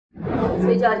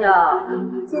崔娇娇，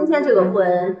今天这个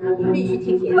婚你必须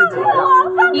替铁子结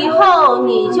了，以后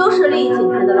你就是厉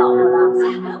景天的老婆了。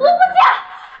我不嫁！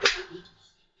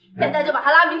现在就把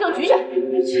她拉民政局去！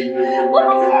我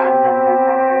不嫁！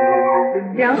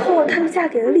然后她就嫁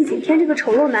给了厉景天这个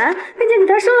丑陋男，并且给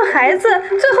他生了孩子，最后被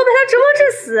他折磨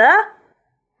致死。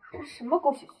这什么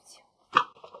狗血剧情？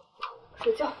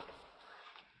睡觉。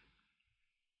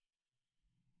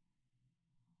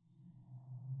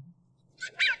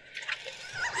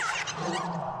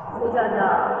崔娇娇，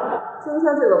今天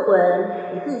这个婚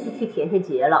你必须替甜甜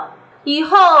结了，以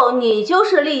后你就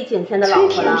是厉景天的老婆了。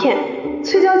崔甜甜，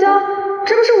崔娇娇，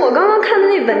这不是我刚刚看的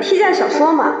那本替嫁小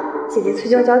说吗？姐姐崔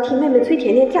娇娇替妹妹崔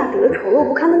甜甜嫁给了丑陋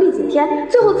不堪的厉景天，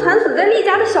最后惨死在厉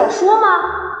家的小说吗？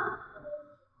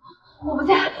我不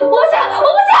嫁，我不嫁，我不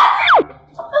嫁！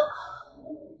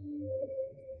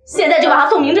现在就把他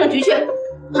送民政局去。是。我不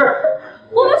去，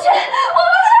我不去，我不去！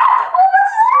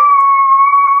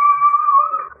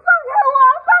放开我，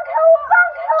放开我，放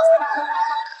开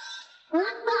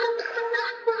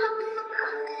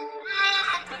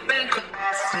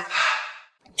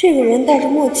我！这个人戴着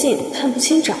墨镜，看不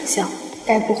清长相，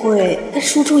该不会跟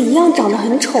书中一样长得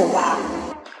很丑吧？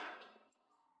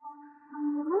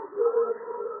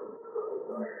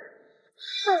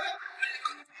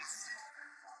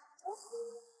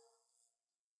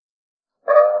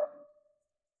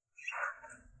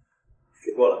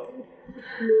给过了。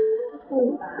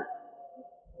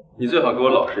你最好给我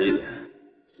老实一点，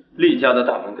厉家的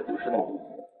大门可不是那么开。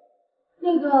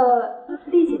那个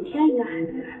厉景天应该还没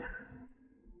来吧？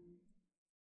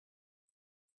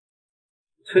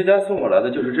崔家送我来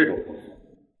的就是这种货色，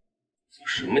都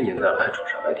什么年代了还装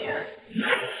傻白甜？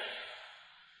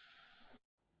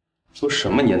都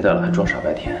什么年代了还装傻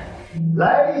白甜？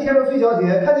来，厉先生、崔小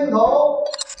姐，看镜头。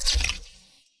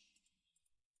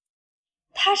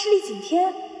他是厉景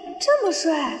天，这么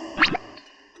帅，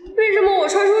为什么我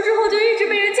传书之后就一直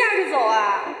被人架着走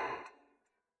啊？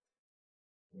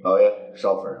老爷，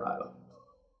少夫人来了。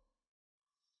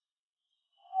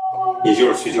你就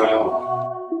是崔娇娇吗？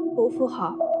伯父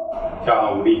好。嫁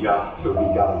到我们厉家就是厉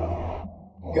家的人。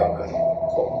不要客气，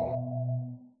坐。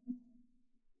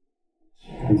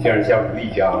你既然嫁入厉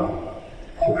家，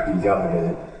就是厉家的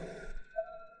人。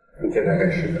从现在开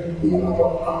始，你能叫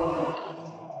我爸。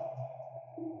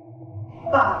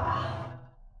爸爸。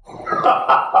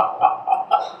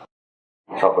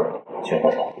少夫人，请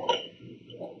喝茶。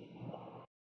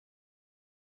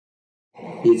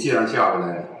你既然嫁过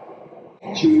来，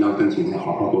就应当跟景天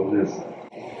好好过日子，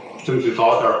争取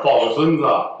早点抱个孙子，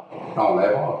让我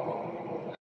来抱。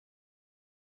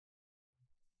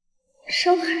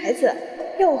生孩子，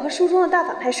要我和书中的大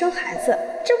反派生孩子，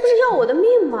这不是要我的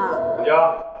命吗？管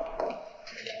家，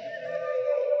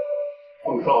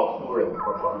奉少夫人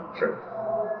何传？是。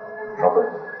少夫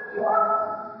人。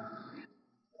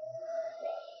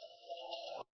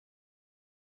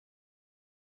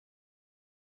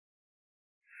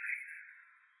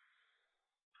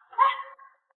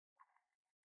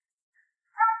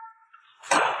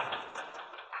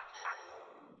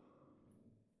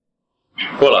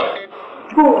过了。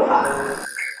够了吧？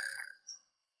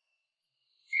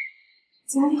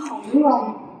家里好热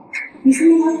啊！你是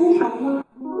没开空调吗？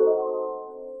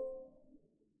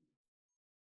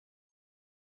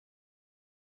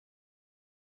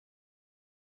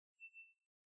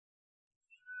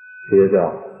崔娇娇，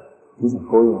你想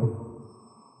勾引我？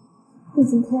厉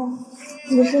景天，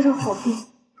你的身上好冰，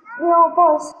你让我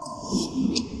抱一下。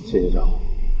崔娇娇，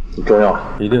你中药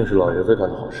了。一定是老爷子干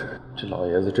的好事，这老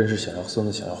爷子真是想要孙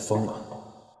子想要疯了。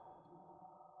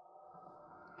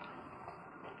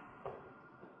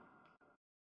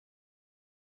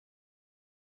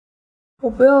我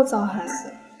不要造孩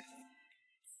子。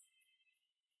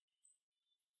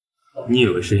你以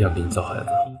为谁想给你造孩子？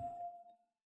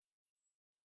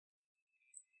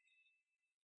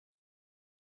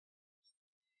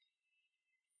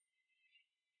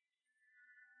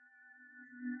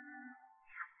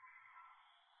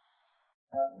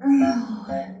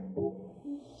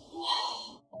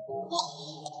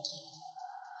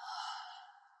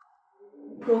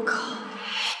我靠！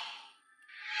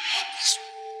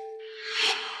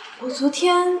我昨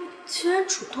天居然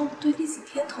主动对厉景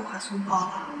天投怀送抱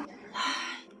了，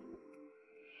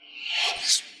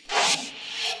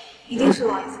一定是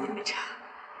老爷子没被查。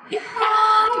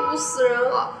丢死人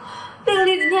了！那个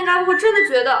厉景天该不会真的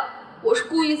觉得我是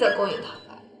故意在勾引他吧？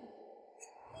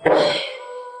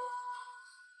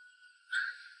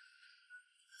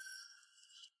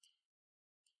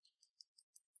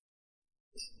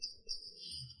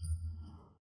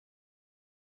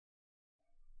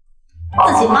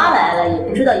自己妈来了也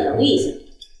不知道迎一下。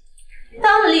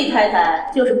当了厉太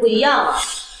太就是不一样了。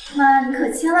妈，你可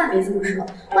千万别这么说，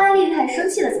万一厉太太生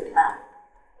气了怎么办？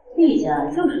厉家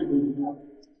就是不一样。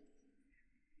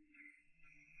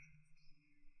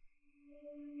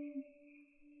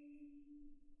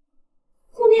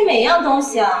姑娘每样东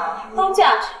西啊都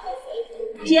价值不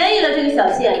菲，便宜了这个小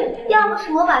贱人。要不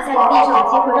是我把嫁给厉正的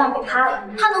机会让给她了，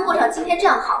她能过上今天这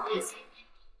样好的日子。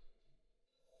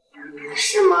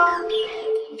是吗？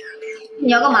你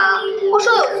要干嘛？我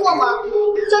说的有错吗？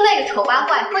就那个丑八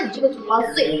怪和你这个土包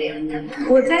子最配了。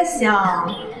我在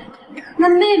想，那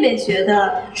妹妹觉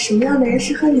得什么样的人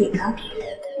适合你呢？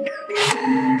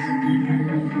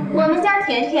我们家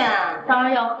甜甜当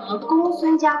然要和公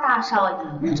孙家大少爷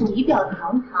那种仪表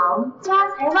堂堂、家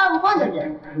财万贯的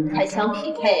人才相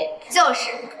匹配。就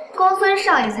是，公孙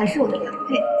少爷才是我的良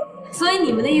配。所以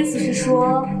你们的意思是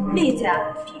说，厉家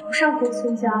比不上公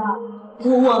孙家了？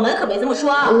我们可没这么说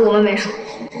啊，我们没说。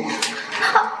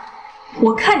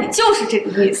我看你就是这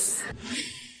个意思。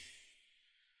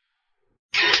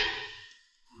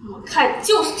我看你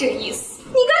就是这个意思。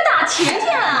你敢打甜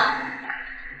甜啊？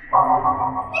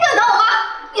你敢打我妈？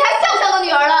你还像不像个女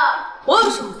儿了？我有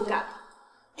什么不敢的？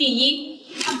第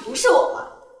一，她不是我妈；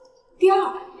第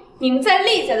二，你们在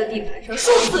厉家的地盘上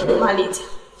数次辱骂厉家，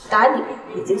打你们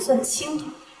已经算轻的。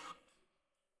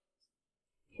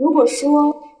如果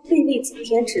说被厉景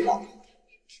天知道的话，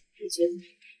你觉得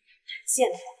他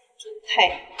见到顶配？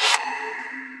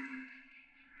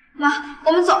妈，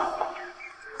我们走。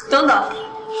等等。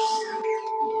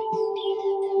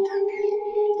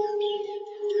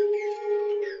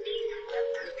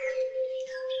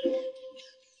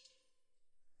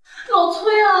老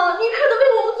崔啊，你可得为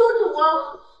我们做主啊！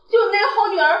就你那个好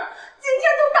女儿，今天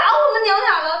都打我们娘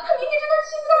俩了，她明天真的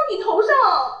欺负到你头上。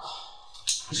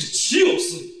这是岂有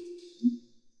此理！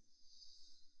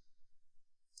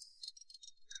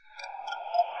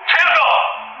陈教授，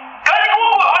赶紧给我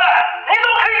滚回来！你怎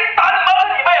么可以打你妈和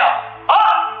你妹啊？啊！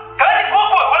赶紧给我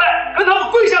滚回来，跟他们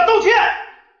跪下道歉！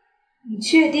你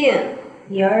确定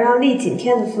你要让厉景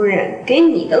天的夫人给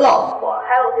你的老婆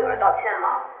还有女儿道歉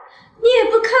吗？你也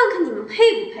不看看你们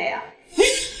配不配啊！你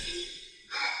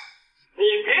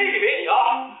别以为你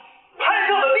啊，攀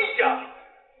上了厉家，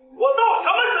我到什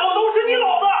么时候都是你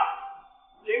老子。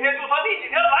今天就算厉景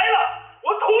天来了，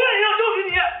我同样也要教训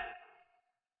你。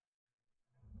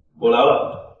我来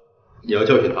了，你要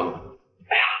教训他们。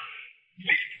哎呀，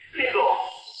厉总，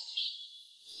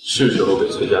是时候给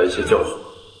崔家一些教训了。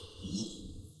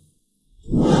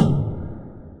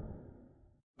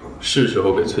是时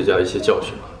候给崔家一些教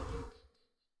训了。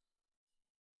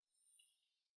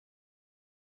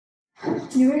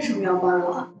你为什么要帮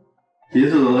我？别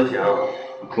自作多情，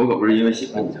我可不是因为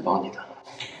喜欢你才帮你的。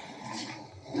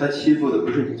他欺负的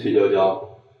不是你崔娇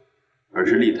娇，而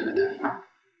是厉太太。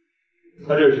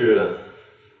他这是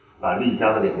把厉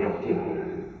家的脸面往地上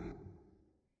扔。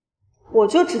我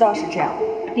就知道是这样。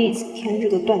厉景天这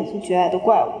个断情绝爱的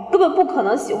怪物，根本不可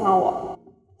能喜欢我。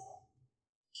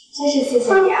真是谢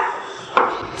谢你啊！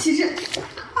其实，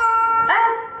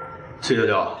崔娇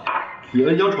娇，你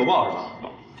恩将仇报是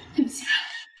吧？对不起，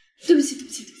对不起，对不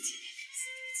起，对不起。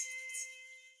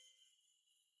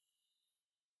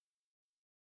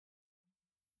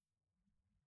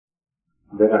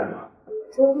你在干什么？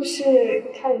这不是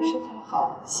看你身材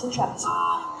好，欣赏一下。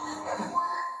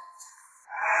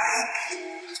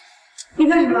你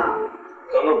干什么？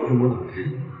刚刚不是摸脑袋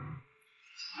吗？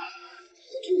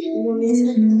我没想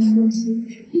你说清楚。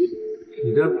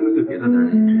你该不会对别的男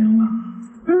人也这样吧？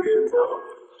身材好。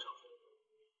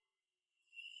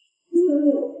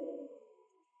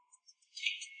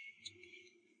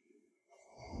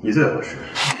你最合适。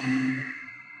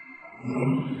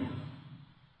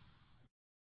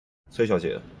崔小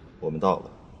姐，我们到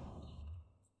了。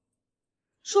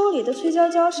书里的崔娇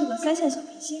娇是个3线小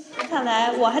明星，看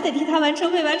来我还得替她完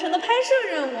成未完成的拍摄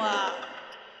任务啊！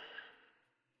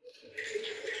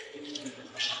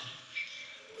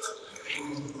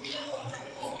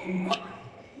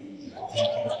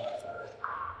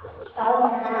导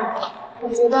演，我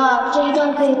觉得这一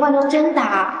段可以换成真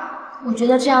打，我觉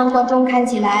得这样观众看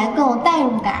起来更有代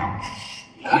入感。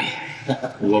可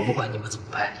以，我不管你们怎么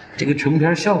拍，这个成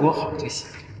片效果好就行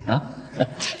啊。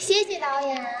谢谢导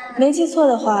演。没记错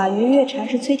的话，云月禅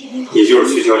是崔甜甜。也就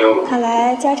是崔娇娇。看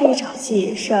来加这一场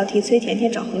戏是要替崔甜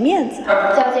甜找回面子。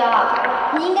娇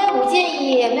娇，你应该不介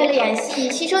意为了演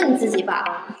戏牺牲你自己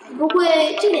吧？不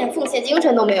会这点奉献精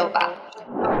神都没有吧？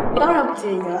当然不介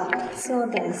意了，希望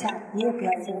等一下你也不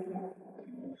要介意。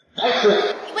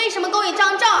你为什么勾引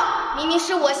张照？明明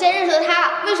是我先认识的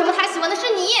他，为什么他喜欢的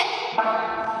是你？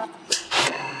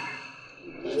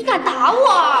你敢打我？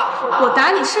我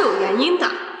打你是有原因的。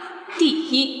第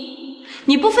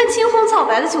你不分青红皂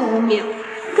白的就污蔑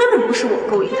我，根本不是我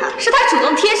勾引他，是他主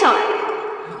动贴上来的。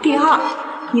第二，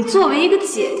你作为一个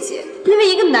姐姐，因为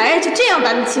一个男人就这样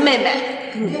打你亲妹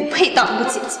妹，你不配当一个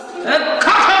姐姐。他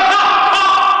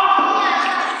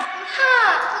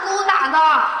给我打的。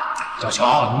小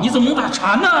乔，你怎么能打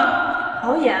馋呢？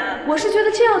导演，我是觉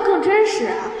得这样更真实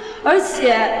啊，而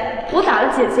且我打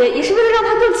了姐姐也是为了让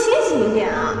她更清醒一点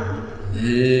啊。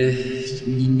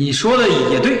你说的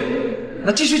也对，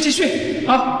那继续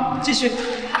啊，继续。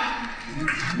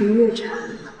林月婵，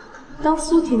当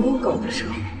苏甜甜狗的时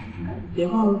候，别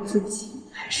忘了自己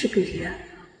还是个人。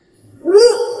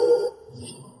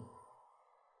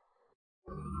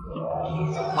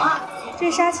这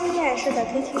杀青宴是在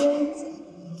KTV 级，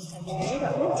感觉有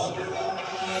点问题啊。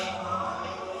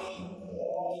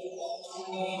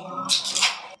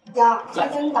要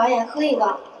跟导演喝一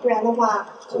个，不然的话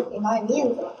就不给导演面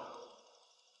子了。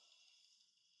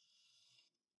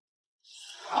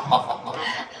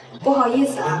不好意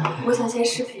思啊，我想先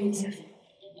视频一下。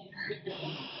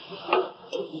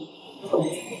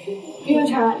月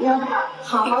婵，你要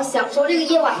好好享受这个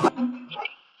夜晚。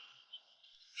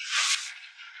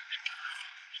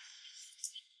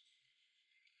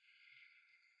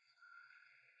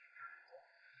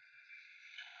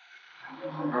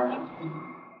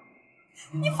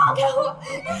你放开我！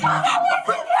你放开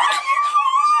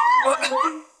我！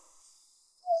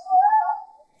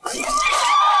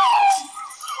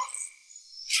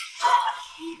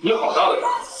你好大的胆，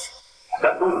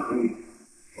敢动我女？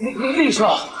丽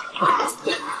少，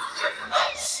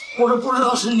我这不知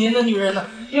道是您的女人呢，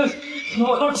因为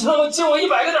我要知道借我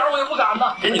100个点我也不敢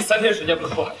呢。给你3天时间不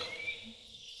出海，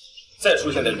再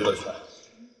出现在娱乐圈，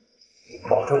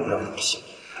保证不让你幸福。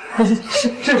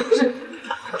是。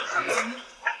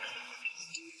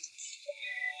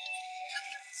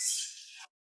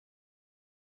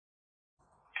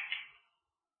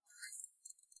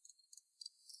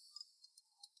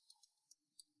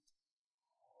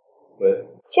喂，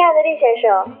亲爱的厉先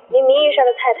生，您名义上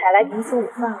的太太来您送午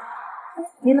饭了，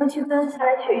您能去跟下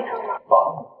来取一趟吗？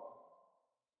好。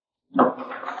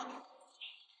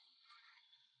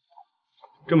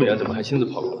这么远怎么还亲自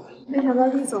跑过来？没想到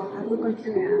厉总还会更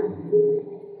自然。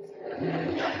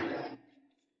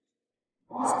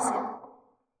谢谢。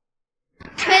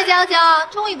崔娇娇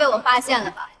终于被我发现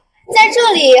了吧？在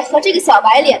这里和这个小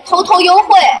白脸偷偷幽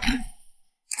会。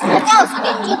我告诉你，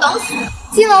你就等死！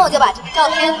今晚我就把这个照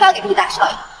片发给厉大少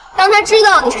爷，让他知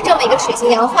道你是这么一个水性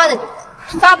杨花的女人。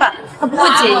发吧，他不会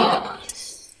介意的。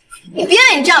你别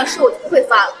按你这样说，我就不会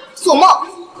发了。做梦！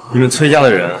你们崔家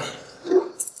的人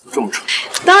这么蠢？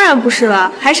当然不是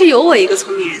了，还是有我一个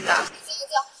聪明人的。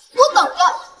我等着。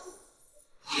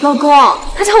老公，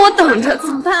他叫我等着，怎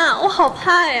么办啊？我好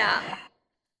怕呀！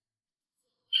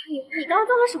你刚刚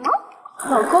叫他什么？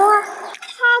老公啊！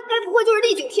他该不会就是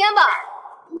厉景天吧？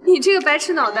你这个白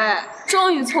痴脑袋，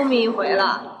终于聪明一回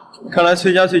了。看来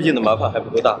崔家最近的麻烦还不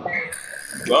够大，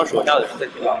主要手下的人在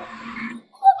听话。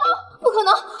不可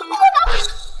能！厉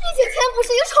景天不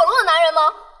是一个丑陋的男人吗？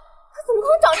他怎么可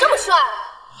能长这么帅？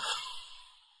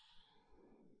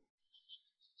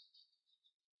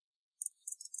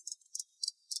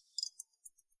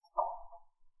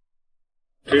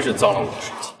真是糟了我的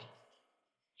事情。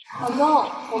老公，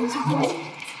我们去喝。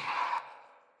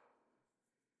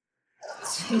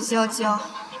崔娇娇，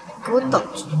给我等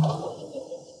着！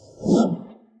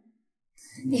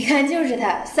你看，就是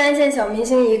他，3线小明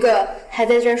星一个，还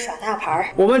在这儿耍大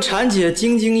牌。我们婵姐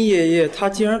兢兢业业，她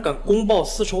竟然敢公报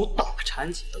私仇打婵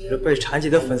姐，等着被婵姐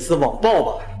的粉丝网暴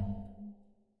吧！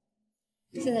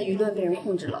现在舆论被人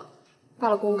控制了，发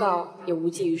了公告也无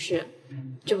济于事。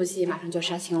这部戏马上就要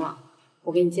杀青了，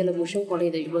我给你接了部生活类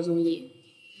的娱乐综艺，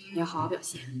你要好好表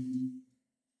现。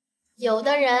有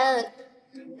的人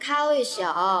咖位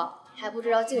小，还不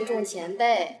知道敬重前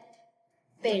辈，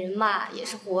被人骂也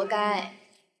是活该。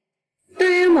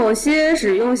对于某些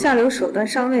使用下流手段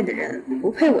上位的人，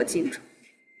不配我敬重。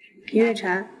林月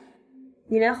婵，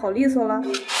你脸好利索了？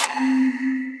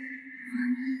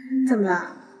怎么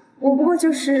了？我不过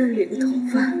就是捋个头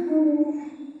发。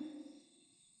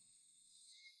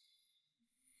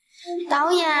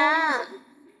导演，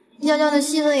娇娇的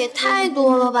戏份也太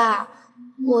多了吧，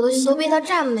我的戏都被他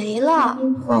占没了。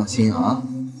放心啊，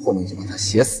后面就把他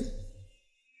写死。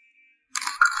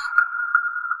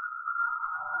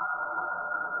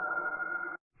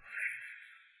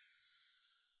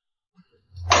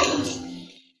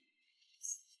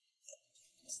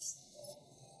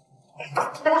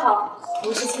大家好，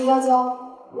我是崔娇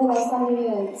娇，未来3个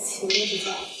月请多指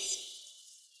教。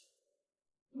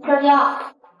娇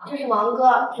娇，这是王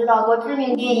哥，指导过知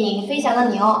名电影《飞翔的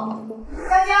你》哦。娇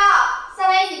娇，下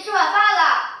来一起吃晚饭了。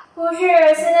不是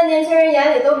现在年轻人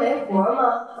眼里都没活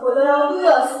吗？我都要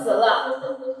饿死了。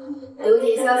刘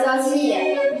姐消消气，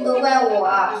都怪我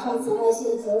上次拍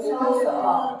戏的时候上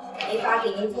手，没法给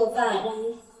您做饭，让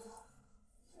您。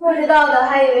不知道的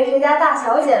还以为谁家大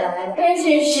小姐来了，真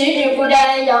是十指不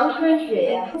沾阳春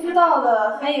水呀！不知道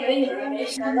的还以为有人没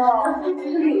想到。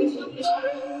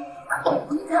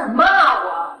你敢骂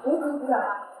我？我可不敢。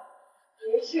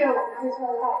没事，我不会错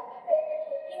的。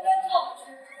应该做不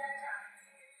出。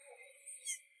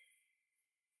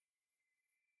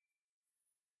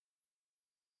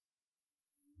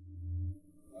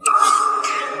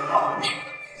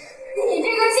你这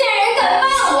个贱人敢骂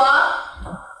我！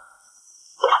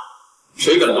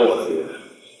谁敢动我的女人？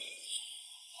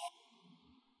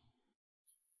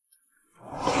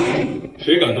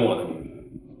谁敢动我的女人？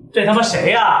这他妈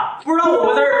谁呀？不知道我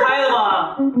们在这儿拍的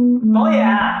吗？导演，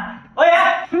导演！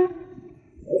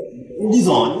李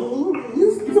总，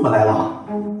你怎么来了？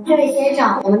这位先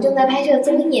生，我们正在拍摄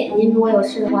综艺，您如果有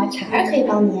事的话，晨儿可以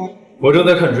帮您。我正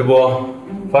在看直播，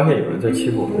发现有人在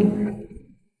欺负我的女人，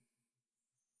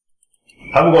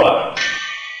还不过来！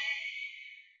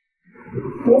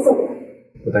你怎么？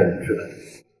我带你们吃饭。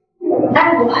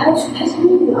哎，我还要去拍综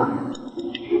艺呢。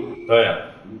导演，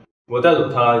我带走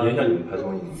他影响你们拍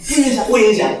综艺吗？不影响，不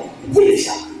影响，不影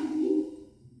响。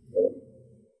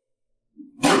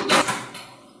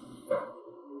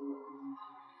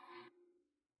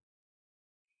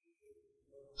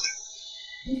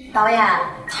导演，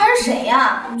他是谁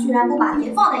呀？居然不把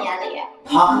您放在眼里。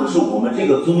他可是我们这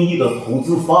个综艺的投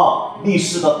资方，力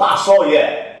士的大少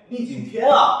爷厉景天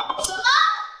啊！什么？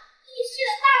力士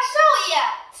的大少爷？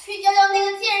崔娇娇那个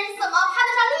贱人是怎么攀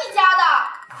得上厉家的？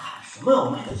什么？我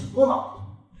们还在直播呢。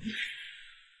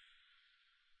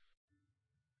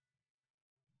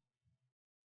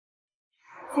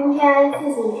今天谢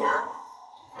谢你啊，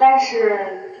但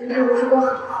是今天不是都很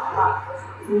忙吗？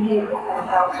今天也不会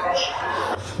带我出来吃饭。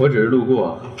我只是路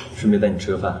过，顺便带你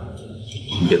吃个饭，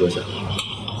你别多想。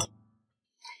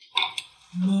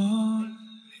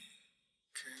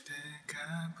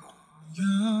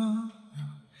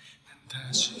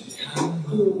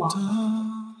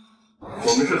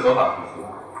我们是合法夫妇，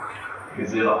给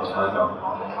自己老婆开玩笑。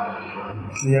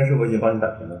那件事我已经帮你摆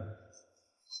平了。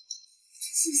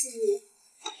谢谢你，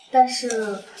但是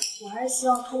我还是希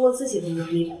望通过自己的能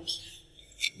力摆平。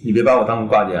你别把我当个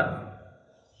挂件，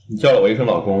你叫了我一声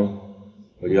老公，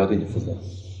我就要对你负责，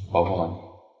保护好你。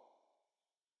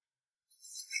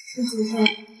那今天，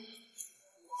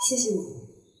谢谢你。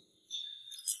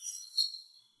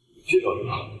知道了。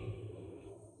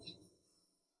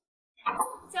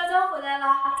娇娇回来了，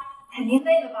肯定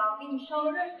累了吧？我给你烧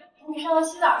个热水，给你上楼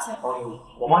洗澡去。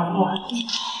我帮你换。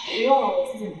不用了，我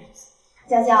自己来。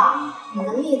娇娇，你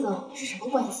跟厉总是什么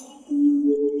关系？跟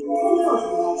你有什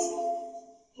么关系？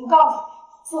我告诉你，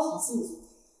做好自己就可以，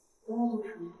不要动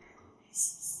什么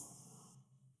心思。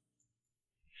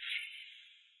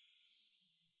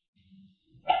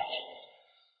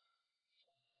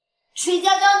崔娇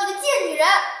娇，你个贱女人！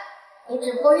你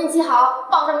只不过运气好，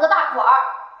傍上了个大款儿。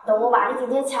等我把厉景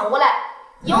天抢过来，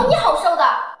有你好受的。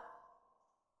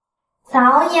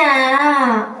导演，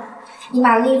你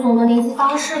把厉总的联系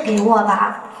方式给我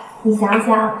吧。你想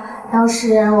想，要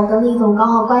是我跟厉总搞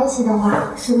好关系的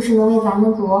话，是不是能为咱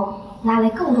们组拉来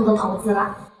更多的投资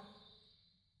了？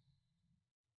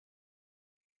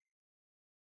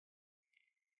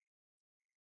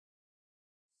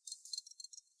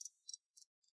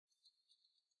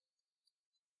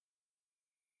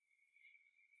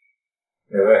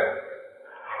哪位？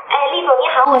哎，厉总你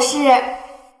好，我是。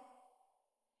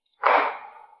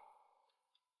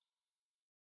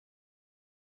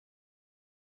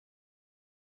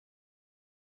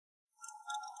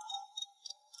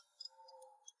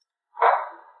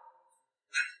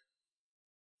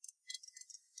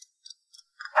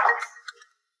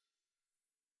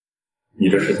你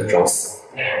这是在找死！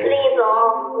厉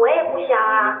总，我也不想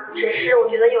啊，只是我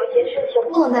觉得有些事情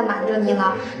不能再瞒着你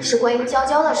了，是关于娇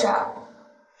娇的事儿。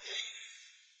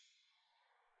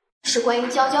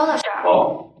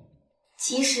哦。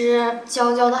其实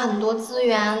娇娇的很多资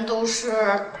源都是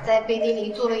在背地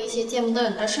里做了一些见不得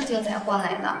人的事情才换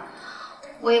来的。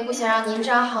我也不想让您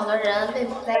这样好的人被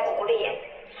蒙在鼓里，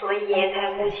所以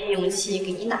才鼓起勇气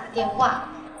给你打个电话。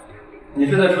你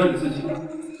是在说你自己吗？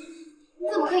你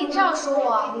怎么可以这样说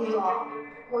我，厉总？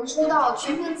我出道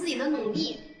全凭自己的努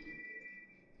力。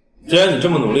既然你这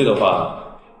么努力的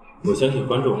话，我相信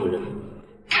观众会认可你。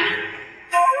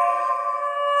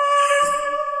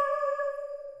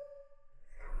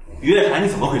于月禅，你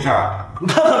怎么回事啊？你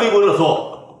看看微博热搜，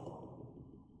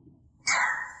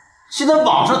现在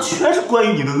网上全是关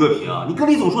于你的恶评啊！你跟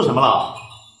李总说什么了？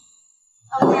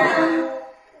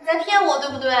你在骗我对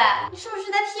不对？你是不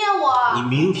是在骗我？你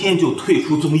明天就退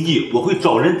出综艺，我会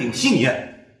找人顶替你。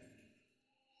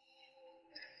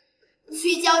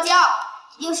崔娇娇，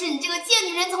一定是你这个贱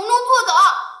女人从中作梗。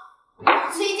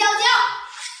崔娇娇，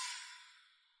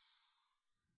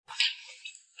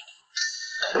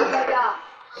崔娇娇，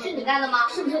是你干的吗？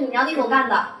是不是你让丽总干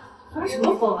的？发什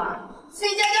么疯啊？崔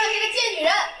娇娇，你这个贱女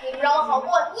人，你不让我好过，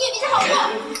你也别想好过。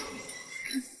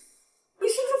你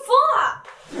是不是疯了？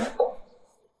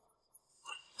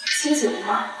清醒了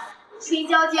吗？崔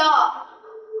娇娇，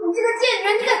你这个贱女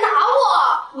人，你敢打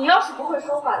我！你要是不会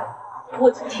说话的话，我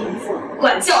就替你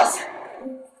管教一下。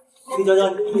崔娇娇，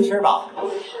你没事吧？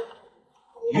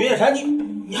于叶禅，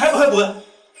你还不快滚！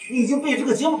你已经被这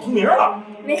个节目涂名了。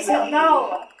没想到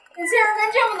啊，你竟然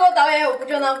跟这么多导演有不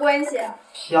正当关系。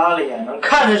瞎了眼，能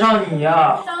看得上你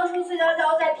呀？当初崔娇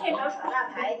娇在片场耍大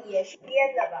牌也是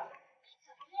编的吧？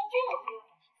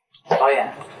导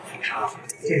演，主唱，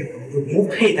这种人就不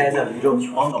配待在宇宙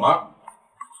去帮个忙。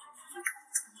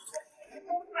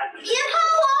别碰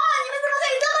我！你们怎么可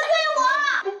以这么对我？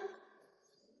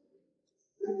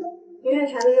云远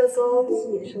禅的热搜是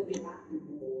你的手笔吧？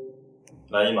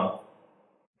满意吗？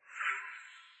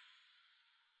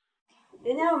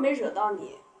人家又没惹到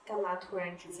你，干嘛突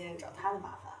然之间找他的麻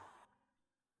烦？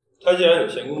他既然有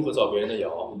闲工夫造别人的谣，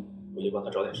我就帮他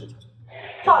找点事情做。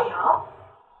造谣？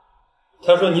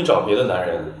他说你找别的男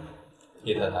人，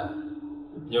叶太太，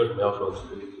你有什么要说的？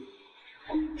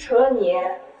除了你，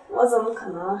我怎么可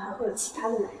能还会有其他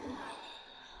的男人？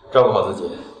照顾好自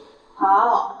己。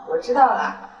好，我知道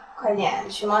了，快点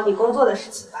去忙你工作的事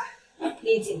情吧。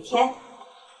厉景天，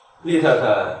厉太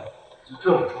太就这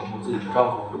么宠自己的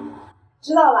丈夫？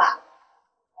知道了，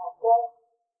老公。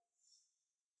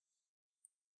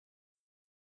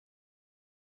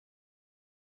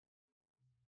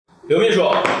刘秘书，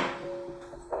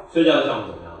崔家的项目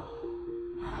怎么样了？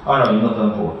按照您的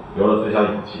吩咐，留了崔家一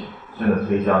口气。现在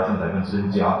崔家正在跟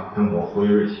孙家争夺辉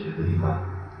瑞企业的订单。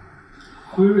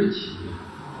辉瑞企业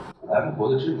，M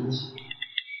国的知名企业。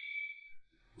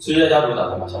崔家家主打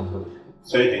算把项目做出去。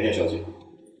崔甜甜小姐，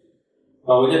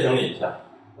把文件整理一下，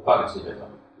发给崔学长。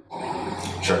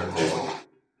是，没错。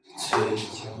崔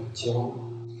娇娇，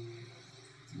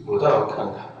我倒要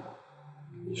看看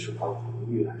你是把我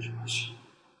玉还是把血。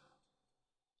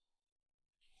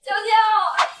娇娇，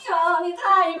哎呀，你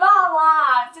太棒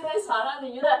了！这个小少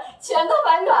女的全都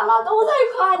反转了，都在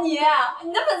夸你，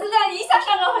你的粉丝量一下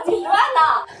上涨了几10万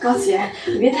呢！高姐，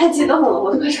你别太激动了，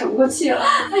我都快喘不过气了。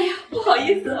哎呀，不好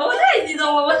意思，我太激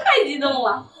动了，我太激动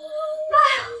了。哎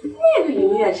呀，那个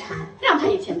云月禅，让他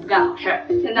以前不干好事儿，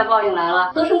现在报应来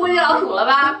了，都成过街老鼠了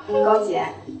吧？高姐，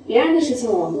别人的事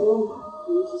情我们不用管，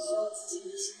我们只需要自己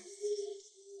的想。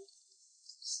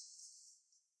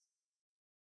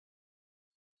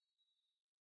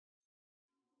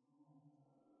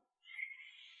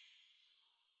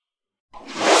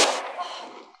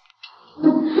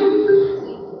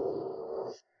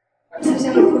崔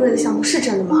家有辉瑞的项目是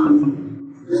真的吗？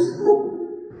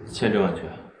千真万确。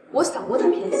我想过他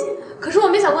偏心，可是我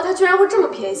没想过他居然会这么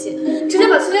偏心，直接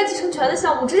把崔家继承权的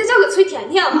项目直接交给崔甜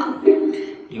甜了。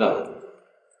一万分。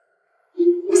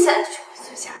我现在就去回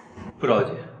崔家。不着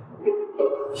急，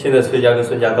现在崔家跟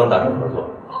孙家刚达成合作，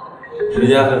时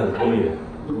间还很充裕，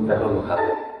你再走走看。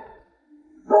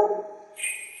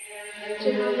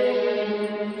这个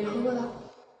你喝过的？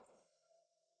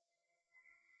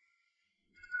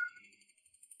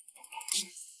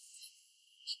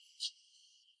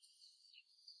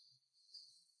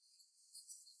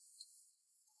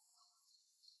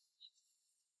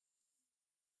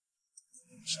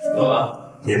老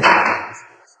板，您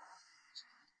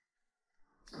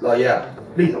老爷，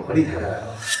厉总和厉太太来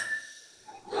了。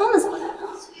他们怎么来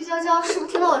了？崔娇娇是不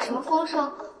是听到了什么风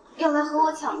声，要来和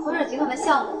我抢辉瑞集团的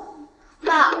项目？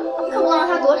爸，你可不能让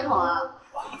他得逞啊！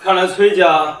看来崔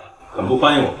家很不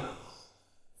欢迎我们。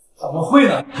怎么会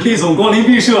呢？厉总光临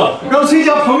毕设，让崔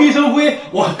家蓬荜生辉，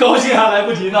我高兴还来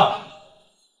不及呢。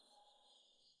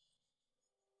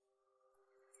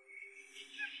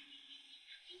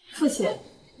父亲，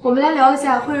我们来聊一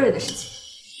下辉瑞的事情。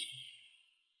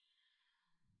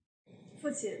父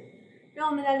亲，让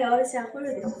我们来聊一下辉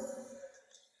瑞的事情。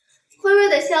辉瑞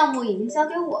的项目已经交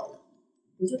给我了，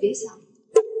你就别想了。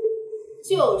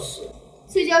就是，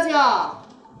崔娇娇，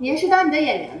你还是当你的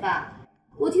演员吧。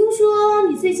我听说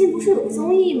你最近不是有个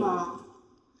综艺吗？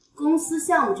公司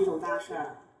项目这种大事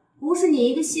儿，不是你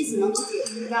一个戏子能够解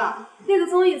决的。那个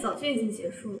综艺早就已经结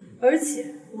束了，而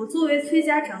且我作为崔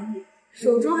家长女，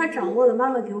手中还掌握了妈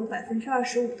妈给我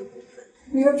25%的股份。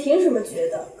你们凭什么觉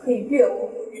得可以越过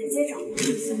我，直接掌握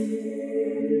这个项目？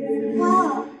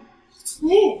妈，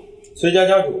崔家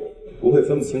家主不会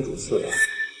分不清主次吧？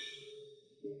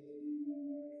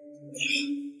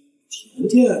甜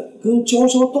甜跟娇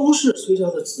娇都是崔家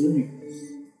的子女，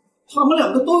他们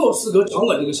两个都有资格掌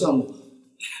管这个项目。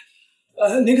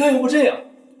您看，要不这样，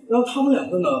让他们两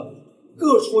个呢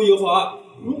各出一个方案。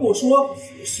如果说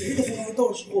谁的方案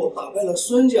到时候打败了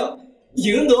孙家，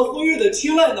赢得辉瑞的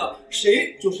青睐呢，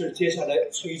谁就是接下来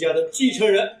崔家的继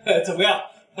承人。怎么样？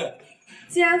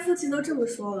既然父亲都这么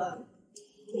说了，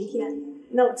甜甜，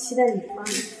那我期待你的方案。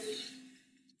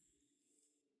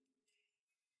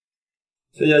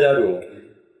崔家家主，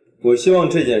我希望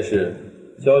这件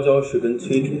事娇娇是跟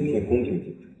崔主片公平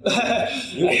竞争，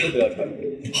你我都不要插手。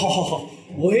好，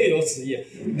我也有此意。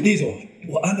厉总，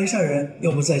我安排下人，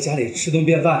要不在家里吃顿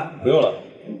便饭？不用了，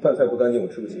饭菜不干净，我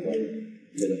吃不习惯。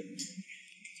别的。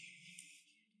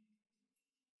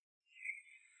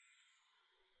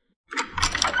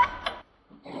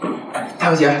大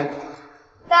小姐，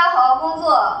大家好好工作，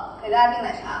给大家订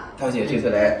奶茶。大小姐这次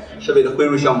来是为了辉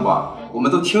瑞项目吧？我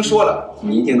们都听说了，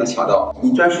你一定能抢到，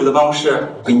你专属的办公室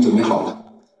给你准备好了。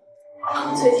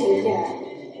崔甜甜，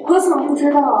我怎么不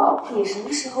知道你什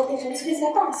么时候变成崔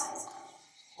家大小姐？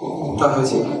大小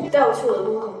姐，带我去我的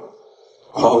公寓。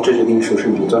好，我这就给你收拾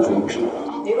你的专属浴室。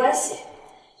没关系，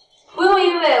不用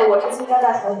因为我是崔家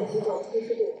大小姐就叫我崔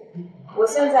氏对人。我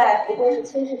现在不过是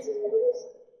崔氏集团的陆小姐。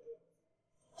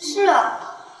是啊，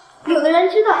有的人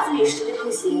知道自己实力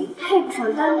不行，配不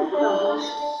上单独的办公室，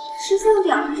实在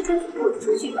点还是赶紧滚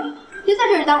出去吧，别在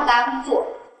这儿耽误大家工作。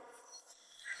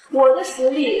我的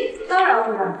实力当然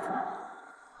会让你看，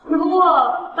只不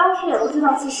过当时也不知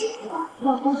道是谁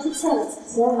让公司欠了几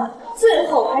千万，最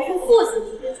后还是父亲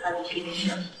这边才能批这事。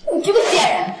你这个贱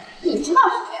人，你知道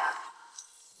什么呀？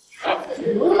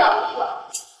不了，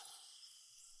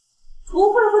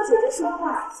不会和姐姐说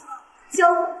话，教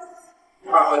我。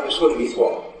二号，你说的没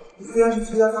错，你虽然是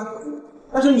崔家大小姐，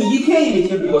但是你一天也没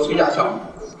接触过崔家项目，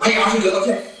还杨师姐道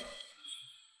歉。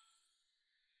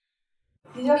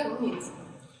你叫什么名字？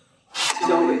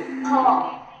姜伟。哦，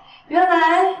原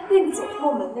来那个走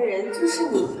后门的人就是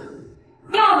你。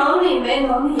要能力没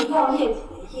能力，要业绩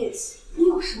没业绩，你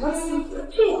有什么资格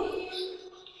这样做事？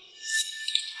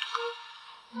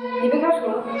你被开除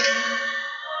了。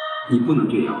你不能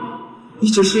这样，你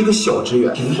只是一个小职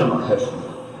员，凭什么开除？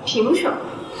凭什么？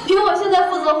凭我现在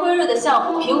负责辉瑞的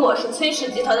项目，凭我是崔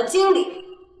氏集团的经理。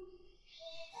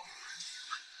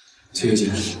崔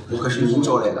小姐，我可是您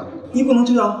招来的，你不能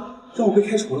这样让我被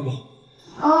开除了吧？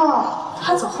哦，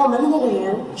他走后门的那个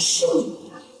人是你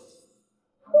呀？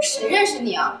谁认识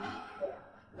你啊？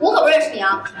我可不认识你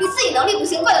啊！你自己能力不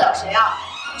行，怪得了谁啊？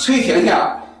崔甜甜，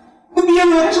那毕业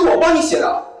论文还是我帮你写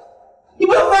的，你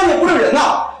不要翻脸不认人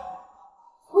呐！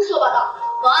胡说八道！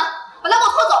保安，把他给我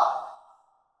拖走！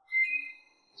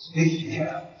崔甜甜，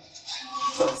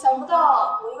想不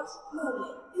到我有小妹妹，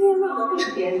毕业论文都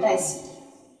是别人代写的。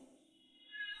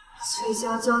崔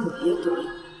娇娇，你别得意，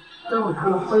等我拿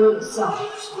了辉瑞的项目，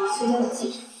成为崔家的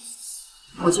继承人，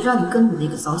我就让你跟你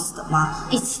那个早死的妈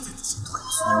一起在地上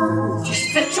团聚。你这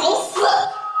是在找死！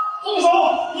住手！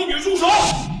你给住手！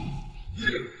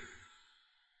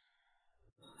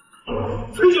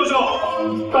崔娇娇，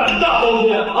胆大包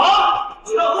天啊！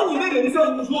抢了你妹妹的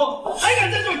项目不说，还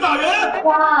敢在这儿打人！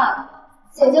妈，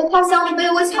姐姐怕项目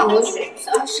被我抢过去，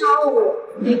想要杀我。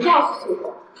你告诉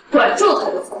我，管住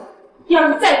他就行。要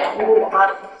是再敢侮辱我妈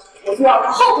的，我就让他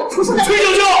后悔出生在。崔娇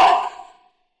娇，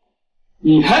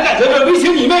你还敢在这儿威胁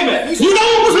你妹妹？你当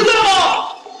我不存在吗？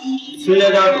崔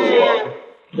家家主，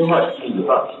这话只是一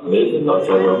半，没想到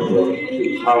娇娇说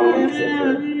是插入先生。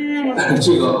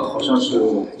这个好像是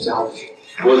家务事。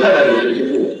我太太的事就是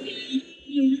我，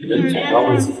人总要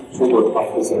为自己说过的话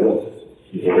负责任。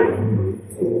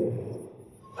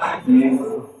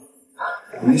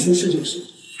没说是就是。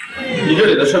你这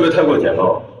里的设备太过简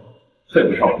陋，配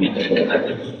不上我面前这个太太。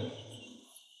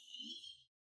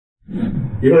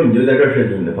以后你就在这儿设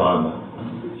计你的方案吧，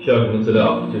需要什么资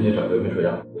料就先找刘秘书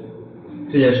要。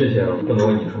这件事情不能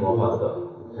为你出谋划策，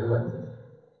别管你。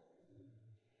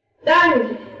当然有这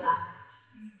些了，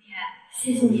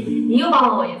谢谢你，你又帮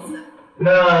了我一次。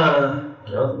那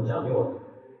你要怎么奖励我？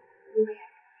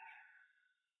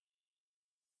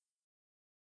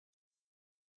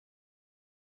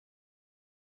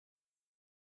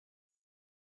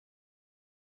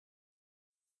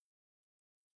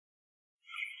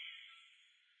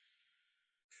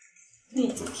厉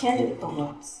景天这个东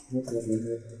西，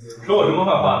说我什么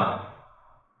坏话呢？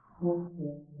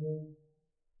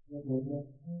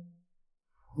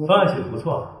方案写的不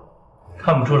错，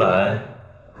看不出来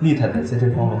厉太太在这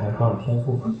方面还很有天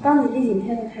赋。当你厉景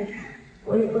天的太太，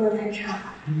我也不能太差。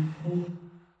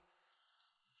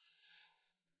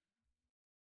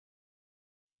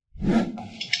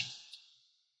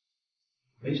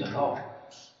没想到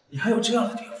你还有这样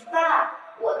的天赋。爸，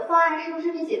我的方案是不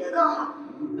是比姐的更好？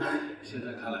现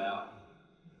在看来啊，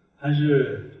还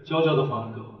是娇娇的方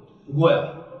案更好。不过呀，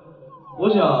我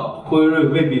想辉瑞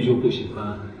未必就不喜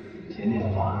欢甜甜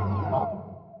的方案。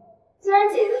既然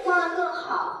姐姐的方案更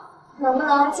好，能不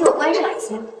能借我观察一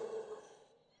下？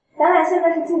咱俩现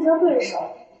在是竞争对手，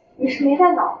你是没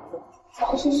带脑子才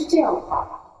会说出这样的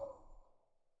话。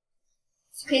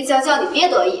崔娇娇，你别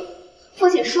得意，父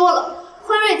亲说了，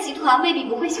辉瑞集团未必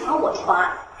不会喜欢我的方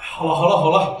案。好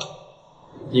了，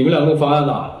你们两个方案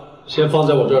呢，先放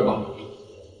在我这儿吧。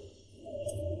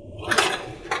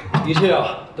一切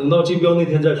啊，等到竞标那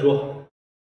天再说。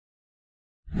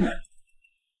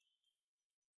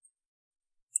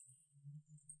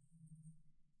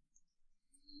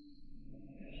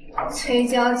崔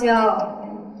娇娇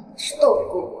是斗不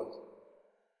过我的。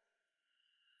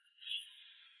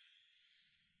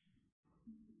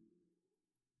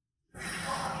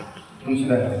恭喜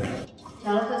大家！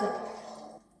聊了喝酒。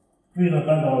为了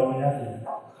办到崔家喜，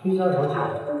崔家小姐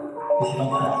不惜当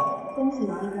菜。恭喜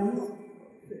王总。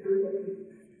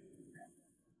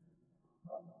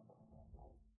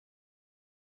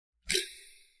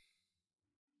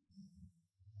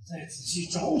再仔细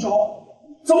找找，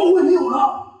怎么会没有呢？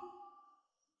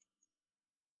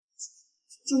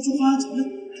这方案怎么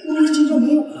突然间就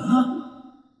没有了呢？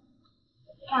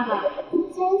爸爸，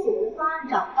既然姐姐的方案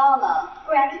找不到了，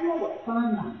不然就用我的方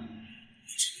案吧。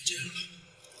只能这样了。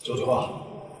娇娇啊，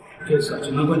这次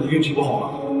就难怪你运气不好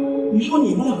了。你说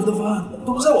你们两个的方案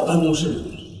都在我办公室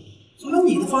里，怎么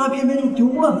你的方案偏偏就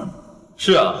丢了呢？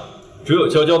是啊，只有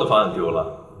娇娇的方案丢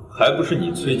了，还不是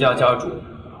你崔家家主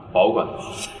保管的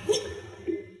好。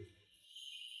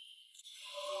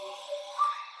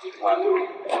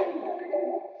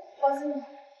放心，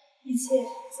一切尽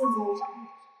在我掌握。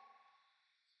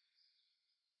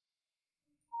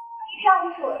以上就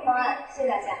是我的方案，谢谢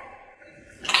大家。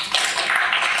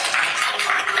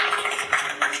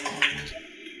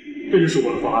这就是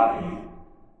我的方案。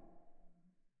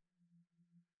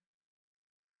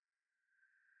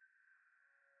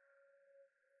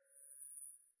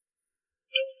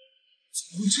怎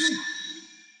么会这样？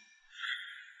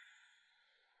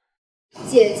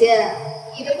姐姐，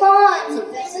你的方案怎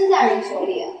么在新家人手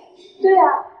里？对啊，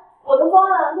我的方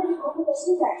案为什么会在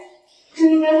新家人？这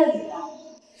应该问你的。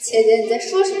姐姐，你在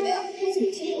说什么呀？我怎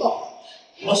么听不懂？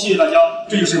好，谢谢大家，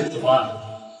这就是我的方案。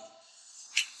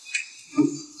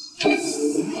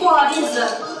不好意思，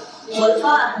我的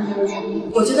方案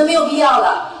我觉得没有必要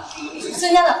了。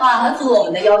孙家的方案很符合我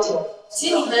们的要求，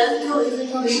请你们给我1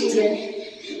分钟的时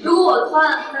间。如果我的方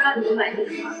案不让你们满意的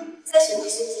话，再选择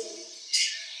孙家。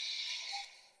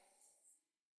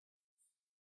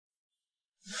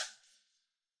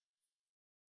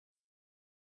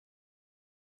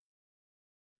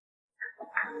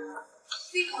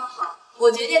非常好，我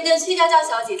决定跟崔娇娇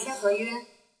小姐签合约。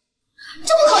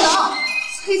这不可能！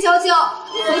崔娇娇，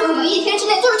你怎么可能一天之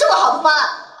内做出这么好的方案？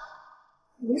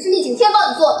肯定是厉景天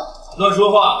帮你做的。乱说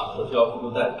话，可是要付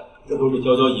出代价，这都是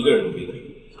娇娇一个人努力的。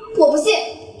我不信，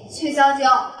崔娇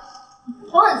娇，你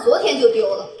的方案昨天就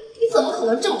丢了，你怎么可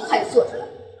能这么快就做出来？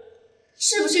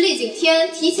是不是厉景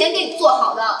天提前给你做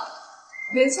好的？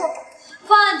没错，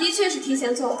方案的确是提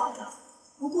前做好的。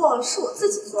不过是我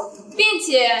自己做的，并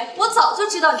且我早就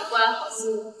知道你不安好心，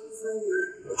所以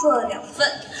我做了2份。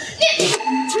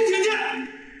崔甜甜，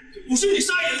这不是你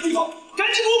撒野的地方，赶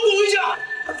紧给我滚回家！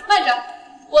慢着，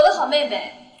我的好妹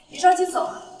妹，别着急走，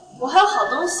我还有好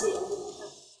东西，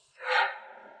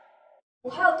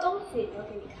要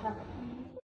给你看。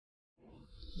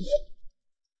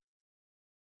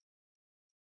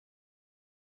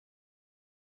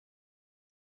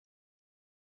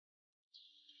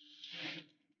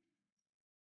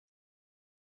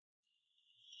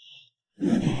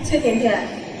崔甜甜，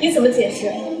你怎么解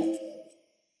释？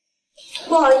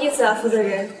不好意思啊，负责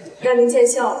人，让您见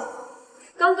笑了。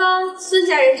刚刚孙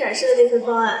家人展示的那份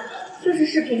方案，就是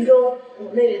视频中我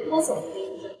妹妹偷走的那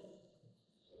一份。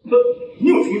你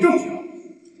有什么证据啊？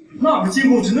那个监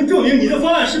控只能证明你的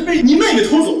方案是被你妹妹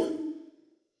偷走的。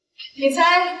你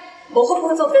猜我会不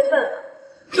会做备份啊？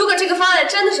如果这个方案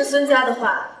真的是孙家的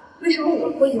话，为什么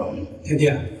我会有？甜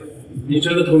甜，你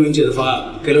真的偷云姐的方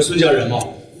案给了孙家人吗？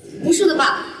不是的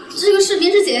吧？这个视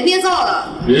频是姐姐捏造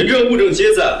的。人证物证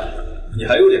皆在，你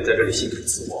还有脸在这里信口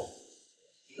雌黄？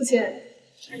父亲，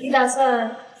你打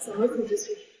算怎么处置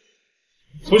崔甜？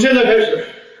从现在开始，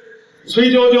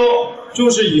崔娇娇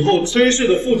就是以后崔氏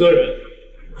的负责人。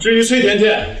至于崔甜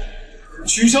甜，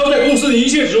取消在公司的一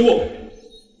切职务。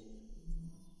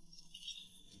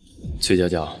崔娇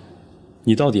娇，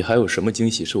你到底还有什么惊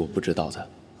喜是我不知道的？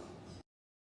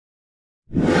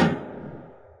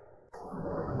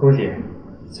恭喜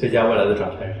崔家未来的掌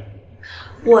权人。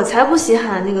我才不稀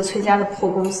罕那个崔家的破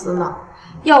公司呢，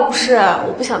要不是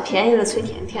我不想便宜了崔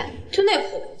甜甜，就那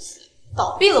破公司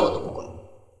倒闭了我都不管。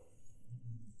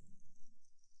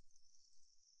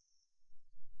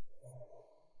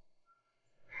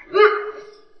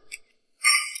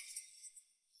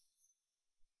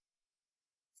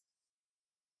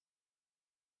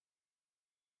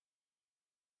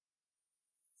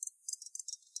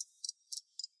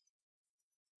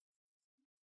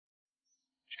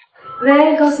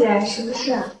喂，高姐，什么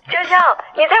事啊？娇娇，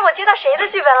你猜我接到谁的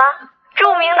剧本了？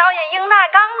著名导演英大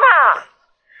刚的，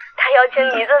他邀请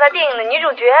你做他电影的女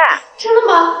主角。真的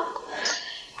吗？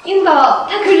英导，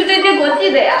他可是对接国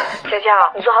际的呀。娇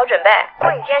娇，你做好准备，过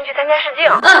几天去参加试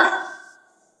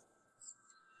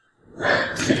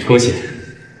镜。恭喜，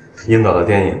英导的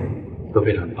电影都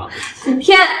非常棒。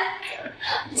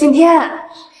景天，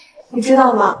你知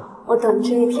道吗？我等这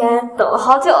一天等了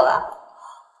好久了。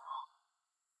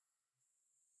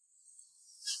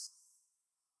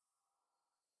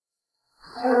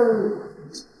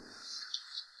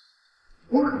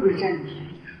我可不是占你便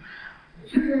宜，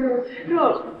就是热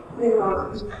了，那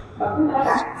个把空调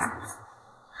打开。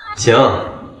行，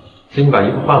给你把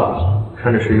衣服换了吧，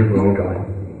穿着试衣服容易着凉。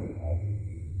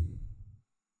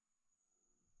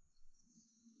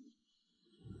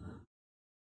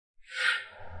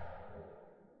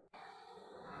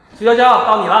徐娇娇，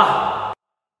到你了。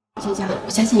娇娇，我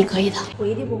相信你可以的，我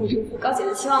一定不会辜负高姐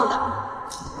的期望的。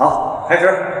好，开始。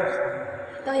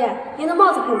导演，您的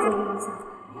帽子可以借我用一下。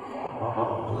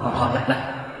好，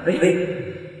来，喂。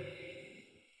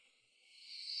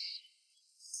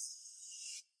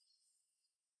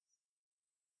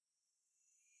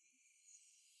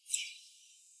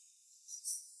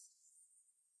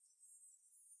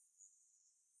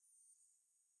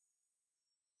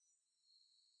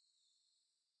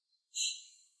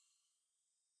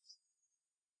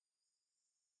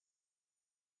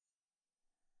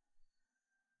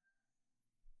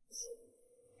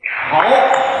好，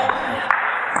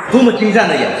多么精湛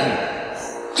的演技，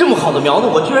这么好的苗子，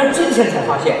我居然今天才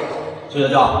发现。崔娇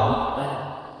娇，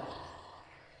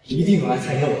一定要来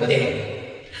参演我的电影。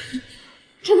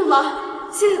真的吗？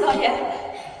谢谢导演。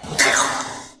太好了。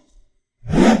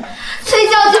崔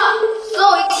娇娇，所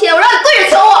有一切我让你对着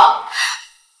求我。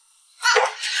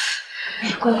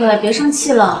哎，乖乖，别生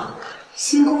气了。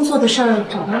新工作的事儿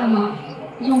找到了吗？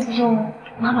用不用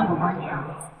妈妈帮帮你啊？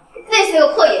那些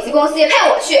个破野鸡公司也配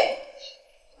我去？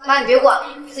妈，你别管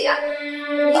了，自己来。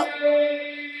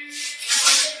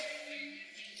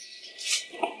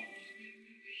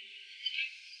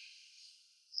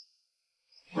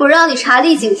我让你查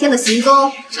厉景天的行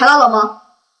踪，查到了吗？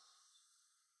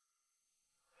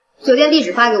酒店地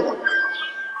址发给我。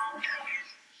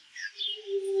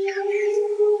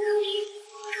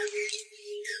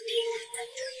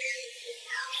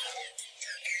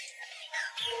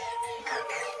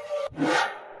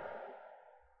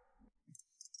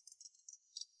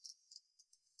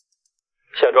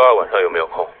下周二晚上有没有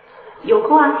空？有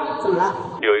空啊，怎么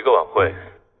了？有一个晚会，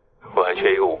我还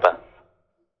缺一个舞伴。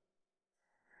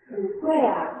舞会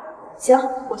啊？行，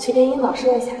我去跟英导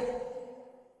说一下。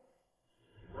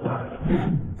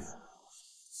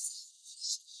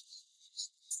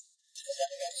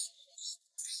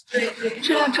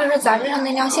这辆车是杂志上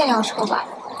那辆限量车吧？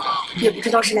也不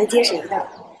知道是来接谁的。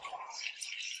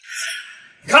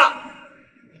看，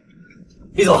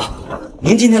厉总，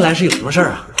您今天来是有什么事儿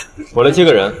啊？我来接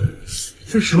个人。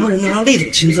是什么人能让厉总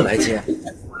亲自来接？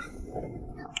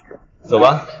走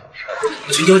吧。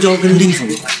徐娇娇跟厉总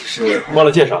的关系是？忘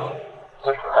了介绍。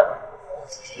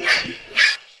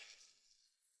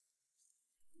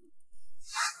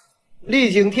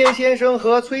厉景天先生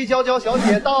和崔娇娇小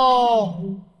姐到。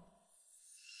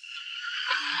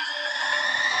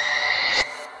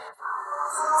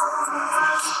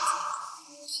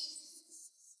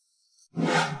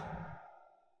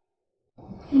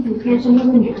厉景天身边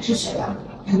的女的是谁啊？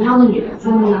什么样的女人才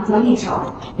能拿下厉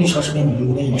少？厉少这边女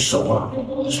有点眼熟啊，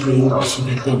是个引导新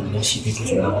片电影的喜剧主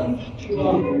角啊。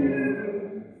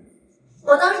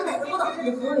我当时哪个不懂这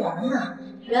里服务员呢？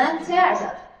原来是崔二小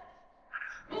姐。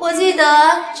我记得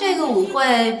这个舞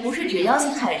会不是只邀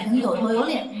请海城有头有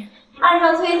脸的人。按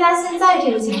照崔家现在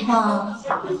这个情况，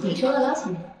你收得邀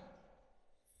请吗？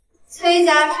崔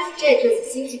家这阵子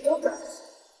经济都短，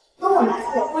跟我拿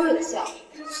下了辉瑞的项目，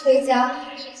崔家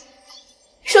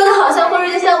说的好像辉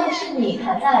瑞的项目是你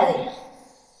谈下来的一样。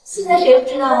现在谁不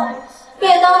知道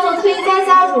被当做崔家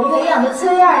家主培养的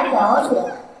崔二小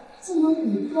姐，竟能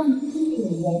以冠军点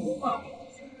人化。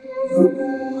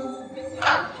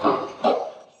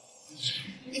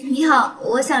你好，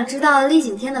我想知道厉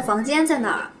景天的房间在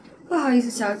哪儿？不好意思，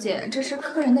小姐，这是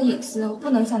客人的隐私，我不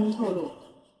能向您透露。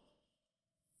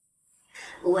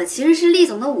我其实是厉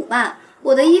总的舞伴，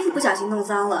我的衣服不小心弄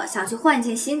脏了，想去换一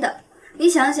件新的。你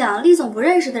想想，厉总不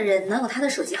认识的人能有他的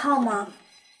手机号吗？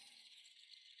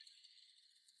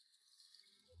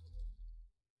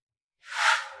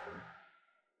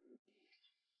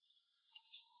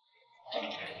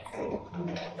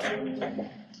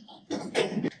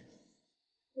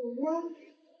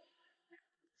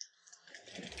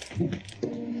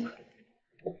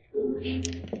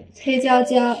崔娇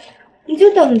娇，你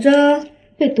就等着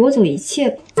被夺走一切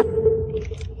吧。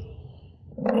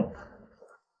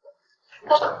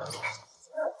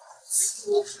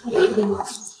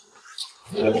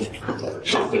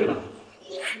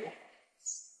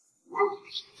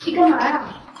你干嘛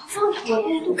呀？放开我，大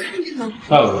家都看着呢。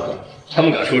那不是，他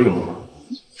们敢说什么吗？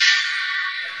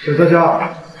小娇娇，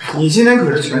你今天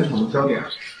可是全场的焦点，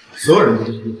所有人都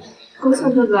在追你。勾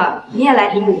送哥哥，你也来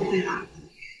比舞会吧？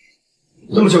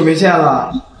这么久没见了，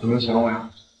有没有想我呀？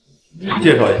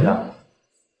介绍一下。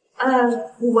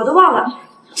我都忘了，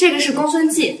这个是公孙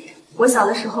季，我小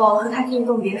的时候和他进一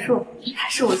栋别墅，他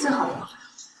是我最好的朋友。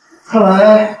看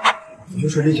来你就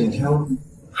是厉景天了。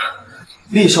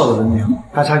厉少的文明，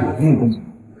大家有目共睹。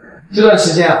这段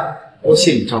时间啊，多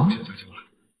谢你照顾小娇娇了。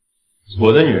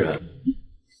我的女人，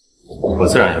我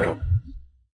自然要照顾。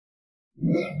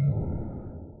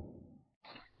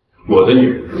我的女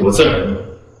人，我自然要照顾。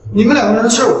你们两个人的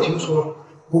事我听说了，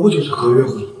不过就是合约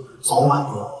婚姻，早晚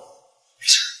不了。没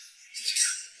事，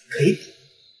可以。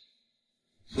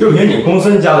就凭你公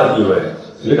孙家的地位，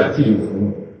也敢觊觎我的女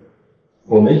人？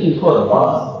我没记错的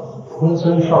话，公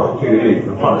孙少爷这个月已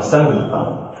经放了3个女伴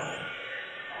了。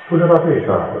不知道这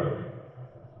事儿，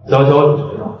娇娇你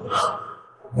知道吗？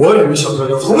我与小娇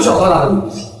娇从小到大的名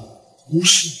字，无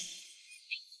视。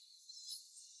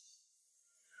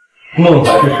梦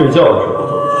还是睡觉的时候。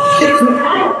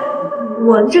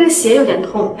我这个鞋有点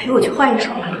痛，陪我去换一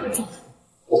双吧。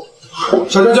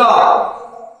小娇娇，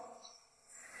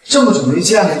这么久没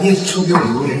见了，你也不说给我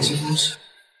留个联系方式。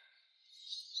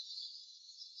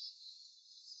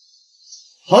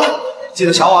好了，记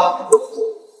得想我啊。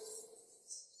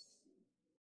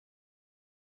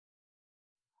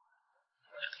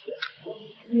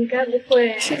你该不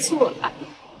会生气我吧？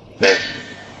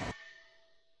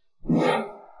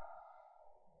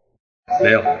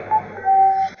没有。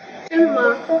真的吗？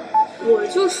我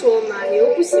就说嘛，你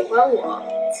又不喜欢我。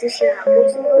其实啊，公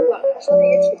孙哥哥他说的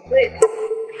也挺对的。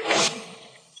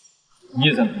你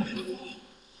也赞同？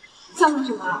赞同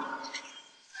什么？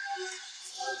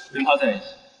跟他在一起。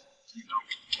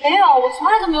没有，我从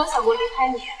来都没有想过离开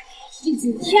你。厉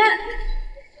景天，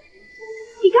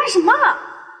你干什么？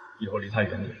以后离他远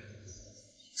点。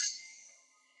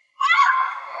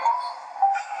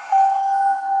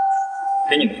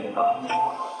给你的手上。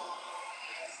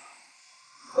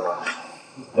怎么？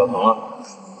咬疼了？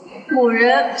某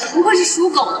人不会是属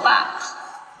狗的吧？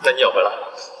带你咬回来。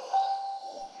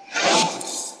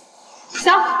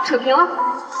行，扯平了。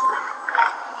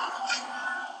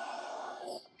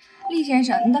厉先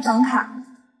生，您的房卡。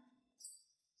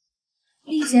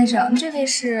厉先生，这位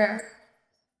是？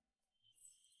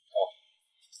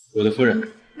我的夫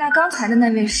人。那刚才的那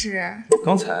位是？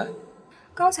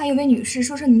刚才有位女士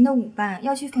说是您的舞伴，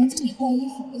要去房间里换衣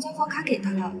服，我将房卡给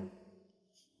她了。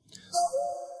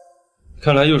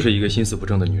看来又是一个心思不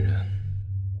正的女人，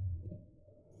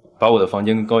把我的房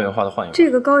间跟高原画的换一换。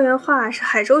这个高原画是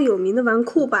海州有名的纨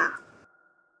绔吧？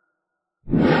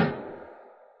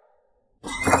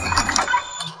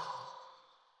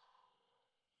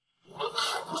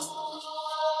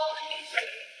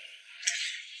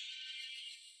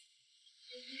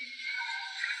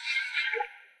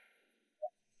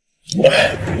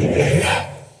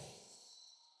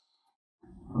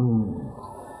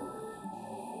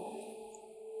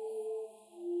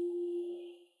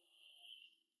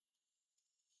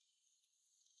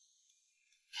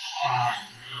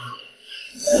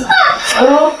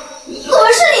怎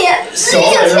么是你？是厉景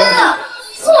天啊！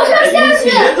从我身上下去！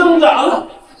别挣扎了，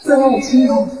再让我亲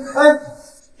到，哎，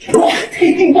太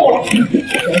劲爆了！别拍，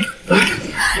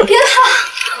别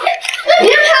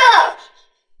拍了！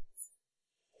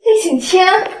厉景天，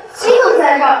你又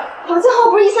在这儿？房间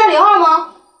号不是1302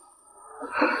吗？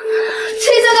这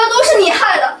些都是你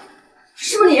害的，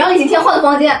是不是你让厉景天换的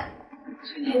房间？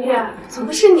月月，怎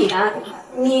么是你啊？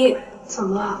你怎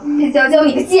么了？厉娇娇，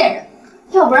你个贱人！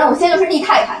要不然我现在就是厉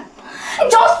太太，你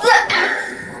找死！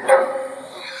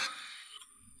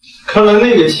看来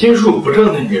那个心术不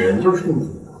正的女人就是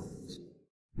你。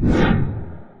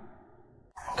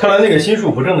看来那个心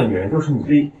术不正的女人就是你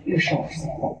对少是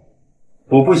吧？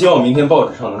我不希望明天报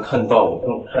纸上能看到我跟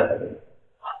我太太的人。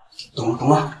懂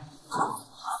了。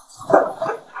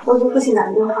我给父亲打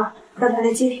个电话，让他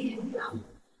来接甜甜。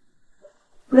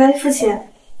喂，父亲，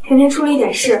甜甜出了一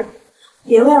点事，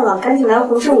别问了，赶紧来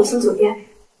宏盛5星酒店。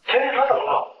甜甜她怎么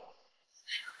了？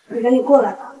你赶紧过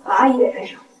来吧，把阿姨给带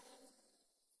上。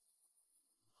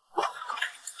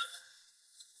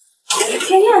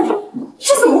甜甜，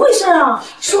这怎么回事啊？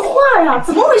说话呀，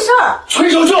怎么回事？崔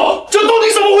小娇，这到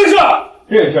底怎么回事？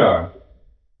这事儿，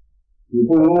你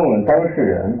不如问问当事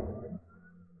人。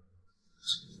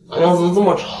哎呀，怎么这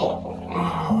么吵？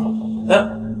哎，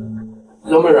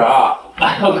小美人啊，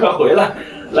哎呀，快回来，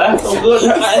来，我哥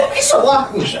这，哎，别手啊！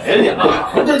你谁呀你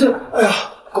啊？这，哎呀，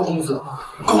高公子，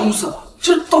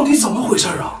这到底怎么回事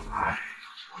啊？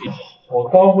我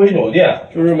刚回酒店，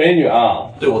就是美女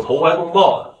啊，对我投怀送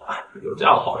抱的。有这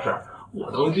样好事，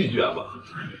我能拒绝吗？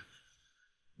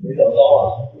没想到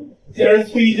啊，竟然是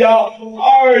崔家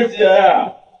二姐。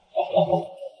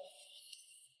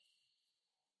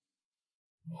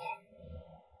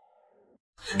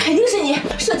肯定是你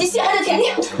设计陷害的甜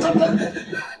甜。你竟然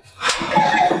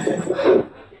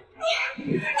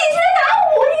打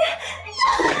我！你！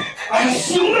哎，行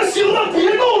了，别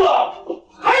闹了，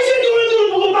还嫌丢人丢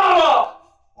的不够大吗？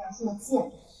良心的贱人，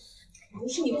肯定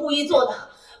是你故意做的，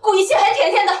故意陷害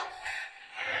甜甜的。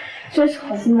真是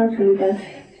好心肝属于单飞。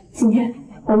今天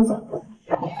我们走。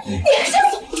你还想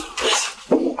走？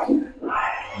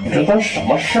你这都什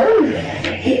么事儿啊？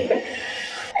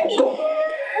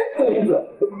公子。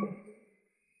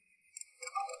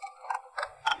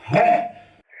哎，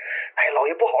老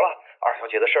爷不好了，二小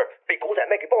姐的事儿被狗仔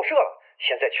麦给报社了，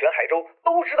现在全海州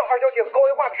都知道二小姐和高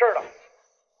元化的事儿了。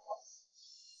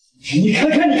你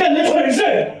看看你干的蠢事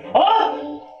啊！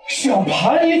想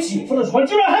爬你姐夫的船，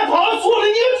居然还爬错了，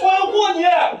你个蠢货你！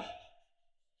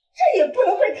这也不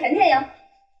能怪甜甜呀，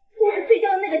都是睡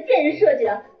觉的那个贱人设计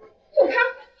的，就他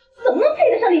怎么能配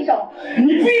得上丽少？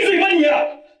你闭嘴吧你！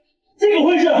这个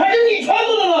婚事还是你传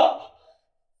出的呢！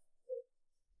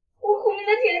我苦命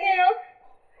的甜甜呀，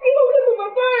以后可怎么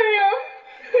办呀？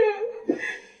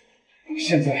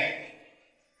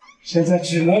现在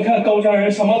只能看高家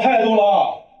人什么态度了。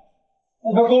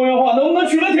我看高元化能不能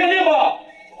娶了甜甜吧？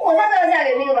我才不要嫁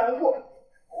给那个纨绔，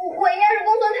我应该是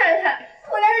公孙太太，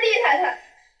我应该是厉太太，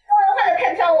高元化也配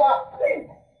不上我。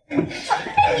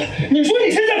你说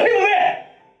你身上配不配？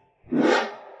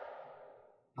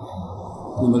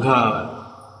你们看，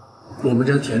我们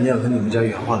家甜甜和你们家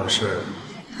元化的事，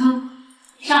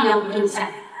上梁不正下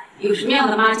梁歪，有什么样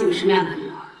的妈就有什么样的女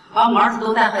儿，把我们儿子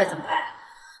都带坏怎么办？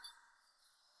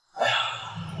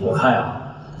我看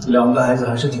呀，两个孩子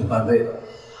还是挺般配的。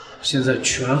现在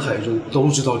全海州都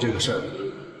知道这个事儿，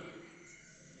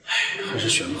还是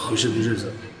选个合适的日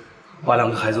子，把两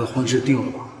个孩子的婚事定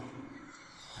了吧。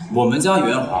我们家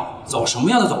元华找什么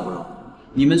样的找不着，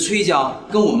你们崔家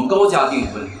跟我们高家订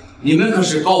婚，你们可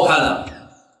是高攀了。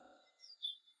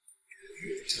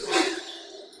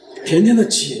甜甜的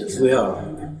姐夫呀，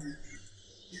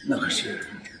那可是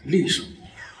厉少。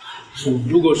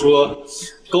如果说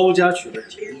高家娶了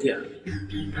甜甜，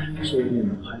说不定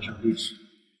能攀上厉少。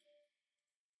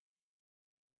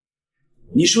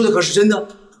你说的可是真的？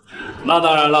那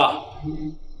当然了。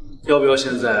要不要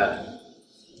现在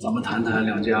咱们谈谈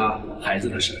两家孩子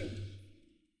的事？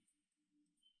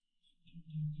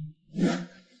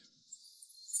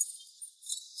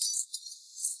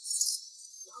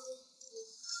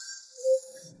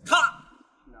看，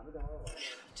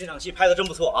这场戏拍的真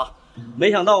不错啊！没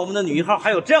想到我们的女一号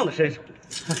还有这样的身手。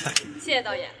谢谢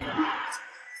导演。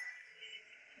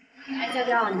哎，娇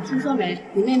娇，你听说没？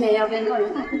你妹妹要跟高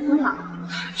元化结婚了。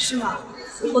是吗？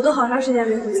我都好长时间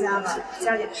没回家了，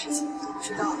家里的事情都不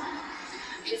知道了。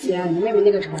之前你妹妹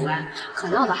那个丑闻可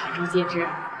闹得海州皆知，哎呀，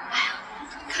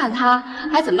看她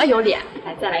还怎么有脸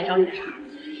再来找你的茬。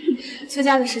崔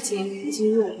家的事情已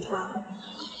经入我们话了。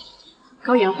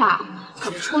高元化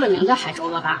可是出了名的海州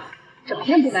恶霸，整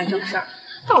天不干正事儿，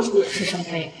到处惹是生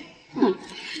非。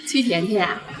崔甜甜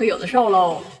可有的受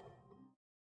喽。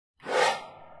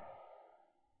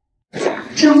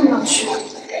真的要去？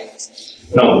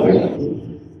那我回去。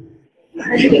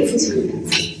还是给父亲。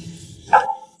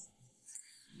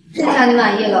这下你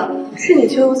满意了？是你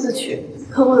咎由自取，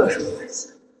和我有什么关系？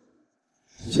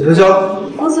小娇娇，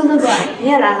公孙哥哥，你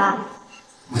也来了。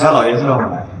我家老爷子让我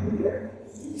来。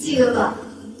季哥哥，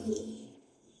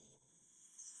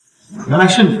原来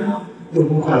是你啊！又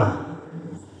崩溃了。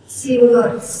季哥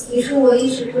哥，其实我一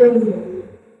直对你……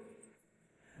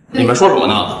你们说什么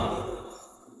呢？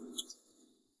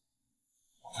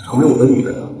成为我的女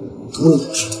人，多你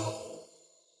的事。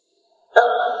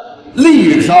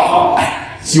智商，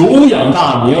久仰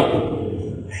大名。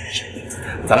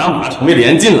咱俩马成为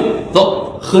连襟了，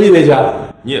走，喝一杯去。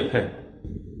你也配？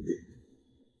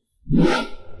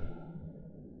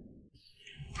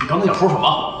你刚才想说什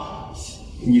么？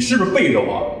你是不是背着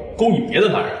我勾引别的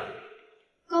男人？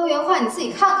高原话你自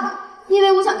己看看，你以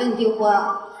为我想跟你订婚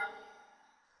啊？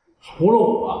除了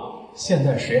我，现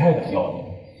在谁还敢要你？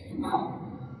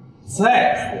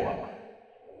再说了，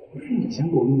不是你先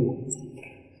勾引我。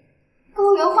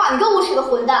高原话，你更无耻的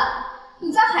混蛋！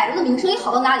你家海子的名声也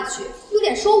好到哪里去？有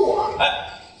脸说我？哎，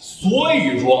所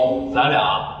以说咱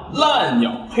俩烂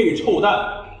鸟配臭蛋，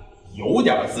有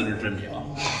点自知之明。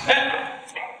哎，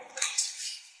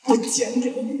我捡着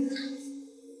你！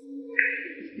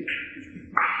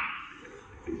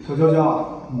小娇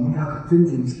娇，你们俩可真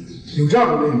精彩，有这样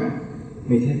的妹妹，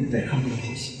每天得看不了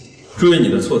好戏。注意你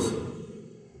的措辞，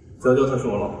娇娇她是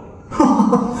我老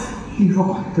婆。你说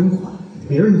管得真宽，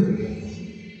别人的嘴。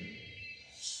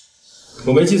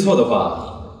我没记错的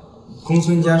话，公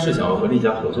孙家是想要和厉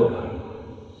家合作吧？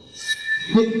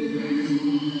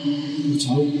你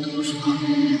找我的是他，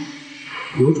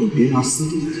有种别拿私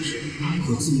底下的事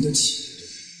和自己的妻子。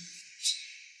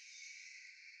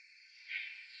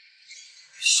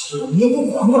小子，你也不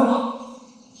管管啊！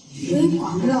我也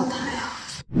管不了他呀。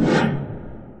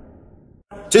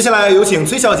接下来有请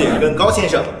崔小姐跟高先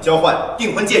生交换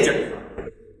订婚戒指。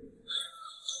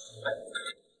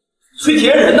崔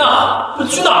田人呢？这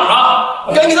去哪儿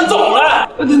啊？赶紧给他走来！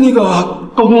那个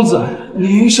高公子，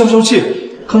您消消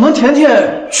气，可能甜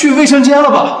甜去卫生间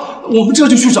了吧？我们这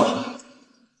就去找。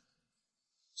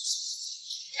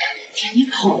甜甜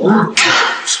跑了。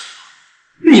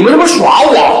你们他妈耍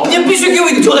我！你们必须给我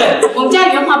一个交代！我们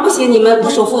家原话不写你们不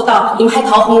守妇道，你们还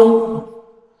逃婚，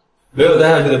没有待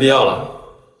下去的必要了。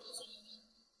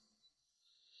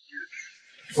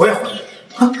我也怀疑。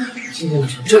今天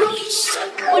是这意思。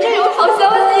我这有好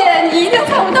消息，你一定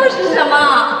猜不到是什么。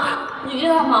你知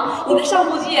道吗？你的上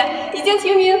部剧已经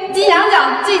提名金羊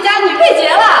奖最佳女配角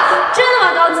了。真的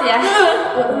吗，高姐？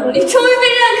我的努力终于被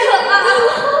认可了。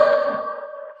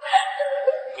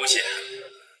恭喜！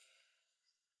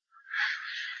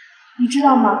你知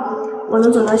道吗？我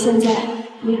能走到现在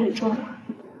也很重要。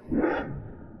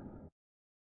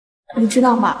你知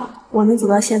道吗？我能走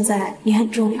到现在也很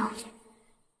重要。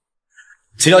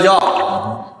崔娇娇，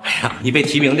哎呀，你被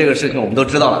提名这个事情我们都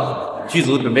知道了，剧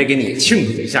组准备给你庆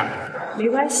祝一下。没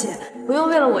关系，不用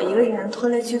为了我一个人拖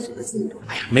累剧组的进度。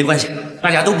哎呀，没关系，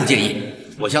大家都不介意。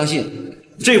我相信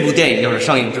这部电影要是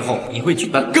上映之后，你会举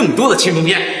办更多的庆功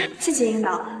宴。谢谢领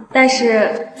导，但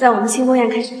是在我们庆功宴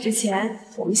开始之前，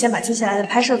我们先把接下来的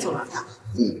拍摄做完吧。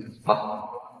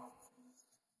好。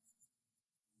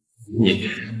你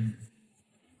很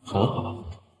好，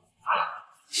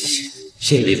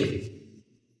谢谢李总。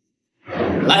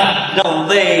来，让我们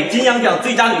为金羊奖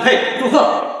最佳女配祝贺！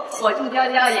我祝娇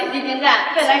娇演技精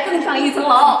湛，未来更上一层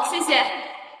楼。谢谢。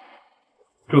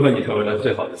祝贺你成为了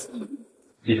最好的司机，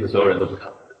即使所有人都不看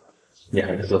好你，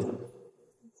还是做自己。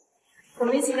我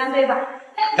们一起干杯吧！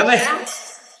干杯！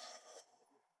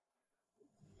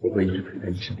我会一直陪在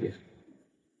你身边。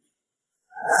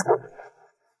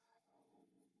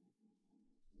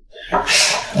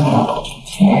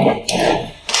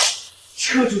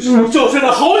这就是那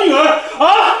好女儿啊！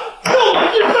让我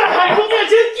是在海中面前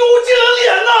丢尽了脸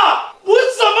呐！我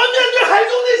怎么面对海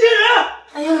中那些人？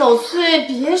哎呀，老崔，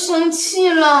别生气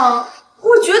了。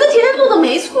我觉得甜甜做的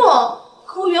没错，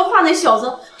高原话那小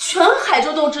子，全海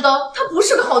州都知道他不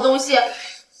是个好东西。甜甜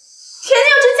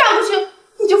要真嫁过去，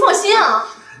你就放心啊。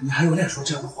你还有脸说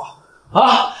这样的话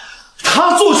啊？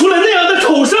他做出了那样的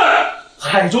丑事儿，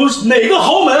海州哪个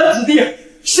豪门子弟，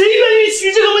谁愿意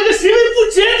娶这么一个行为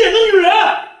不检点的女人？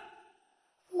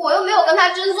我又没有跟他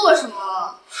真做什么。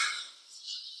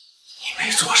你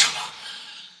没做什么？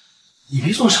你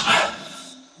没做什么？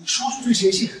你说出去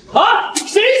谁信啊？谁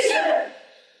信？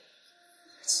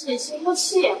气行不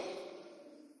气？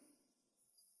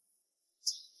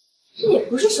这也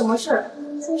不是什么事儿。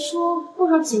再说过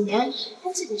上几年，谁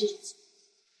还记得这种事？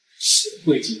谁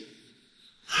会记得？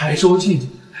海州近几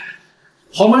年来，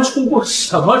豪门出过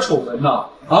什么丑闻呢？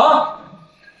啊？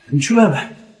你去问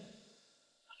问。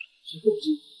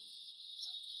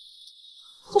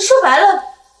这说白了，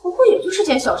不过也就是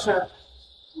件小事儿。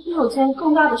如果有件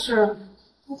更大的事儿，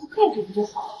那他盖住不就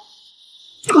好了？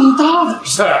更大的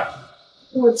事儿？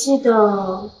我记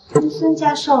得孙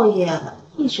家少爷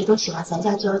一直都喜欢咱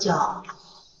家娇娇，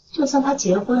就算他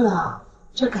结婚了，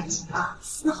这感情啊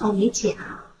丝毫没减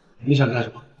啊。你想干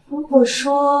什么？如果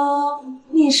说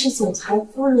面试总裁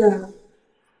夫人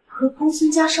和公孙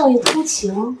家少爷偷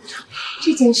情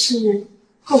这件事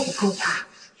够不够大？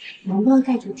能不能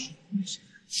盖住甜甜的事？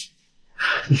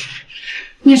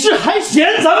你是还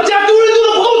嫌咱们家丢人丢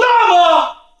的不够大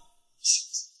吗？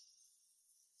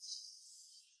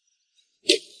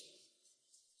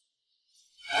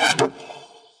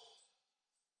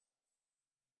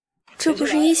这不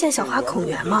是一线小花孔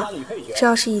圆吗？这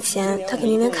要是以前，他肯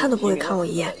定连看都不会看我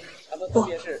一眼。不，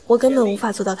我根本无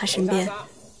法坐到他身边，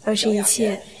而这一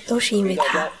切都是因为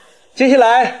他。接下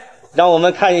来，让我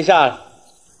们看一下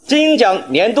金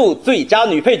奖年度最佳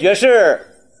女配角是，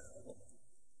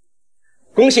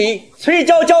恭喜崔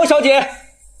娇娇小姐。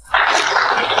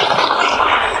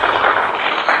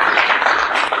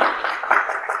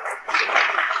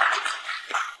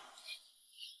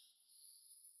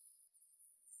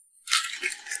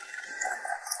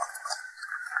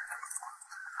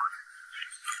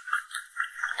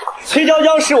崔娇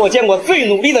娇是我见过最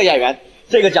努力的演员，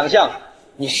这个奖项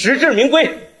你实至名归。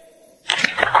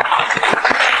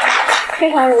非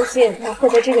常荣幸能获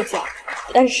得这个奖，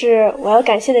但是我要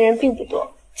感谢的人并不多，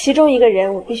其中一个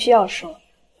人我必须要说，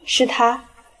是他，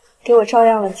给我照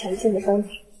亮了前进的方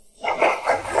向。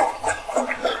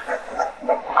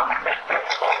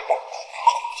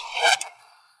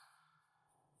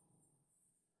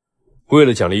为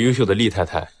了奖励优秀的厉太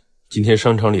太，今天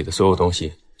商场里的所有东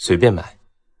西随便买。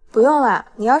不用了，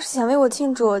你要是想为我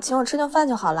庆祝，请我吃顿饭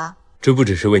就好了。这不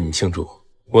只是为你庆祝，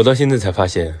我到现在才发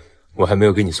现，我还没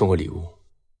有给你送过礼物。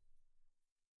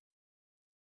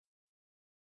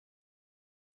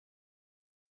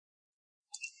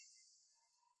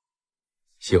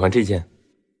喜欢这件？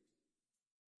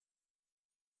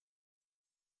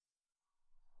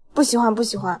不喜欢，不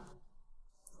喜欢。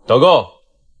导购，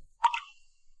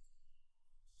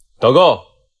导购，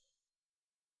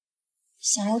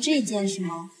想要这件是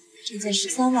吗？这件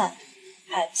13万，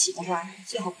买不起的话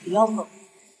最好不要碰。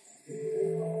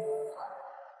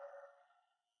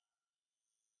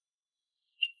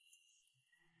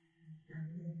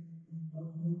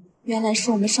原来是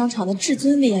我们商场的至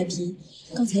尊 VIP，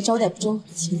 刚才招待不周，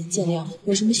请您见谅。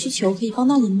有什么需求可以帮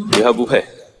到您吗？你还不配，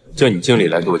叫你经理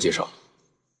来给我介绍。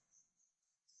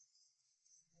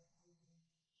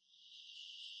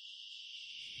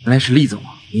原来是厉总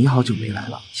啊，您好久没来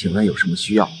了，请问有什么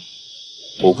需要？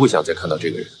我不想再看到这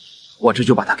个人，我这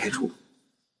就把他开除。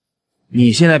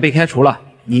你现在被开除了，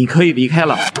你可以离开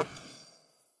了。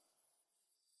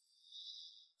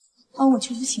帮我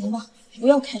求求情吧，不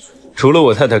要开除。除了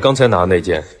我太太刚才拿的那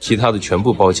件，其他的全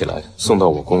部包起来送到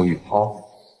我公寓。好。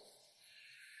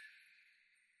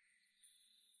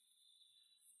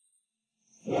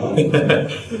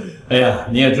哎呀，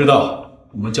你也知道，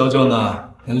我们娇娇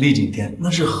呢跟厉景天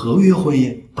那是合约婚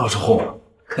姻，到时候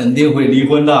肯定会离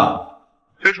婚的。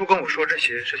崔叔跟我说这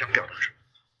些是想表达什么？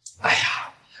哎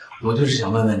呀，我就是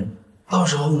想问问你，到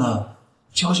时候呢，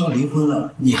娇娇离婚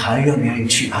了，你还愿不愿意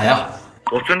娶她呀？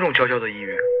我尊重娇娇的意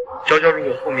愿。娇娇如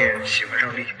果后面喜欢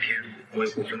上厉景天，我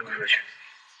也会尊重她的选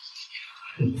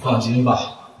择。你放心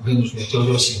吧，我跟你说，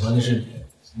娇娇喜欢的是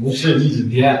你，不是厉景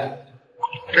天。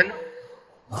真的？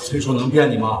那崔叔能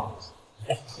骗你吗？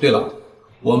对了，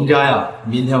我们家呀，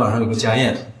明天晚上有个家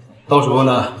宴，到时候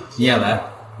呢，你也来。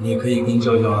你可以跟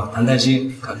娇娇谈谈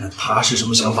心，看看她是什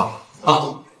么想法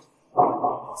啊。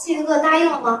季哥哥答应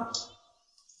了吗？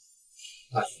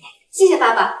答应了。谢谢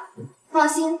爸爸。放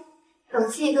心，等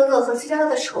季哥哥和崔娇娇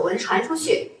的丑闻传出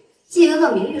去，季哥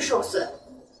哥名誉受损，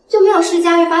就没有世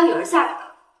家愿把女儿嫁给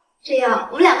他，这样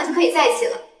我们两个就可以在一起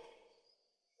了。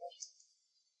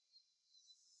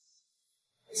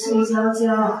崔娇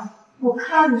娇，我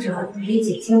看着李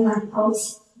景天把你抛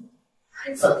弃，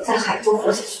还怎么在海州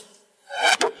活下去？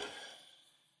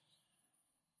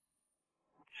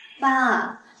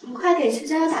爸，你快给崔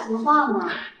娇娇打个话嘛！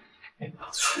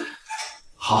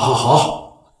好，好，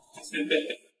好。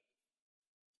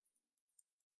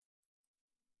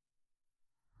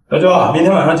娇娇，明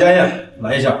天晚上家宴，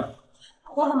来一下。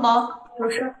我很忙，有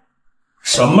事。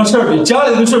什么事儿比家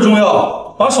里的事重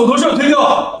要？把手头事推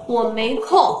掉。我没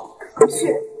空，不去。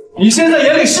你现在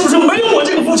眼里是不是没有我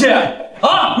这个父亲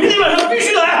啊？明天晚上必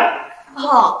须来。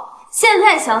哦，现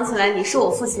在想起来你是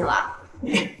我父亲了。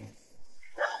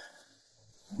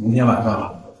明天晚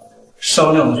上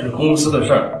商量的是公司的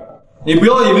事儿，你不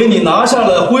要以为你拿下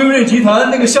了辉瑞集团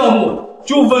那个项目，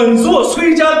就稳坐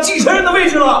崔家继承人的位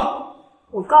置了。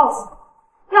我告诉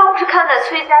你，要不是看在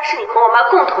崔家是你和我妈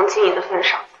共同经营的份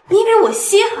上，你以为我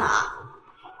稀罕啊？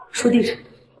说地址。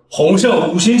鸿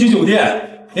盛5星级酒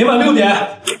店，明晚6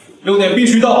点，6点必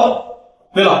须到。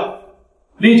对了，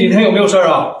厉景天有没有事儿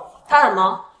啊？他很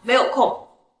忙，没有空。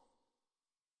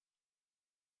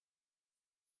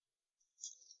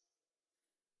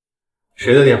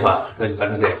谁的电话让你烦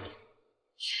成这样？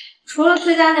除了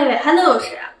崔家那位，还能有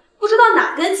谁啊？不知道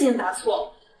哪根筋搭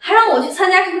错，还让我去参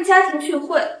加什么家庭聚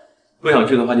会。不想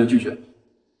去的话就拒绝。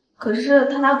可是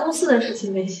他拿公司的事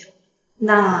情威胁我，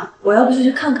那我要不就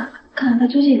去看看吧，看看他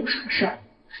究竟有什么事儿。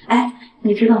哎，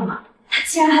你知道吗？他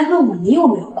竟然还问我你有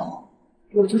没有空，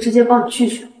我就直接帮你拒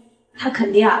绝了。他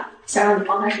肯定啊想让你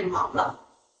帮他什么忙的。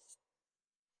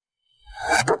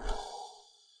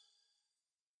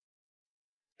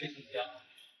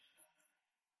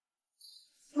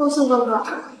陆宋哥哥，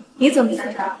你怎么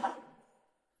在这儿？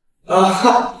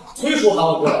崔叔喊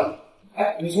我过来了。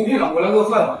哎，你从片场回来饿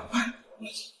饭吗？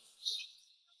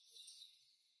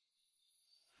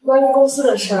关于公司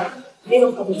的事儿，你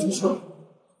有何不接受？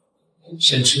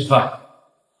先吃饭，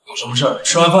有什么事儿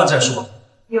吃完饭再说。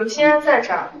有些人在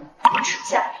这儿，你吃不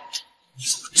下。你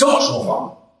怎么这么说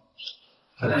话？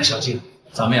快来，小静，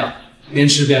咱们呀边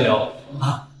吃边聊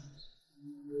啊。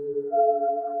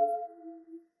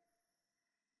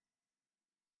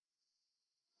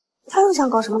他又想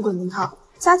搞什么鬼名堂？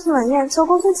家庭晚宴求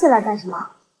公孙契来干什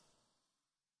么？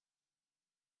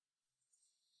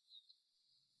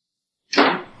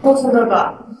陆宋哥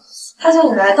哥，他叫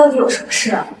你来到底有什么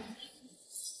事啊？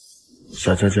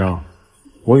小娇娇，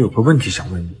我有个问题想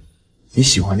问你，你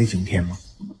喜欢厉景天吗？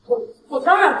我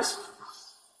当然不喜欢。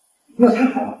那太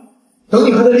好了，等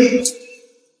你和他离。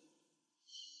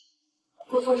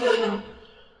陆宋哥哥，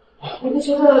你不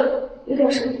觉得有点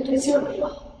什么不对劲儿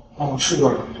吗？哦，是有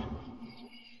点。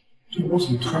这我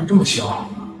怎么突然这么想？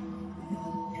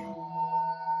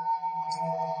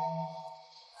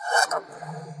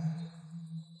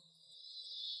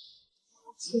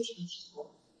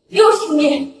又是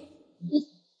你！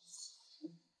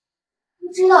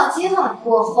不知道今晚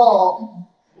过后，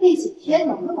厉景天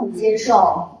能不能接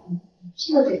受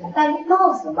这个给他戴绿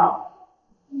帽子的老婆？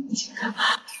你想干嘛？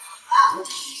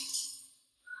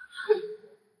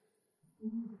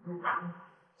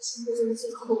现在就是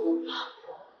最后了。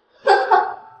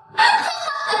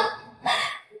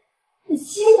你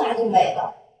心还就没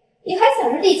了，你还想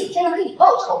着厉景天能给你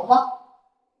报仇吗？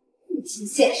不经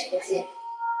现实的劲，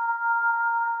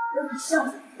跟你像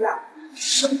怎么样？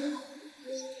生活。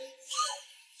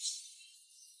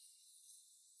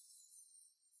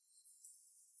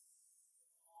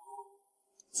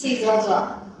季哥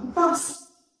哥，你放心，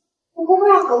我不会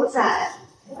让狗仔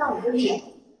当我的脸。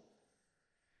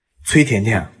崔甜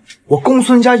甜，我公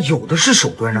孙家有的是手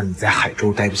段让你在海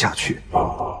州待不下去。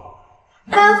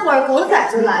待会儿狗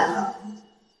仔就来了，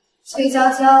崔娇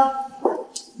娇，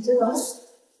你就等死。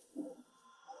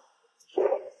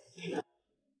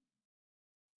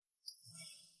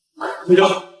崔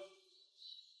娇，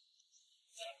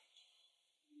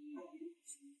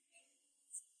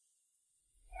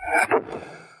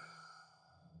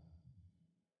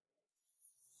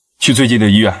去最近的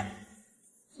医院。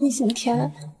厉景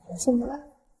天怎么了？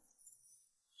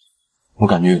我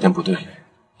感觉有点不对，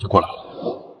就过来了。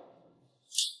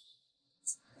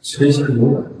崔家有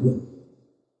软肋，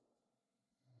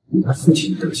比他父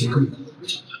亲德行更不会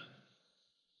交代，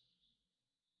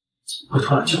怎么会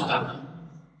突然交代呢？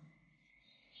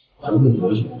还问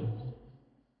我有？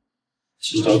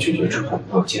今朝拒绝之后，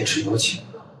我坚持邀请，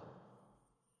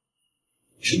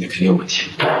是你肯定有问题。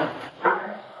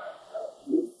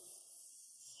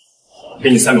给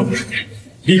你3秒钟时间，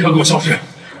立刻给我消失！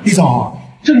李总，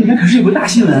这里面可是有个大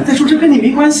新闻，再说这跟你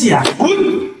没关系啊！滚！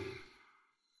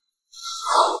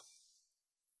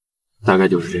大概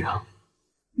就是这样。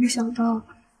没想到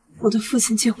我的父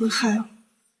亲结婚害我，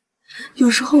有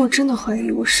时候我真的怀疑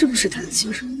我是不是他的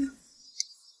亲生女儿。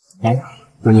哎，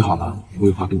等你好了，我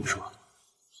有话跟你说。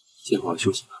先好好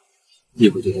休息吧，一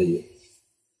会儿就在医院。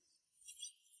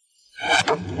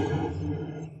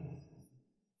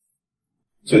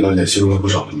这段也吸收了不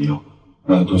少的营养，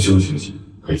让他多休息休息，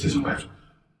可以自行排出。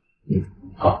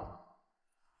好。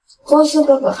公孙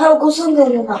哥哥，还有公孙哥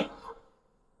哥呢。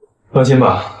放心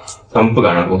吧，咱们不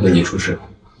敢让公孙你出事。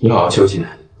你好好休息，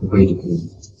我会一直陪你。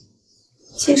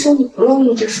其实你不用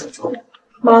一直守着我，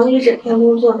忙了一整天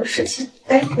工作的事情，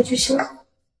该回去休息。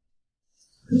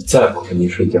你再不跟你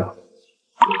睡觉，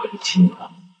我和你亲你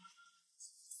了。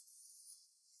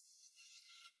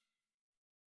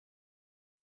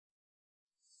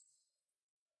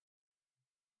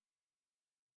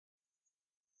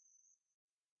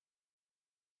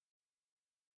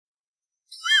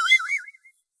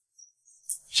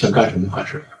想干什么坏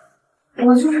事？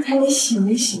我就是看你洗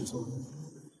没洗。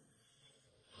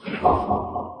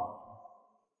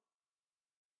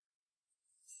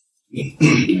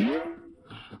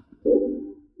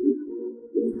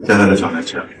现在的小来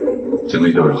吃，精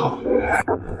力就是好。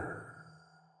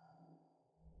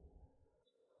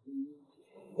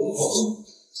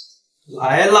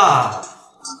来啦！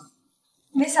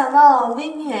没想到威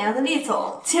名远扬的厉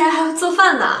总竟然还会做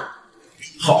饭呢。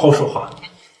好好说话。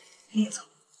厉总，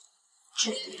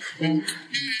真厉害。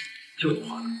就你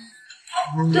话。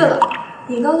对了，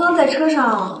你刚刚在车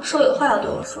上说有话要对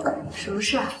我说，什么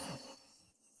事啊？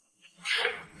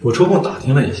我抽空打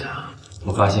听了一下，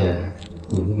我发现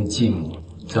你那个继母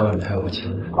在外面还有个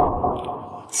情人。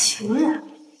情人？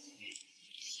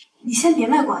你先别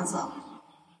卖关子。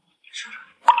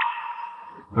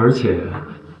而且，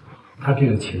他这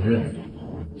个情人，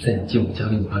在你继母嫁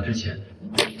给你爸之前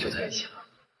就在一起了。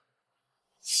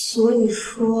所以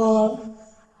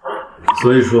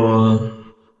说，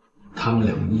他们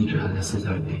两个一直还在私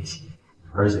下里联系，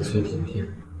而且崔甜甜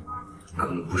可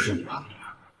能不是你爸的女儿。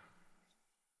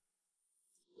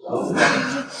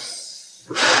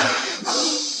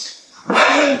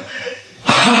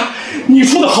你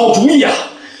出的好主意啊！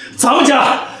咱们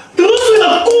家得罪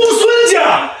了公孙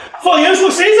家，放言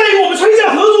说谁再与我们崔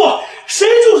家合作，谁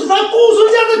就是他公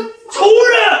孙家的仇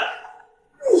人。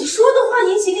你说的话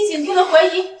引起厉景天的怀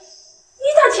疑，你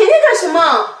打甜甜干什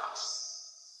么？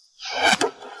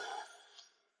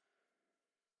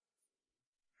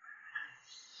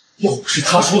要不是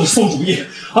他说的馊主意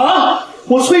啊，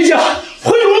我崔家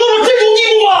会沦落到这种地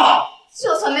步吗？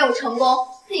就算没有成功，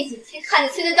厉景天看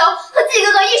着崔娇娇和自己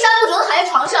哥哥一山不准的躺在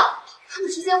床上，他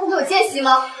们之间会没有间隙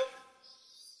吗？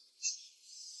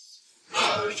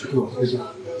这对我崔家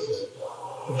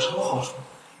有什么好处？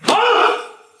啊！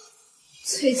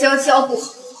崔娇娇不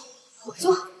好，我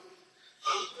就好。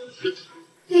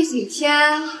厉景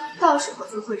天到时候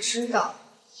就会知道，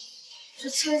这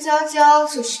崔娇娇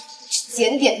就是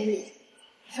检点的女人，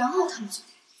然后他们就……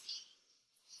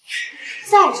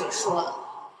再者说了，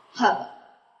汉文，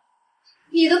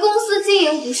你的公司经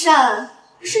营不善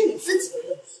是你自己的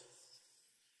问题。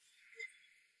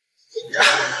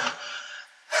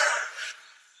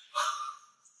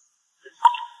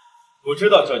我知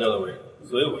道娇娇的为人，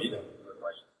所以我一点都不会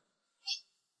怀疑。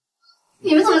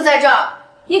你们怎么在这儿？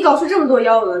你搞出这么多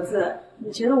幺蛾子，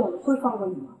你觉得我们会放过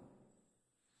你吗？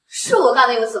是我干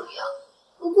的又怎么样？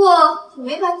不过也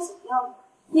没把你怎么样。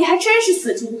你还真是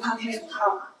死猪不怕开水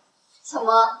烫啊！怎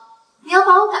么，你要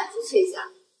把我赶出崔家？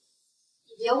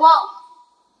你别忘了，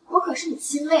我可是你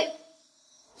亲妹妹。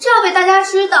这要被大家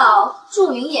知道，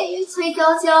著名演员崔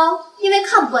娇娇因为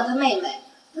看不惯她妹妹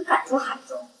而赶出海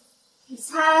州，你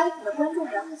猜你的观众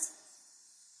缘会怎么？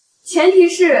前提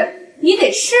是你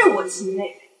得是我亲妹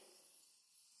妹。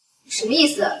什么意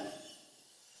思？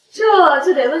这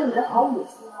就得问你的好母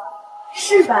亲了，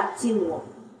是吧，继母？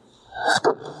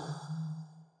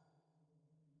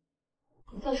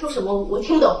你在说什么？我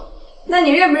听不懂。那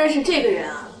你认不认识这个人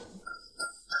啊？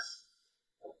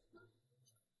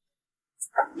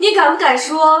你敢不敢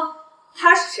说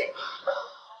他是谁？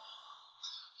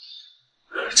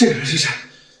这个人是谁？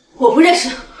我不认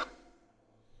识。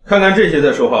看看这些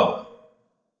再说话吧。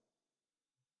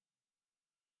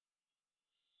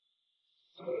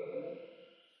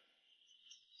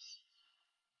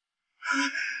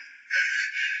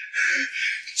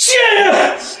贱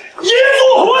人，淫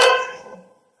作婚！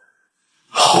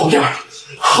好样的，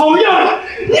好样的！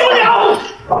你们俩，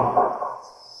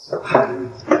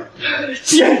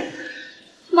贱！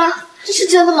妈，这是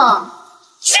真的吗？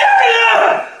贱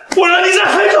人！我让你在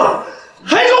海州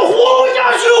活不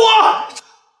下去！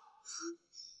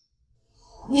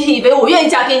你以为我愿意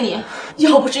嫁给你？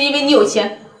要不是因为你有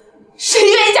钱，谁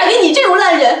愿意嫁给你这种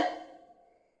烂人？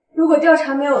如果调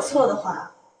查没有错的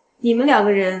话，你们两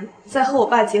个人在和我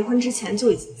爸结婚之前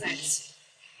就已经在一起了。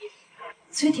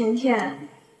崔甜甜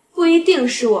不一定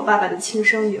是我爸爸的亲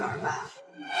生女儿吧？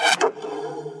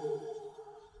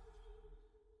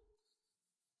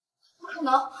不可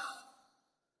能，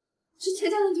是崔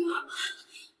家的女儿，我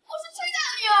是崔家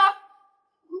的女儿。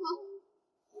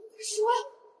你说呀，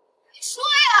你说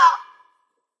呀！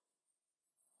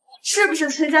是不是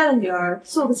崔家的女儿？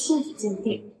做个亲子鉴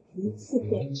定，一次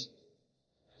辨识。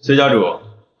崔家主，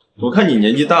我看你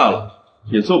年纪大了，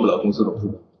也做不了公司董事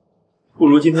长，不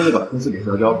如今天就把公司给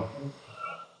娇娇吧。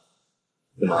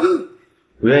怎么，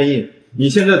不愿意？你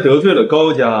现在得罪了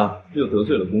高家，又得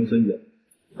罪了公孙家，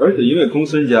而且因为公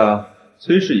孙家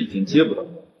崔氏已经接不到，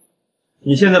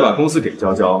你现在把公司给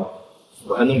娇娇，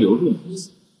我还能留住你，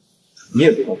你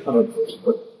也不想看到你的成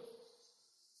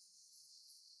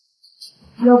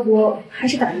要不还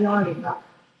是打120吧，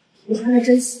我看看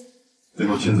真死。最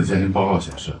后亲子鉴定报告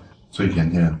显示，崔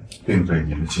甜甜并非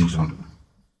你的亲生女儿。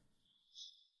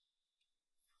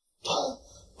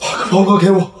把个报告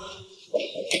给我。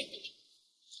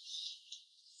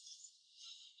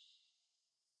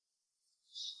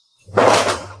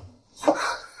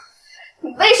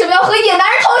你为什么要和野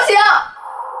男人偷情？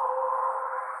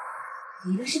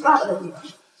你们是爸爸的女儿，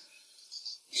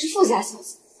是富家小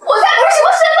姐，我才不是什么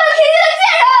身份偏见的贱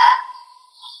人！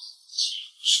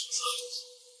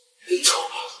你走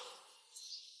吧。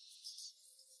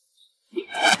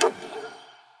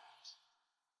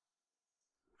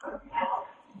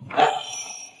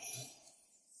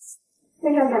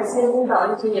非常感谢领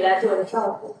导一直以来对我的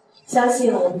照顾，相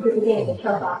信我们这部电影的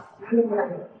票房一定会让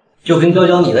人。就凭娇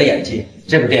娇你的演技，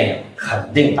这部电影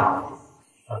肯定大火。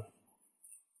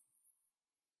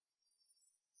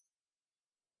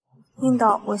领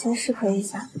导，我先试喝一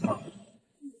下。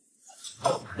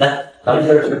来，咱们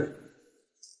接着吃。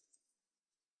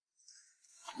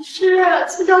是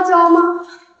崔娇娇吗？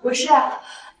不是，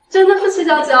真的是崔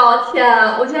娇娇！天，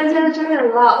我竟然见到真人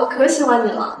了，我可喜欢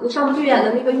你了。你上部剧演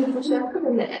的那个女主角特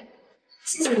别美。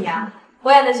谢谢你啊，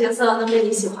我演的角色能被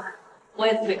你喜欢，我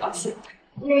也特别高兴。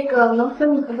那个能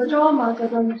分你合个照吗，娇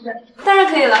娇女士？当然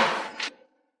可以了。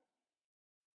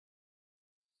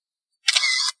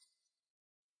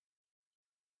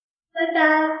拜拜。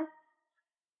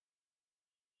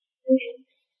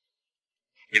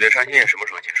你的查验什么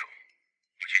时候结束？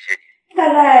我去接你。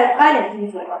大概8点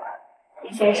钟左右吧。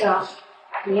李先生，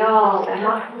你要来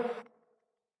吗？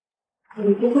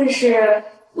你不会是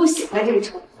不喜欢这个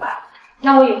称呼吧？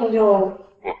那我以后就……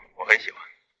我很喜欢，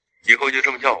以后就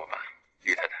这么叫我吧，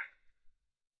李太太。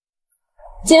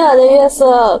今晚的月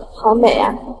色好美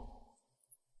啊！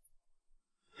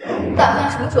你打算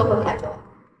什么时候回海州？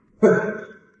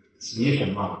急什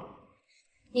么？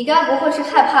你该不会是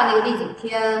害怕那个厉景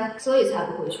天，所以才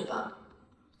不回去吧？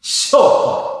笑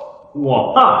话，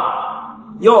我怕，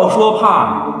要说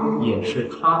怕也是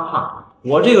他怕。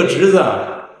我这个侄子，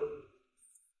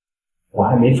我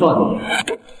还没放你。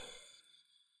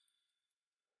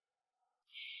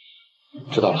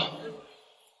知道了。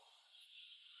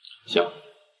行。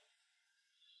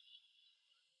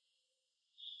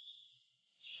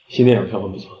新电影票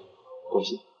房不错，恭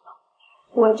喜。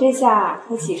我这下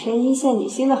可跻身一线女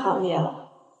星的行列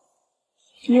了。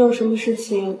你有什么事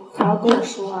情还要跟我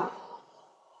说啊？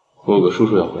我有个叔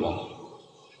叔要回来了。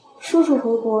叔叔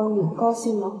回国，你不高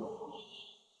兴吗？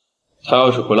他要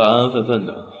是回来安安分分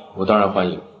的，我当然欢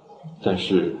迎。但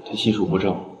是他心术不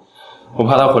正，我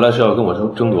怕他回来是要跟我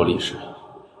争夺历史。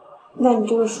那你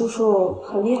这个叔叔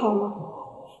很厉害吗？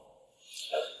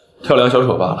跳梁小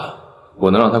丑罢了，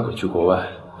我能让他滚去国外，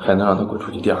还能让他滚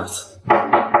出去第2次。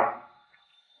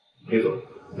李总，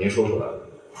您说出来了。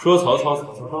说曹操，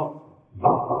曹操到。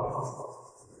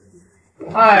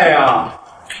哎呀，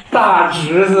大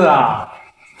侄子啊！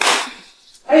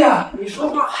哎呀，你说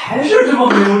话还是这么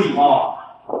没有礼貌啊！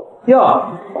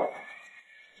哟，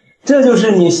这就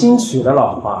是你新娶的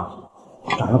老婆，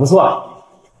长得不错，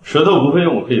舌头不费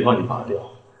用，我可以帮你拔掉。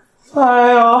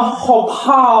哎呀，好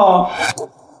怕哦！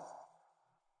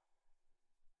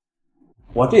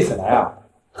我这次来啊，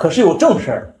可是有正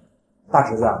事儿，大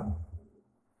侄子，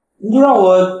你就让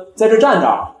我在这站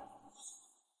着。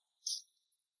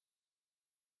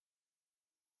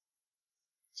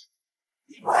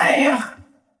哎呀，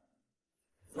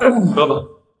喝吧。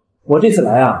我这次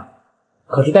来啊，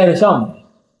可是带着项目。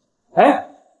哎，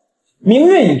明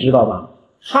月你知道吧？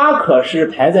他可是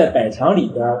排在100强里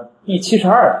边第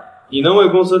72。你能为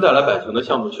公司带来100强的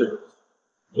项目确实不错，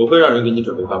我会让人给你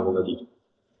准备办公的地址。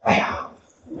哎呀，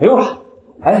没有了。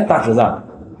哎，大侄子，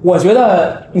我觉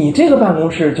得你这个办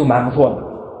公室就蛮不错的。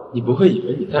你不会以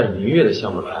为你带着明月的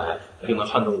项目来就能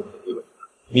撼动我的地位吧？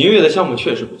明月的项目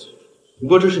确实不错，不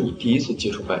过这是你第1次接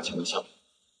触100强的项目。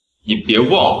你别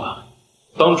忘了，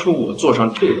当初我坐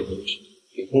上这个位置，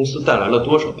给公司带来了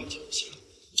多少100强的项目。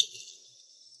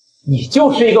你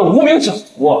就是一个无名小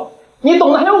卒，你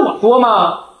懂得还有我多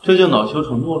吗？这就恼羞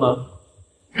成怒了。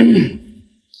哎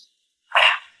呀，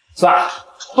算了，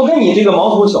不跟你这个毛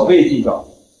头小辈计较。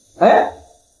哎，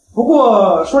不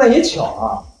过说来也巧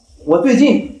啊，我最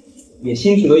近也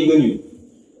新娶了一个女人，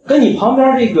跟你旁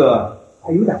边这个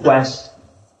还有点关系。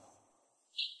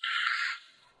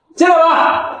进来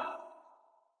吧。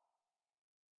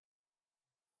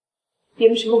你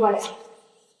们什么关系？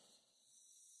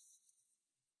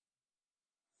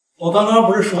我刚刚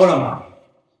不是说了吗？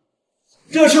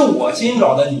这是我新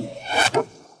找的女人。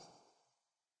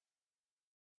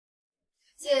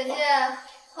姐姐，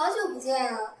好久不见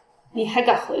啊！你还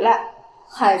敢回来？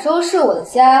海州是我的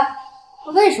家，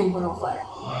我为什么不能回来？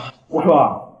我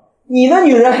说，你的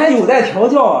女人还有待调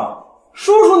教啊！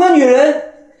叔叔的女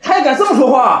人，他还敢这么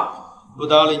说话？不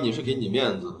搭理你是给你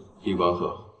面子，李关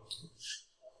鹤，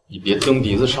你别蹬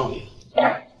鼻子上脸。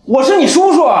我是你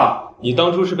叔叔啊！你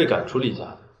当初是被赶出厉家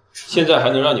的，现在还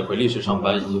能让你回厉氏上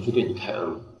班，已经是对你开恩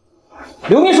了。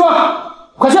刘秘书，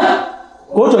快去，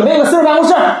给我准备个40办公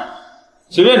室，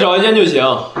随便找一间就行。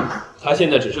他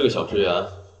现在只是个小职员，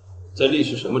在力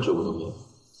士什么职务都没有。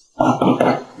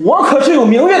我可是有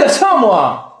明月的项目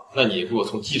啊！那你给我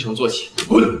从基层做起，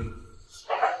滚！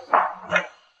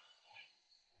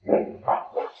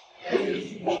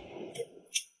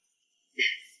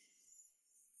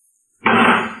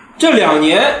这2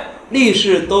年，力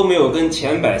士都没有跟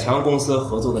钱百强公司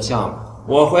合作的项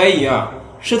目，我怀疑啊，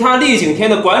是他厉景天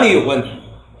的管理有问题。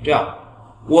这样，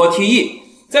我提议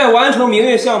在完成明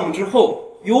月项目之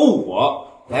后，由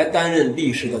我来担任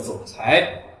力士的总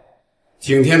裁。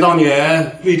景天当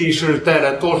年为力士带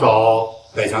来多少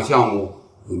百强项目，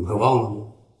你们快忘了吗？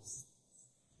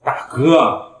大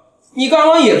哥，你刚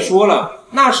刚也说了，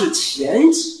那是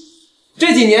前几。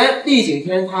这几年，厉景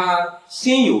天他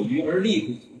心有余而力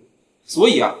不足，所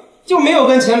以啊，就没有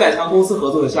跟钱百强公司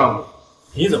合作的项目。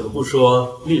你怎么不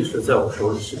说力士在我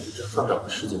手里市值只上涨了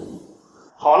10几个亿？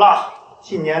好了，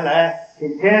近年来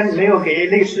景天没有给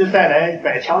力士带来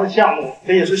百强的项目，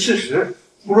这也是事实。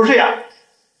不如这样，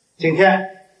景天，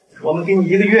我们给你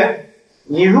1个月，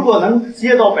你如果能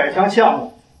接到百强项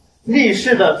目，力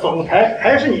士的总裁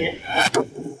还是你。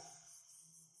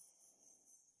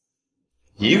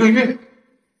1个月？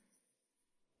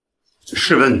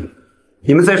试问，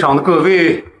你们在场的各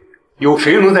位，有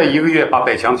谁能在1个月把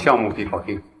百强项目给搞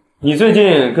定？你最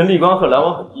近跟立光和蓝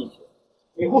王很密切。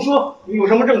你不说，你有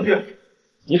什么证据？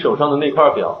你手上的那块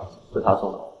表是他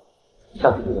送的，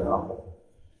下次记得拿回来。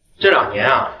这2年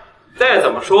啊，再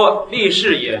怎么说，力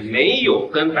士也没有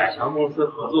跟百强公司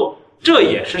合作，这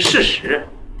也是事实。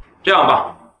这样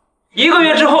吧，1个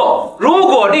月之后，如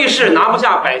果力士拿不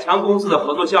下百强公司的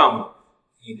合作项目，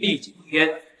你厉景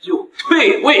天就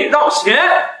退位让贤。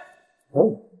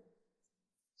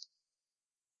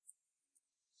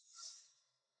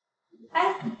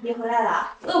哎，你回来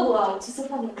了，饿不饿？我去做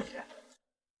饭给你吃。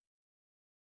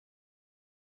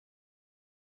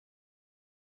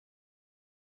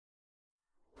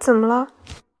怎么了？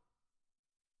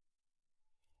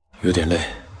有点累。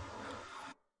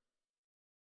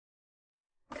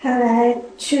看来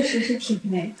确实是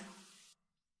挺累的。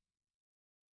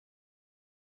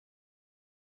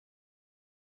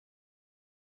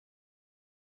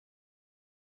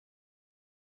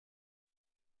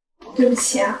对不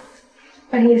起啊，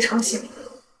半夜吵醒了。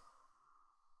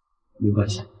没关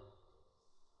系，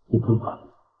你困吧？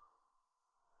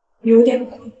有点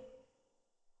困。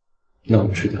那我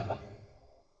们睡觉吧。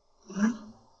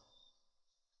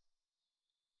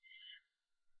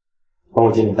帮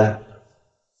我接领带。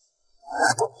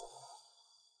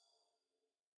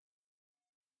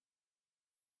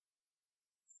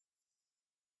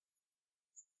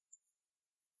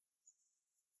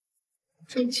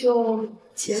这就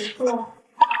结束了。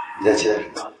你在期待什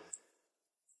么？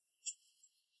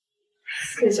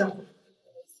睡觉。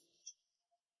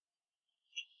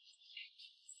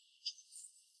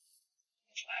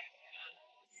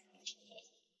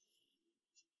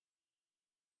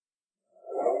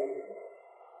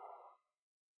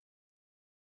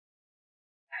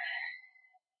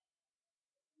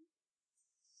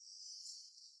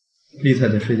丽太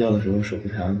太睡觉的时候手不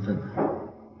太安分。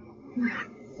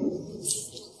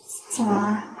早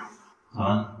安。早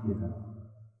安，丽太太。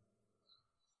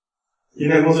今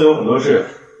天公司有很多事，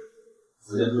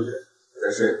我先出去，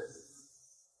再睡。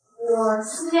我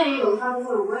新建议有发布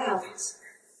会，我也要出席。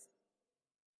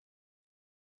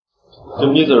跟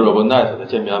Mr. 和 Night 的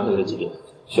见面安排在几点？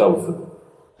下午4点。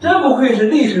真不愧是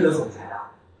力士的总裁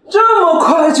啊，这么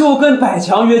快就跟百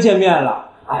强约见面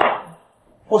了。哎，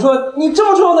我说你这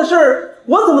么重要的事儿，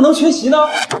我怎么能缺席呢？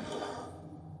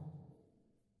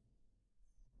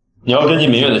你要跟进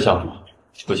明月的项目，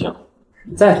不行。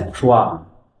再怎么说啊，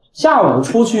下午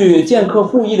出去见客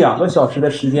户1-2个小时的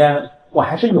时间，我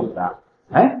还是有的。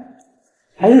哎，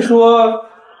还是说，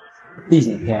厉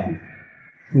景天，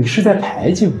你是在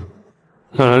排挤我？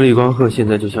看来厉光鹤现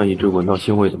在就像一只闻到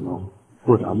腥味的猫，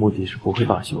不达目的是不会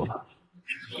罢休的。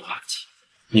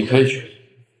你可以去。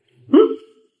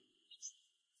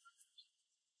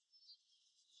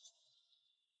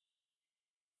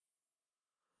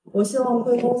我希望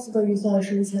贵公司的预算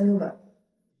是1600万。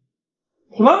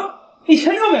什么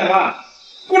？1600万？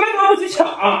你们怎么不去抢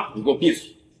啊？你给我闭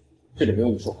嘴！这里没有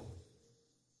你说话。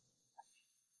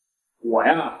我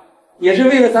呀，也是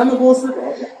为了咱们公司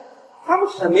着想。他们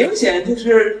很明显就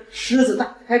是狮子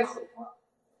大开口啊！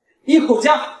一口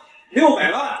价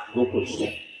600万，如何实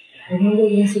现？我们贵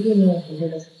公司并没有很多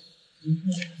的。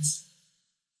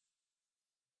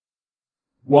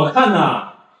我看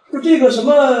呐，就这个什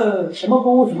么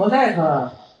公什么代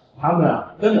特，他们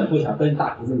啊根本不想跟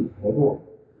大侄子你合作。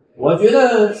我觉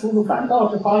得叔叔反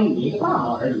倒是帮你一个大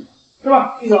忙而已，是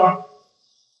吧，毕总？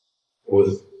我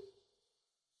的。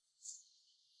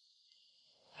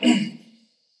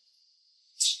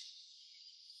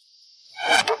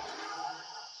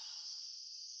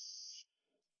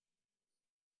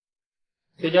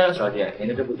崔佳佳小姐，您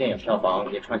的这部电影票房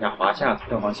也创下华夏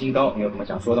票房新高，你有什么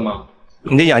想说的吗？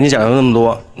你的演技讲了那么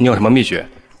多，你有什么秘诀？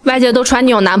外界都传你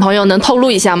有男朋友，能透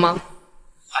露一下吗？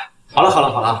好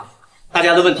了，大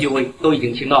家的问题我都已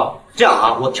经听到了。这样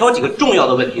啊，我挑几个重要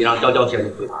的问题让娇娇小姐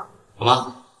回答，好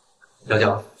吗？娇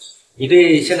娇，你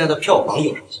对现在的票房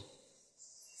有什么想法？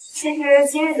其实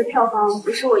今日的票房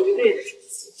不是我一个人的成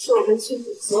绩，是我们剧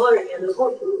组所有人员的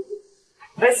共同努力。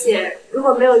而且如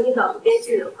果没有引导和编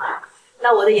剧的话，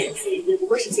那我的演技也不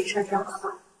过是锦上添花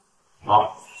吧。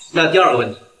好，那第二个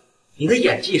问题，你的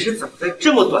演技是怎么在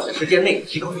这么短的时间内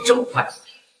提高的这么快？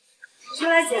说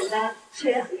来简单，说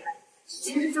也很难，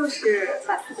其实就是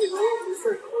把自己融入角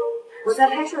色中。我在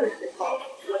拍摄的时候，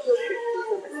我就是一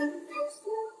个本人。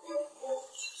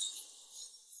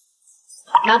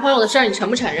男朋友的事儿你承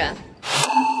不承认？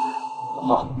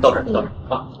好，到这儿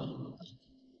啊。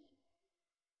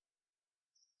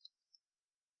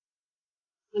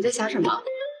你在想什么？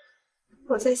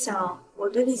我在想，我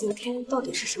对厉景天到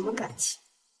底是什么感情？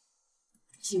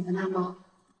喜欢他吗？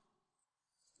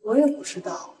我也不知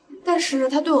道，但是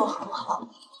他对我很好。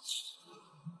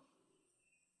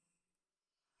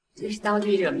真是当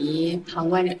局者迷，旁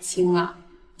观者清啊！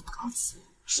高姐，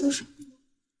说什么？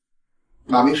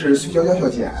哪位是崔娇娇小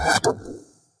姐？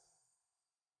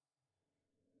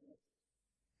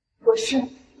我是。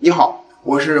你好，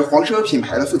我是黄奢品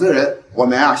牌的负责人，我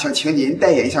们啊想请您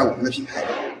代言一下我们的品牌。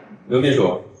刘秘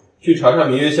书，去查查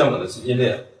明月项目的资金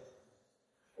链。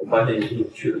我发现一个有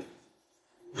趣的，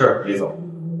这儿李总。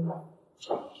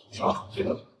啊，知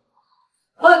道。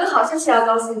我有个好消息要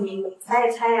告诉你，猜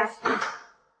一猜呀。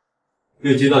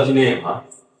又接到金电影了？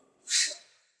是。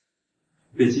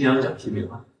被金羊奖提名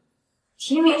了？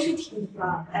提名是提名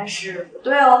了，但是不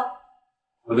对哦。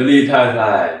我的厉太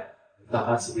太，大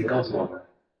发慈悲告诉我们，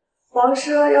黄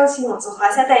奢邀请我做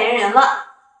华夏代言人了。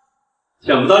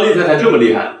想不到厉太太这么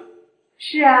厉害。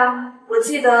是啊，我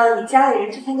记得你家里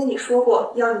人之前跟你说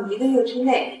过，要你1个月之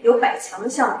内有100强的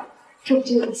项目，这不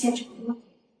就有了现成吗？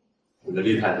我的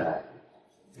厉太太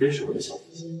真是我的小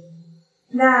明星。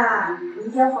那明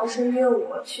天黄奢约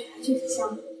我去谈具体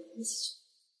项目，一起去。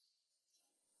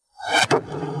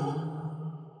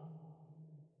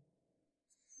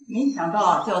没想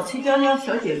到叫崔娇娇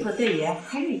小姐做代言，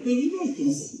还有一个意外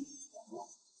惊喜。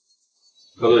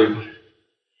多多益善。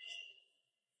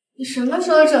你什么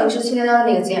时候整治崔娇娇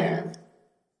那个贱人？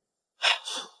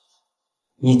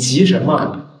你急什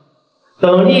么？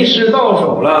等利是到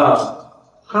手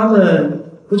了，他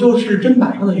们不就是砧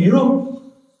板上的鱼肉？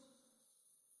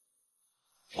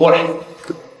过来，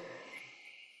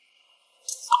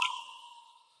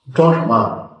装什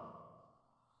么？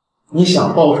你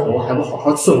想报仇还不好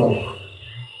好伺候我？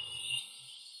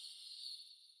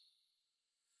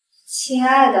亲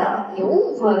爱的，你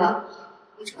误会了，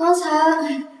我这刚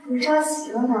才不是着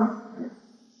急了吗？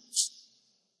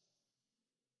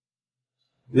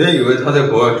原以为他在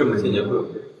国外这么些年会有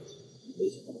人，没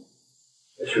想到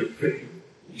还是个废人。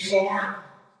谁啊？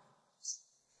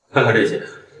看看这些，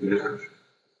你们看看。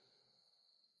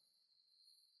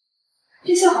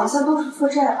这些好像都是负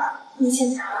债吧？你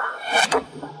检查了？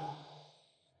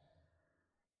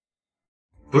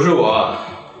不是我，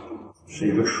是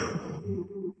一个水。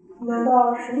难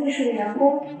道是律师的员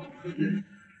工？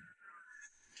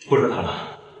不说他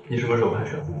了，你什么时候开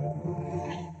车？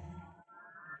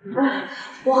唉，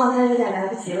我好像有点来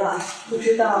不及了，不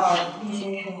知道厉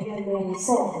先生愿不愿意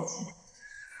送我回去。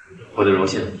我的荣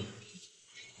幸。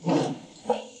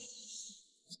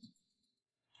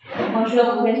黄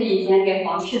奢不愧是以前给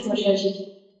皇室做设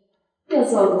计，这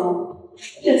做工，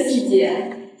这细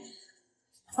节。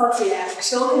曹姐，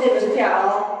手可得稳点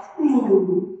哦。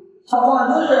好啊，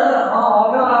就是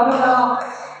好漂亮，漂亮。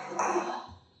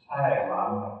太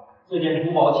完美了，这件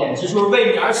珠宝简直就是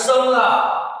为你而生的。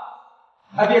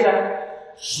哎，别闪，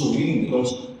属于你的东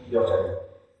西不要沾人。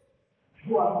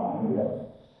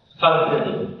他很骗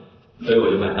你，所以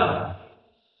我就买下了。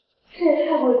这也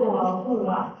太贵重了，不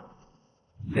吧？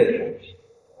这个是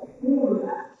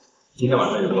今天晚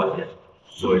上有个晚宴，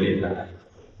作为厉太太，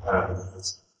当然不能客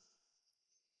气。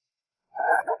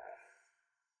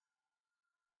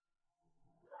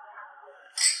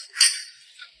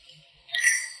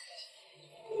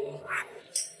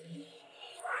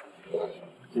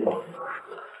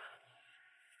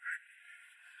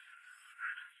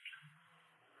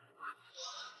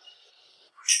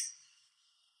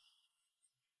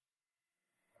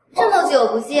这么久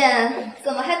不见，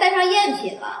怎么还带上赝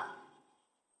品了？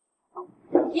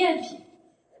赝品。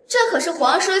这可是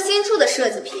皇奢新出的设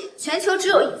计品，全球只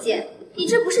有一件。你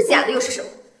这不是假的又是什么？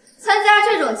参加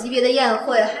这种级别的宴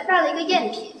会还带了一个赝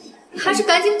品，你还是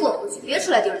赶紧滚回去，别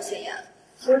出来丢人现眼。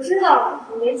我知道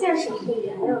你没见审会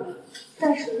严了，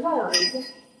但是闹扰人家审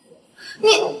你，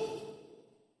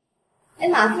哎，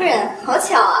马夫人，好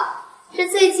巧啊！这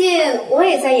最近我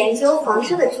也在研究皇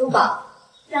奢的珠宝，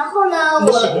然后呢，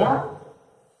你谁呀？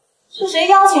是谁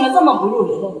邀请了这么不入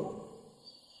流的人？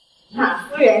马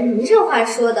夫人，您这话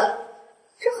说的，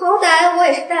这好歹我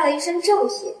也是带了一身正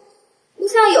品，不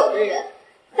像有的人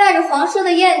带着皇奢的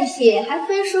赝品，还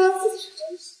非说自己是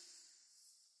真品。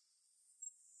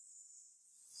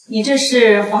你这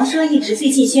是皇奢一直最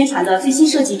近宣传的最新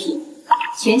设计品，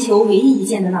全球唯一一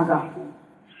件的那个。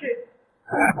是。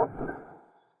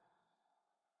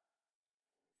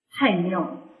太妙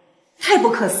了，太不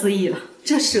可思议了，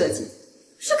这设计。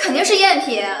这肯定是赝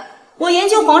品。我研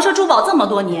究皇奢珠宝这么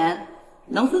多年，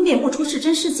能分辨不出是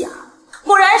真是假，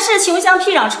果然是穷乡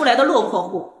僻壤出来的落魄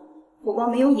户，不光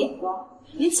没有眼光，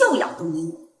连教养都没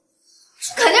有。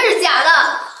这肯定是假的。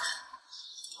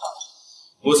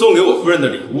我送给我夫人的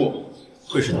礼物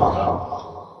会是你的？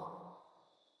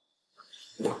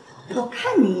我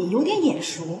看你有点眼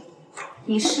熟，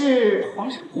你是皇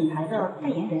奢品牌的代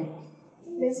言人。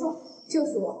没错，就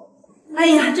是我。哎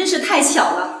呀，真是太巧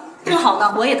了，正好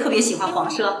呢，我也特别喜欢皇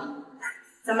奢，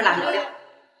咱们俩聊聊。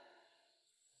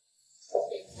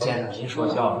见着您说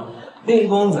笑了，令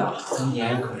公子啊，今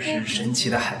年可是神奇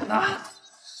的很呐。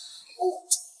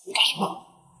你干什么？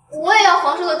我也要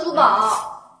皇奢的珠宝。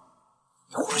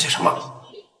你胡说些什么？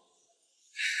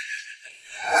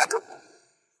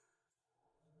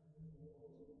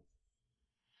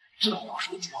知道皇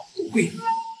奢的珠宝多贵吗？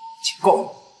警告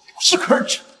你，适可而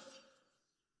止。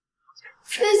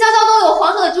陈潇潇都有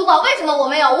皇奢的珠宝，为什么我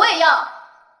没有？我也要。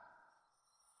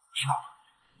知道了，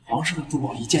皇奢的珠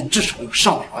宝一件至少有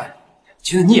上百万，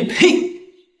觉得你也配？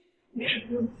没事。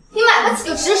你买不起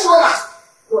就直说嘛，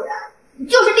果然你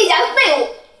就是厉家的废物。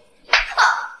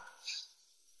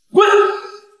滚！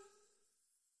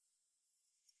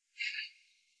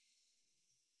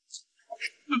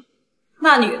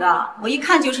那女的，我一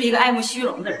看就是一个爱慕虚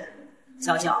荣的人。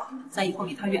娇娇，咱以后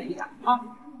离她远一点啊。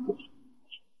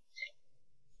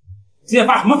今天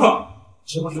发什么疯？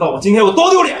知不知道我今天有多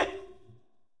丢脸？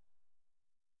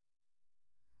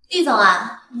厉总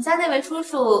啊，你家那位叔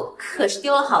叔可是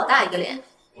丢了好大一个脸。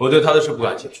我对他的事不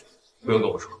感兴趣，不用跟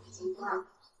我说。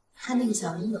他那个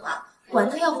小领导啊，管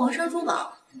他要皇奢珠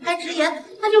宝，还直言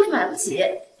他就是买不起，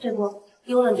这不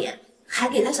丢了脸，还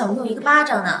给他小名一个巴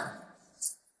掌呢。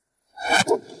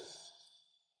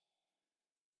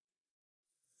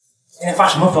今天发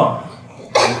什么疯？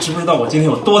你知不知道我今天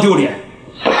有多丢脸？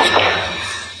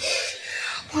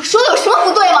我说的有什么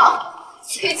不对吗？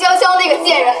崔娇娇那个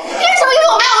贱人，凭什么拥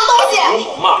有我们俩的东西？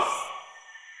好嘛，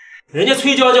人家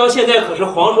崔娇娇现在可是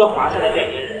皇奢华夏的代言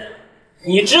人，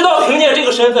你知道凭借这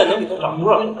个身份能给她涨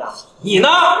多少钱？你呢？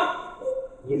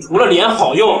你除了脸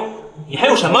好用，你还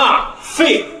有什么？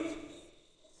废！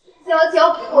娇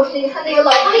娇不过是你看那个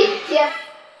老不利几天，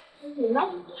你呢？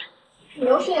你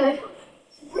又是因为什么？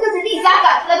不就是厉家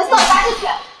赶出来的丧家之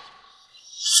犬？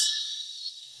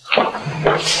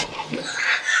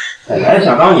本来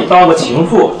想让你当个情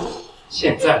妇，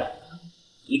现在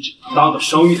你只能当个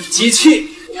生育的机器。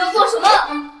你要做什么？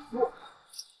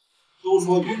都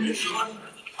说女人是恶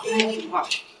人，听话，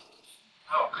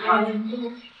让我看看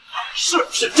是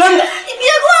不是真的。你别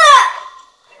过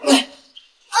来！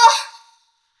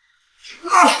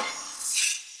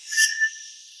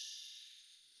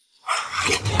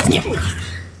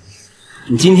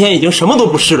你今天已经什么都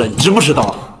不是了，你知不知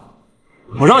道？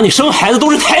我让你生孩子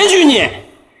都是抬举你。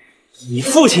你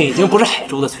父亲已经不是海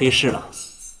州的崔氏了，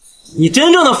你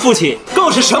真正的父亲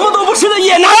更是什么都不是的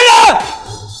野男人。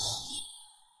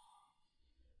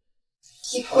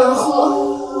你滚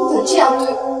后，你再这样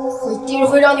对我，一定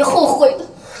会让你后悔的。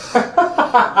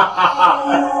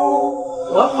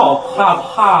我好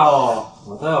怕哦，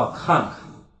我倒要看看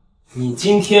你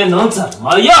今天能怎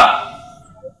么样。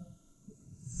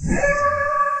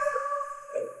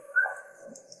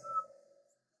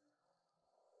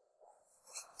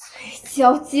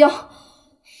娇娇，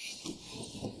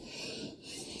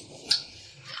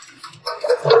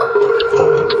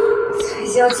崔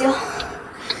娇娇，都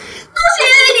是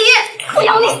因为你！我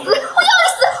要你死！我要你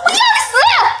死！我要你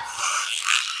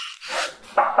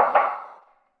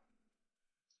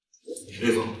死！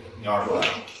厉总，你二叔来了。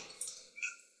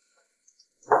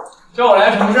叫我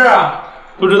来什么事啊？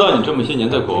不知道你这么些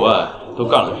年在国外都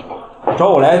干了什么？找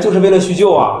我来就是为了叙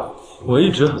旧啊！我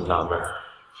一直很纳闷，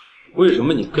为什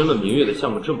么你跟了明月的项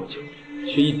目这么久，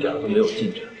却一点都没有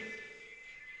进展？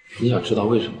你想知道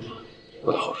为什么吗？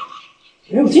我的好叔叔。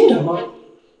没有进展吗？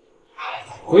哎，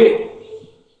怎么会？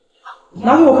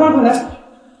拿给我看看来。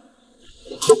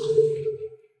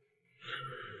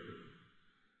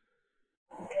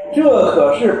这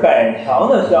可是本强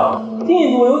的项目，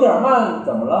进度有点慢，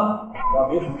怎么了？要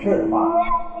没什么事的话，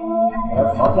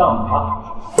来调项目啊！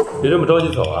别这么着急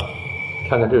走啊，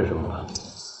看看这是什么吧。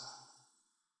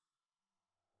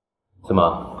怎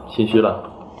么心虚了？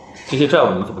这些债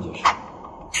务你怎么解释？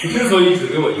你之所以只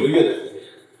给我1个月的时间，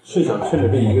是想趁着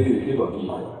这1个月推广利益，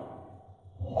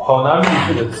好拿律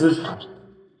师的资产。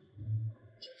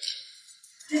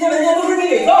这些文件都是你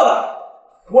伪造的，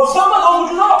我什么都不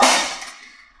知道。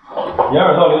掩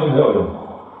耳盗铃是没有用的，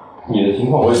你的情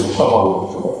况我已经上报给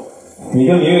我知道。你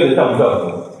跟明月的项目调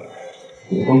停，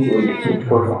你的东西我已经尽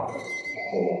收拾好了。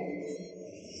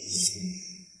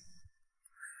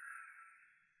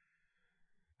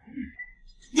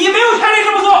你没有权利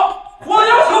这么做，我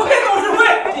要求赔董事会。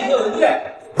这些文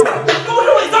件都是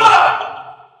伪造的。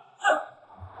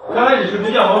看来你是不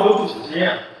见黄河不起心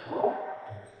啊！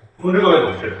通知各位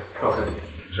董事，召开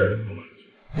是。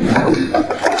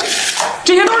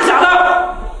这些都是假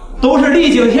的，都是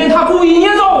厉景天他故意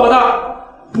捏造我的。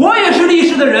我也是律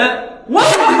师的人，我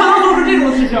怎么可能做出这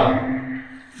种事情？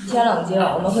你先冷静，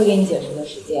我们会给你解释的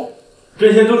时间。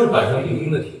这些都是板上钉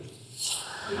钉的题，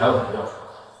你还有什么要说？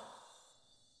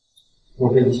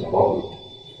莫非你想报复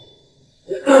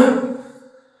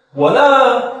我呢，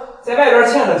在外边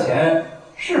欠的钱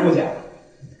是不假，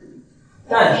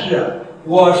但是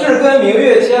我是跟明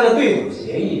月签了对赌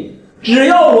协议，只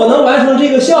要我能完成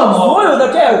这个项目，所有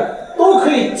的债务都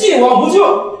可以既往不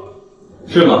咎。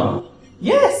是吗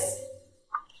 ？Yes。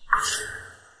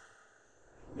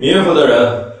明月负责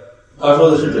人，他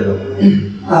说的是真的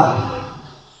吗？啊，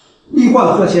易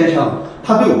冠贺先生，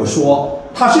他对我说，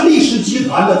他是力士集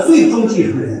团的最终继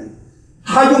承人，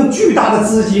他用巨大的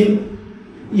资金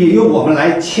引诱我们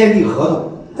来签订合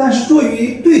同，但是对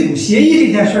于对赌协议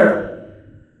这件事儿，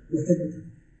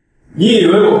你以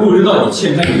为我不知道你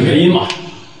欠债的原因吗？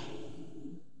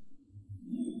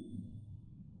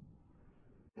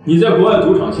你在国外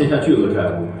赌场欠下巨额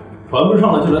债务，还不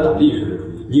上了就来打力士的主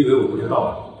意，你以为我不知道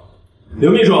吗？刘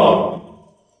秘书，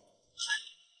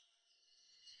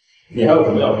你还有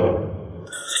什么要说的？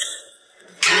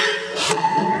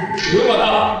不用管他，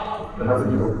让他自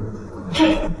己走。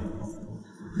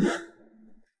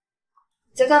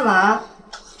在干嘛？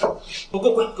给我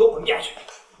滚！给我滚下去！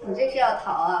你这是要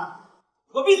逃啊？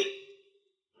给我闭嘴！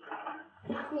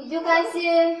你就甘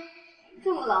心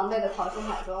这么狼狈的逃出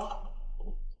海州？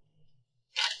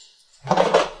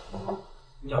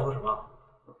你想说什么？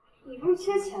你不是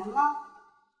缺钱吗？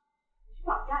去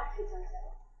绑架崔小姐，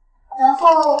然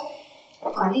后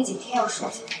管厉景天要赎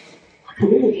金，他肯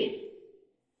定不给你。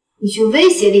你去威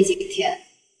胁厉景天，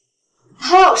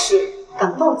他要是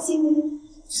敢报警，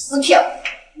撕票。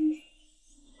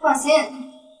放心，我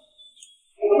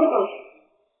不会报警。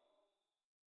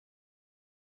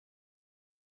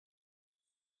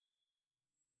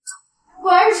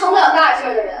果然是成不了大事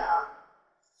的人啊！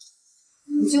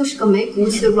你就是个没骨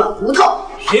气的软骨头。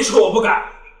谁说我不敢？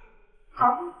好，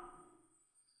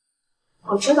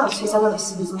我知道崔家的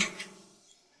行踪。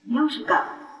你要是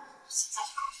敢，现在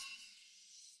就告诉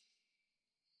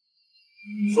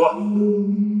你。说。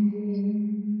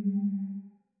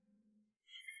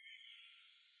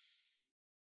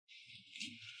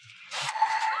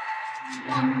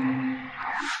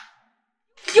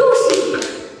又是你，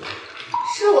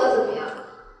是我怎么样？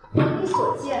你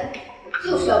所见，我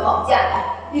就是要绑架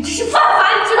你，你这是犯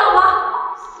法，你知道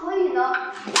吗？所以呢，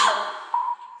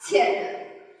贱人，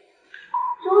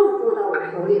终于落到我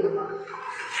手里了吧？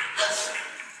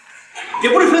别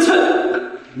不是分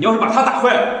寸！你要是把他打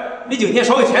坏了，厉景天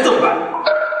少给钱怎么办？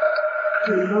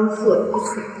你刚做一个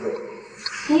蠢货，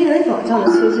你以为保障了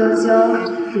崔娇娇，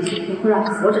厉景天会让你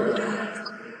活着离开？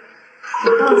我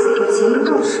告诉他，钱一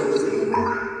到手就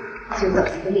等着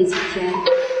跟厉景天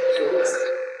决死。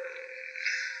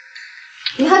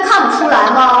你还看不出来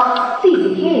吗？厉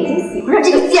景天已经喜欢上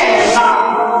这个贱人了。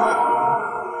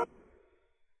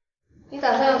你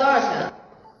打算要多少钱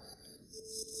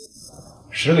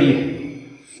？10个亿。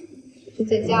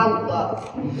再加5个。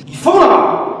你疯了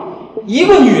吧？一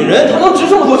个女人她能值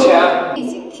这么多钱？厉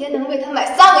景天能为她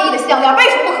买3个亿的项链，为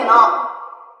什么不可能？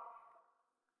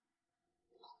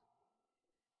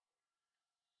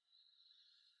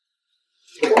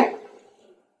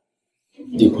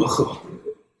厉国鹤，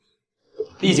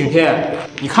厉景天，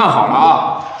你看好了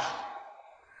啊！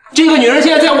这个女人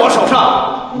现在在我手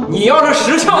上，你要是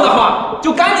识相的话，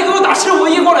就赶紧给我打15个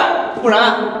亿过来，不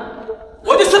然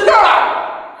我就撕票了。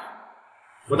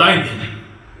我答应你，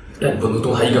但你不能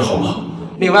动他一根，好不好？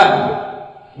另外，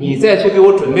你再去给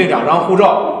我准备2张护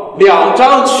照，2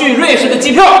张去瑞士的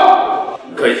机票。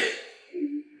可以。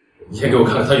你先给我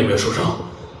看看他有没有受伤。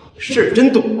事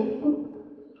真多。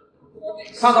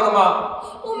看到了吗？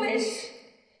我没事。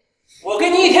我给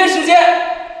你1天时间，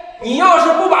你要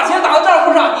是不把钱打到账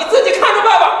户上，你自己看着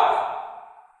办吧。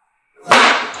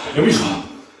刘秘书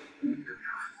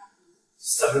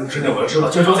，3分钟之内我要知道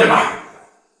娇娇在哪儿。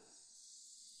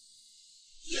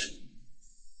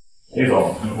李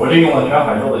总，我利用了全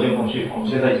海州的监控系统，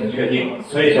现在已经确定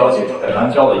崔小姐正在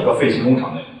南郊的一个废弃工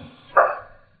厂内。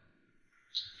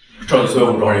召集所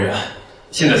有武装人员，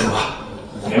现在出发。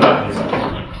明白，李总。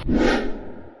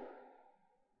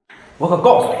我可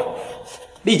告诉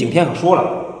你，厉景天可说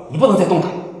了，你不能再动他。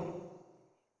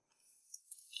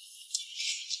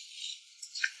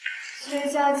崔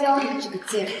娇娇，你这个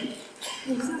贱人，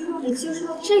你就是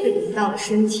用这个淫荡的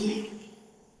身体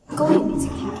勾引厉景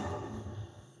天。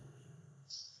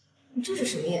你这是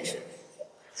什么眼神？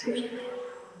崔萍，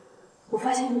我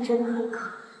发现你真的很可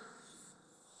爱。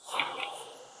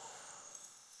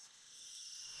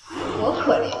我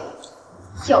可怜，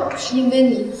要不是因为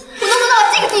你，我能不到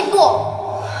这个地步？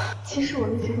其实我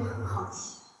一直都很好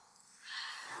奇，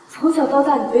从小到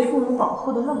大你被父母保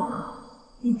护的那么好，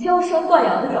你娇生惯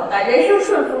养的长大，人生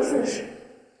顺风顺水，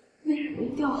为什么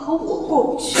一定要和我过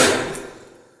不去？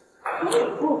和你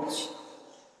过不去，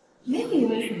没有因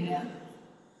为什么呀？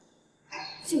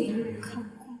就因为我看不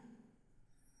惯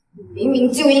你，明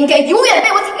明就应该永远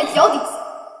被我踩在脚底下。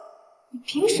你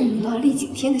凭什么得到厉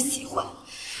景天的喜欢？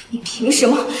你凭什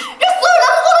么让所有人目光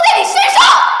都在你身上？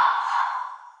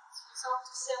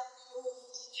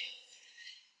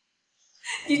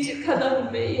你只看到你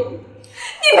没有，你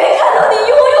没看到你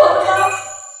拥有的吗？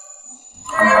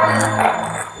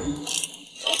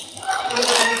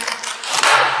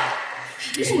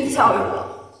凭什么教育我？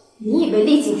你以为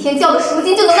厉景天交的赎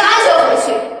金就能够安全回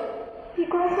去？闭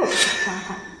关后不想伤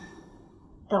害，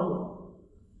但我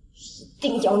一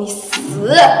定要你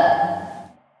死！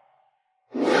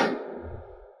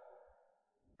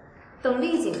等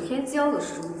厉景天交了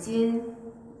赎金，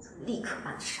就立刻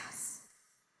把你杀死。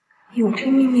有这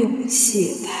秘密武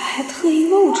器，他还特意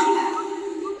露出来了。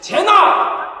钱呢？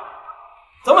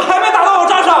怎么还没打到我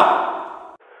账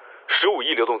上？15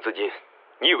亿流动资金，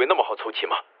你以为那么好凑齐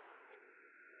吗？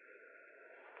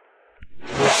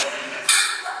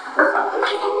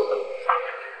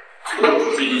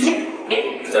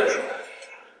再说。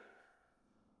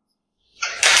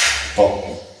哦。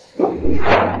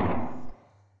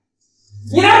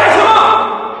你来干什么？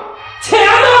钱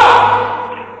呢？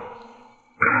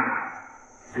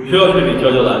我需要确定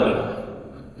娇娇的安全，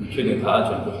你确定她安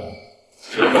全之后，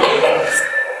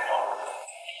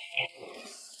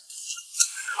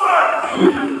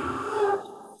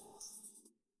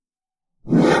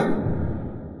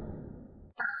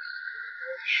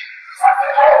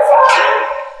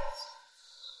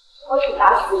我只打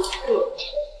死一个，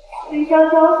崔娇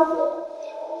娇死。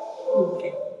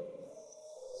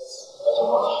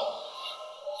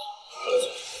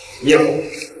业务。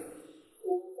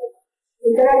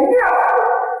你在这儿！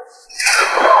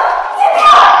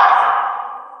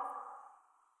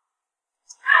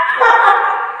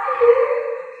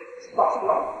保住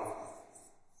了，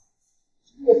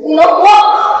我不能活！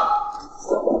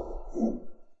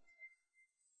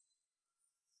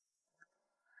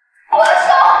我的手！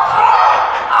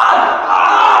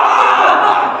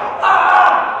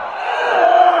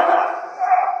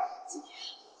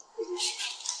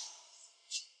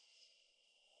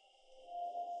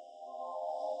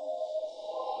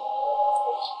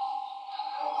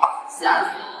下次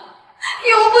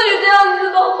以后不许这样，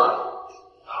知道吗？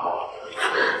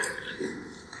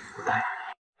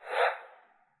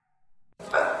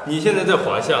你现在在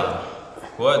华夏，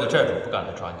国外的债主不敢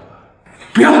来抓你了。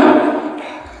不要！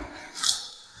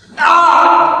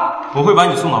啊！我会把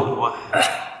你送到国外，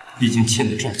毕竟欠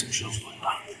的债总是要还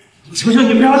的。求求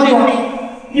你不要这样，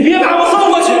你别把我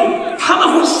送过去，他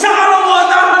们会杀了我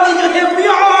的！你可不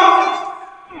要啊！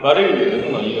把这个女人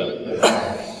送到医院，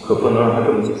可不能让她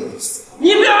这么简单死。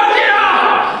你不要这样！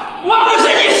我不是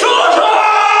你叔叔！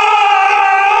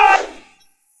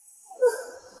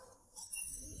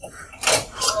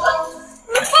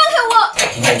放开我！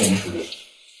今天给你处理。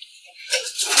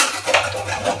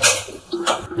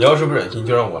你要是不忍心，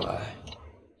就让我来，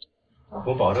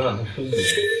我保证让他生你。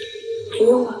不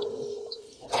用了，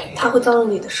他会脏了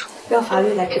你的手，让法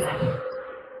律来制裁你。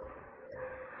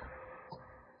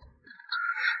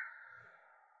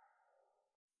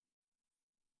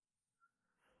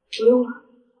不用了，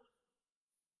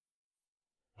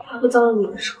他会脏了你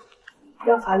的手，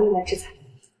让法律来制裁你。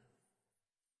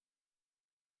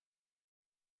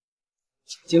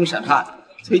经审判，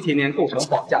崔甜甜构成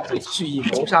绑架罪、蓄意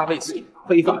谋杀未遂、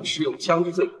非法持有枪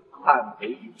支罪，判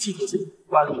为无期徒刑，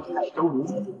关入台州民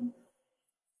检监狱。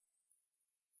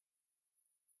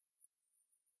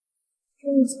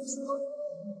终于结束了。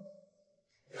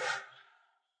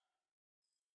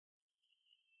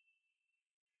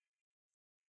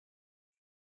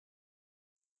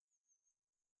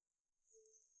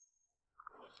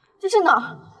这是哪儿？你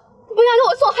不是让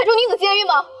我送海州女子监狱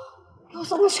吗？给我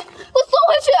送回去！给我送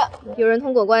回去！有人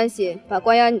通过关系把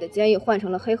关押你的监狱换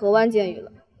成了黑河湾监狱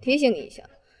了。提醒你一下，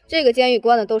这个监狱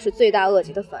关的都是罪大恶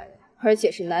极的犯人，而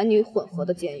且是男女混合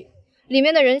的监狱，里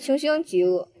面的人穷凶极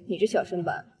恶，你这小身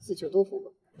板自求多福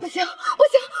吧。不行，我要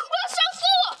上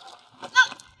诉！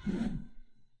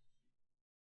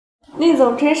厉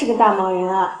总真是个大忙人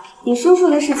啊！你叔叔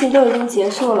的事情都已经结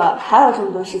束了，还有这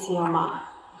么多事情要忙。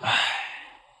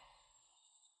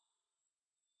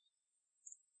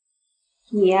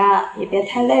你呀，也别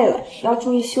太累了，要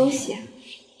注意休息。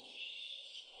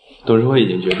董事会已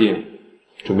经决定，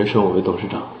准备升我为董事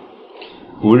长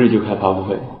，5日就开发布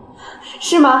会。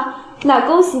是吗？那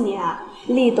恭喜你啊，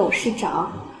厉董事长。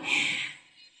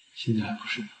现在还不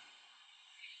是。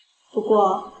不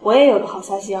过我也有个好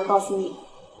消息要告诉你。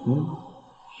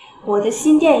我的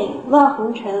新电影《乱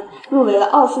红尘》入围了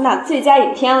奥斯纳最佳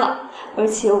影片了，而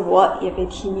且我也被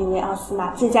提名为奥斯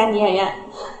纳最佳女演员。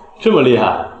这么厉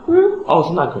害？奥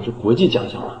斯纳可是国际奖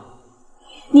项了。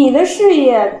你的事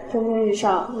业蒸蒸日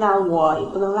上，那我也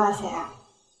不能落下呀。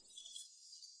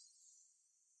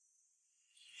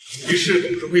于是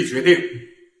董事会决定，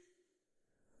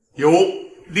由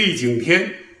厉景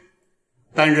天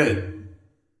担任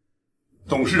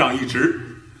董事长一职，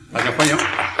大家欢迎。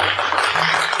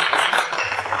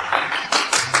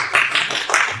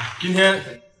今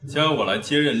天将由我来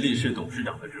接任厉氏董事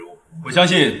长的职务。我相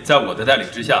信，在我的带领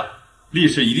之下，厉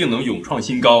氏一定能勇创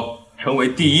新高，成为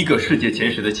第一个世界前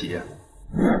10的企业。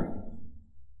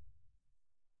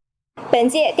本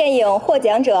届电影获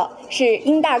奖者是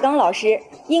殷大刚老师，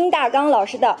殷大刚老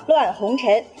师的《乱红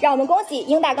尘》，让我们恭喜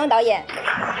殷大刚导演。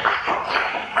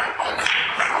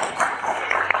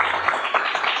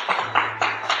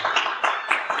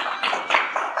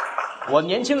我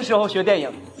年轻时候学电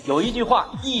影，有一句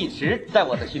话一直在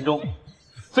我的心中：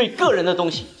最个人的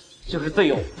东西，就是最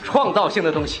有创造性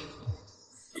的东西。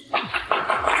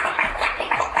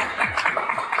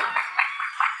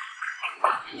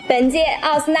本届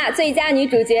奥斯纳最佳女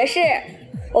主角是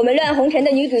我们《乱红尘》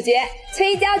的女主角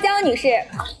崔娇娇女士，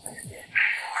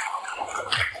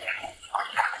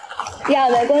让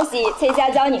我们恭喜崔娇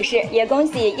娇女士，也恭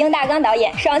喜殷大刚导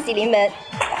演，双喜临门。谢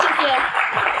谢。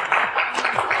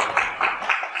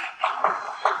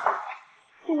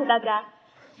谢谢大家。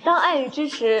当爱与支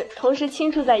持同时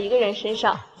倾注在一个人身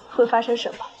上，会发生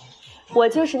什么？我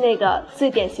就是那个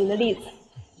最典型的例子。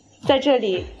在这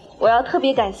里，我要特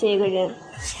别感谢一个人，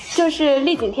就是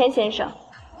厉景天先生。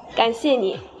感谢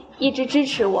你一直支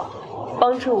持我，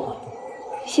帮助我，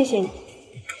谢谢你。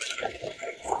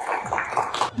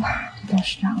董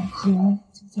事长和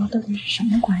娇娇到底是什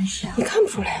么关系啊？你看不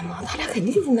出来吗？他俩肯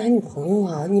定就是男女朋友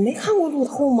啊！你没看过路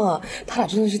透吗？他俩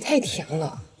真的是太甜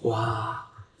了。哇，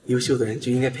优秀的人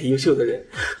就应该陪优秀的人，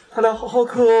他俩好好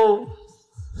磕哦。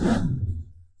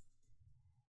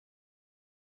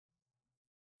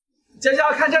娇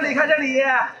娇，看这里，看这里，娇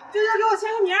娇给我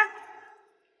签个名。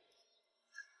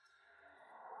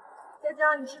娇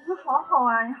娇，你皮肤好好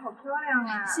啊，你好漂亮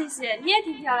啊！谢谢，你也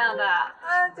挺漂亮的。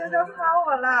啊，娇娇夸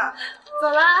我了。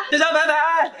走了。娇娇拜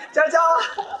拜，娇娇。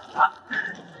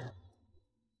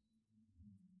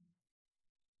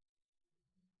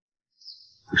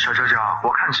小娇娇，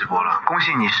我看直播了，恭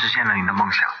喜你实现了你的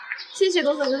梦想。谢谢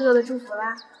公子哥哥的祝福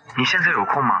啦。你现在有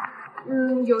空吗？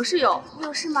有是有，你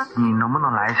有事吗？你能不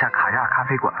能来一下卡亚咖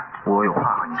啡馆？我有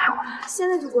话和你说。现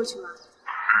在就过去吗？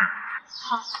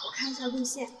好，我看一下路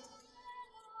线。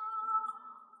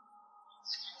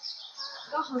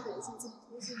刚好等一下进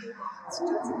微信微博，去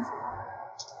找进去。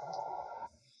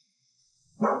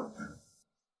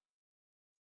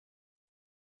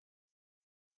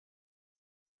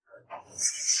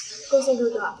高兴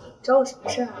哥哥，找我什么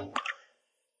事啊？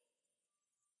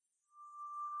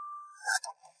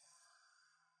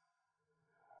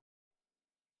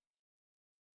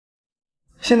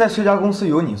现在这家公司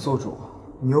由你做主，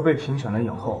你又被评选了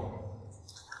影后，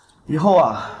以后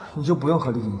啊，你就不用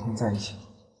和厉景天在一起了。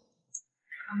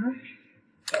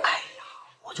哎呀，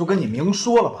我就跟你明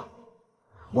说了吧，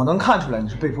我能看出来你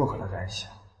是被迫和他在一起。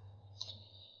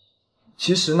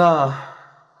其实呢，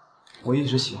我一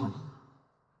直喜欢你，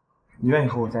你愿意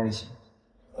和我在一起吗？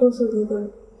公子哥哥，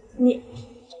你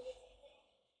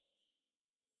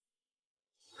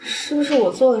是不是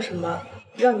我做了什么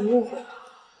让你误会了，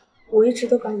我一直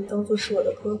都把你当作是我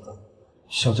的哥哥。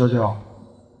小娇娇，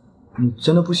你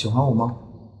真的不喜欢我吗？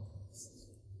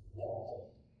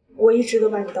我一直都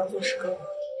把你当作是哥哥。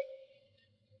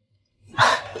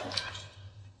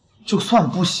就算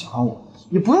不喜欢我，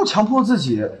也不用强迫自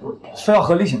己非要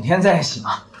和厉景天在一起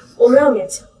嘛。我没有勉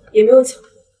强，也没有强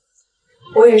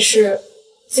迫，我也是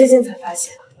最近才发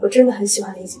现，我真的很喜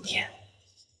欢厉景天。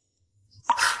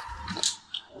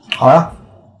好呀，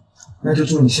那就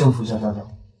祝你幸福，小娇娇，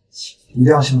一定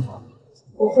要幸福。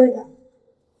我会的，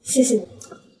谢谢你。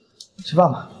吃饭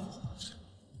吧。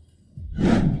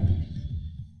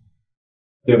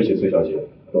对不起，崔小姐，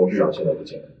董事长现在不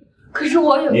见。可是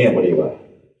我有……你也不例外。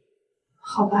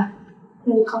好吧，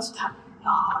那就告诉他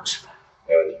要好好吃饭。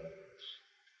没问题。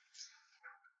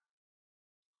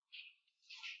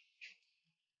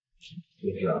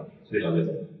董事长，崔小姐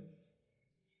怎么了？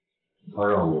她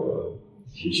让我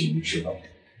提醒你吃饭。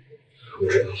我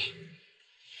知道。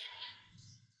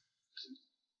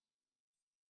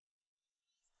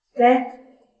喂，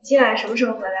今晚什么时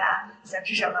候回来啊？想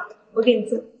吃什么？我给你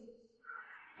做。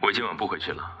我今晚不回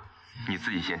去了，你自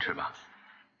己先吃吧。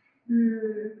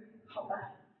好吧。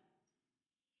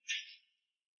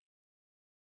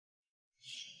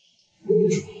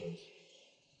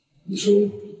你说，你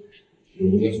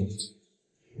应该说，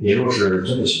你若是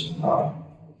真的喜欢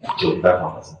他，就应该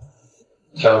放他走。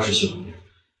他要是喜欢你，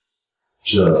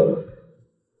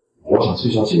我想崔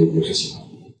小姐也是喜欢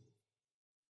你。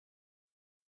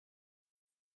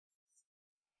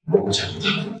我不强求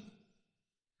他，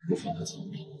我放他走。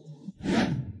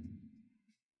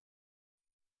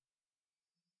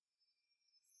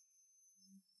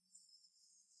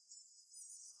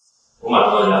我马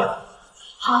上到家。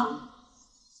好。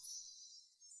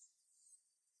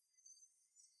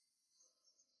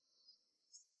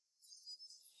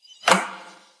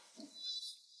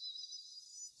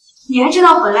你还知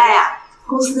道回来呀？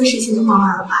公司的事情都忙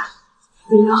完了吧？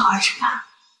有没有好好吃饭？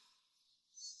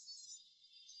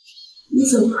你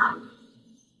怎么了？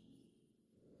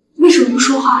为什么不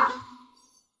说话？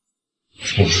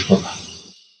我说了。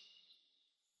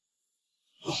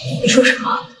你说什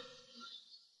么？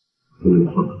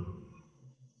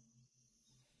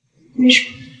为什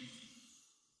么？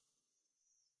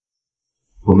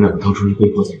我们两个当初是被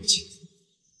迫在一起的，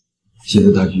现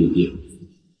在大局已定，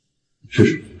是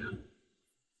什么？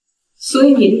所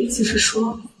以你的意思是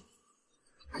说，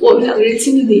我们两个人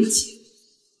经历的一切，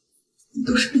你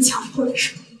都是被强迫的，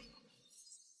是吗？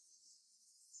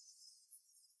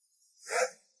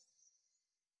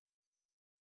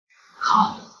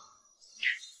好，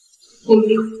我们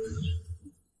离婚，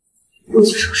我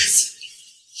去收拾行李。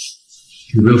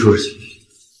你不用收拾行李，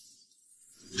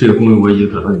这个公寓我已经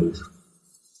转到你名下。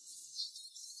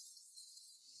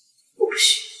我不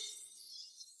许。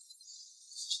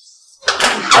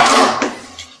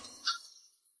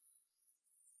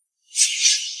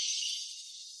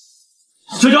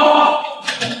崔昭，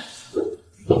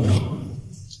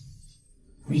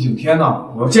厉景天呢？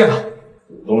我要见他。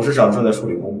董事长正在处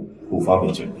理公务，不方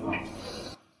便见你。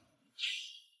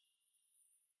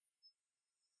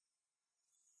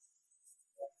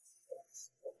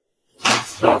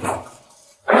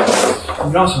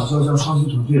你让小娇娇创新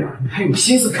团队了，你还有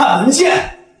心思看文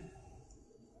件？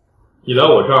你来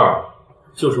我这儿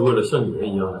就是为了像女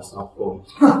人一样来撒泼。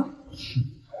哼，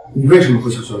你为什么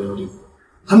会想小娇娇对付？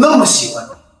他那么喜欢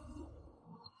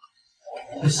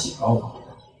你，他喜欢我，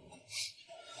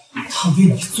他为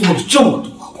你做了这么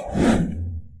多，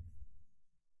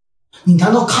你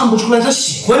难道看不出来他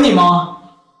喜欢你吗？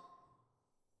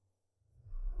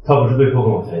他不是被迫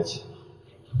跟我在一起的，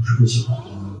不是不喜欢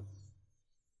你。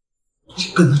你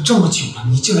跟他这么久了，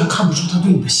你竟然看不出他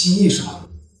对你的心意是吗？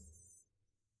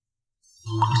你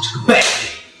这个败类！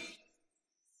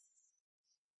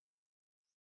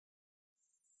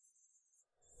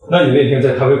那你那天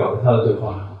在咖啡馆跟他的对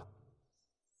话？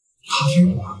咖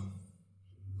啡馆？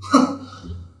哼，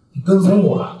你跟踪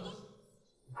我了？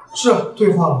是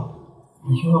对话了，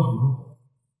你听到什么？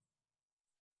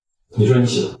你说你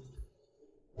喜欢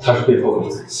他，是被迫跟我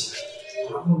在一起的。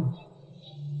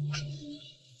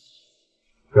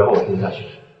然后我听下去，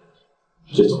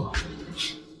就走了。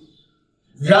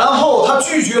然后他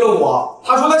拒绝了我，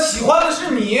他说他喜欢的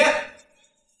是你。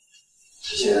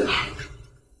现在哪？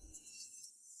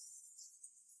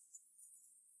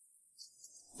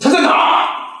他在哪儿？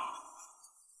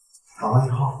打完以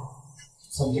后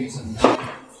，3点3点。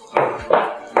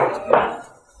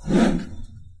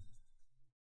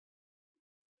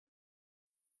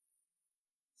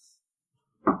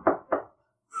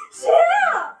谁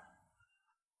啊？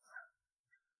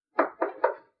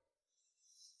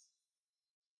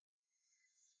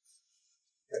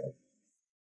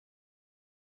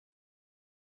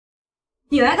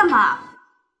你来干嘛？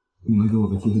你能给我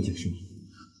个机会解释吗？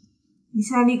你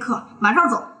现在立刻马上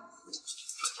走！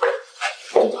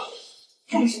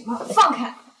干什么？放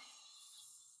开！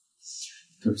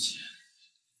对不起，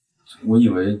我以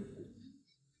为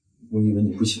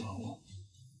你不喜欢我。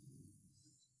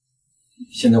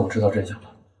现在我知道真相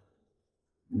了，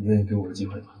你愿意给我个机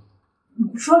会吗？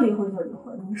你说离婚就离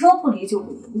婚，你说不离就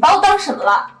不离，你把我当什么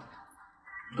了？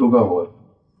都怪我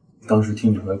当时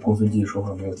听你和公孙季说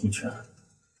话没有听全，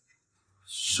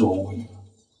是我误会你了。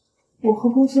我和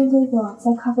公孙哥哥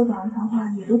在咖啡馆上谈话，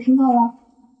你都听到了？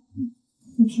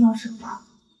你听到什么？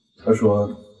他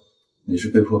说你是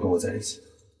被迫跟我在一起的。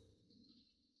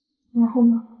然后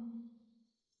呢？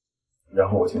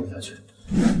然后我听不下去。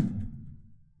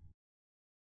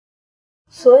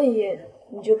所以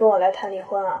你就跟我来谈离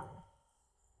婚啊？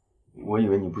我以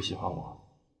为你不喜欢我，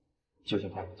就想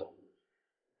放你走。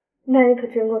那你可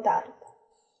真够大度的。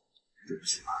对不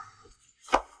起。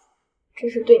这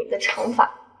是对你的惩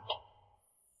罚。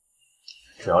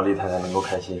只要厉太太能够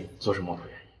开心，做什么我都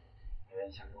愿意。你愿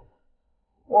意嫁给我？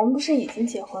我们不是已经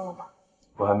结婚了吗？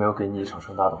我还没有给你一场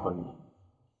盛大的婚礼。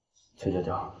崔娇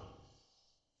娇，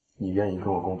你愿意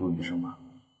跟我共度余生吗？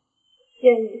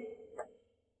愿意。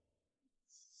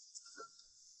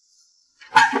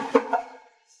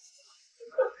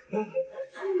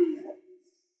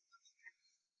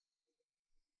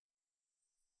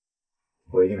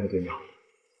我一定会对你好。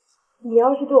你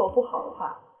要是对我不好的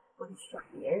话，我就去找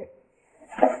别人。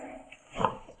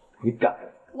你敢？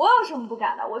我有什么不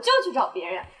敢的？我就去找别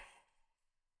人。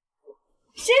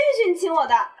谁允许你亲我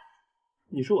的？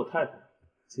你是我太太，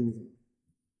亲你怎么？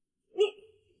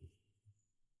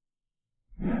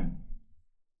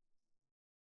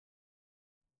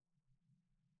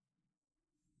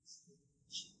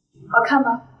好看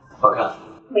吗？好看。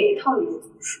每一套衣服怎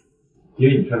么说？因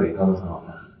为你穿哪套都很好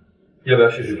看。要不要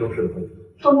试试中式的婚服？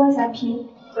东方霞帔，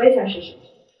我也想试试。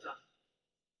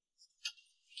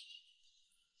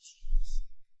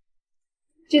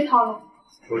这套呢？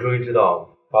我终于知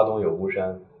道巴东有巫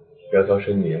山，窈窕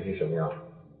淑女颜是什么样了。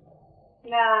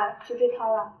那就这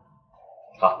套了。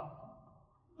好。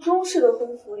中式的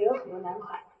婚服也有很多男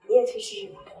款，你也去试试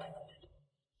吧。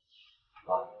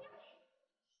好。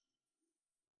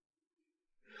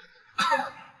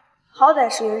好歹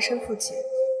是原生父亲，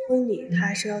婚礼他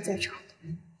还是要在场的。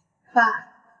爸，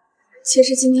其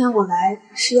实今天我来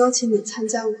是邀请你参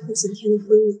加我和景天的婚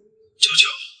礼。娇娇，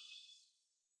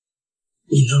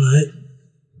你能来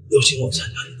邀请我参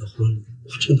加你的婚礼，我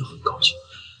真的很高兴。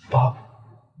爸，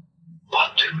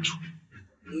对不住，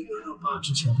我原谅爸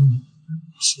之前对你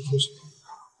说错什么。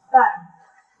爸，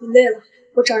你累了，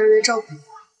我找人来照顾你。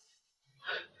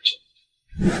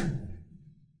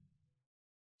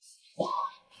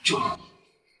就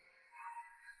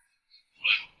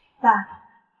爸，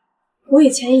我以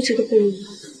前一直都不明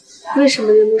白，为什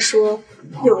么人们说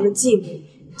有了继母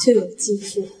就有继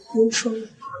父，您说呢？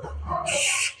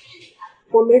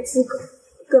我没资格，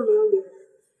更没有理由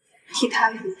替他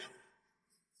离。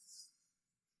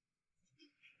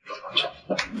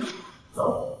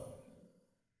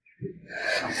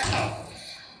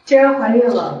既然怀孕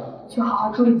了，就好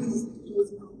好注意自己的肚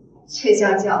子。崔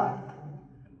娇娇，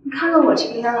你看到我这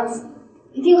个样子，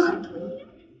一定很得意，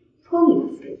托你的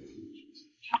福，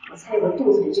我才有了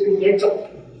肚子里这个野种。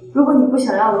如果你不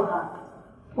想要的话，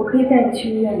我可以带你去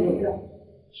医院留着。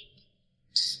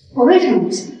我为什么不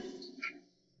想？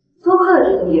多亏了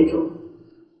这个野种，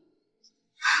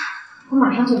我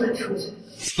马上就可以出去。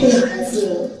这个孩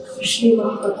子可是立马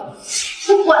喝的，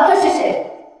不管他是谁，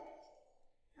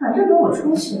反正等我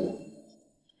出去了，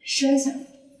生下来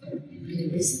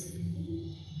你死。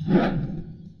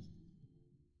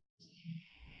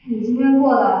你今天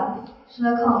过来是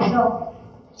来看我笑话，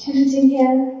其实今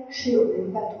天是有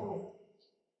人拜托我。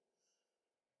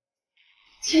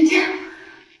甜甜，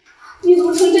你怎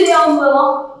么成这样子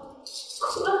了？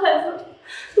我的孩子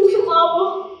都是妈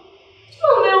妈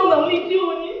没有能力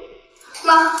救你。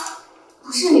妈，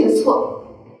不是你的错，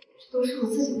这都是我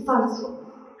自己犯的错。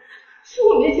是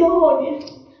我没教好你，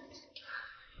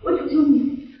我求求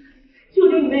你，救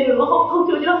救你妹妹吧，好不好？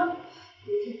求求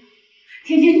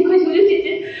甜甜，你快求求姐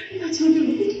姐，我求求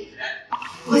你。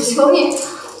我求你，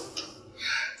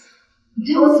你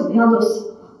对我怎么样都行，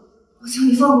我求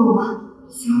你放过我吧，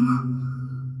行吗？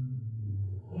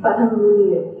把他们母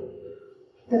女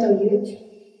带到医院去。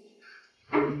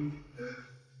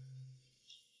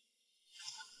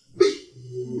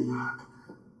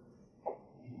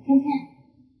甜甜，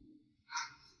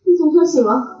你总算醒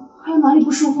了，还有哪里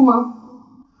不舒服吗？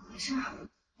没事，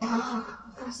我很好，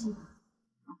放心吧。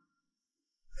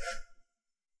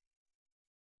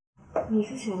你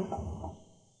是谁？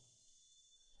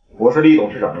我是厉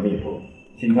董事长的秘书，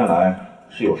今天来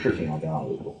是有事情要跟二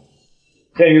位说。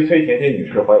鉴于崔甜甜女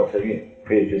士怀有身孕，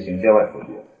可以执行监外处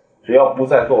决，只要不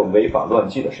再做违法乱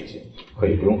纪的事情，可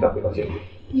以不用再回到监狱。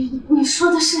你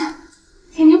说的是，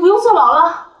甜甜不用坐牢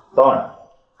了？当然，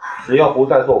只要不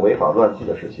再做违法乱纪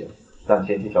的事情，但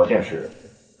前提条件是，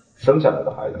生下来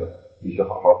的孩子必须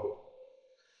好好活。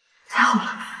太好了，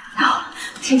太好了，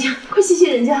甜甜，快谢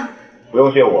谢人家。不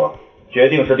用谢我，决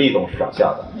定是厉董事长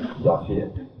下的，要谢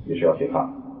也是要谢他。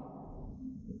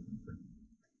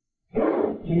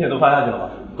请帖都发下去了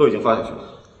吗？都已经发下去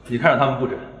了。你看着他们不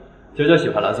准。娇娇喜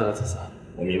欢蓝色和紫色。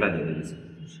我明白您的意思。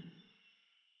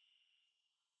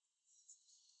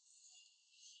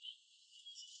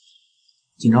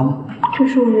紧张吗？这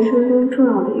是我人生中重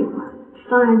要的一环，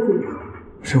当然紧张。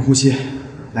深呼吸，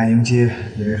来迎接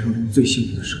你人生中最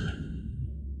幸福的时刻。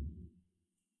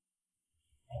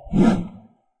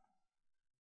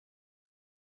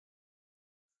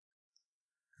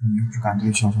你要是敢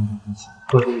对小娇娇不好，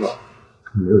喝多了，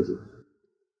没有机会。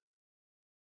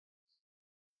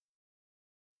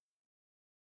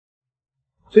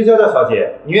崔娇娇小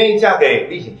姐，你愿意嫁给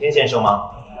厉景天先生吗？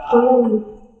我愿意。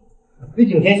厉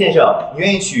景天先生，你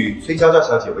愿意娶崔娇娇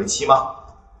小姐为妻吗？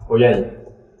我愿意。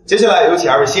接下来有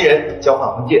请二位新人交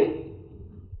换婚戒。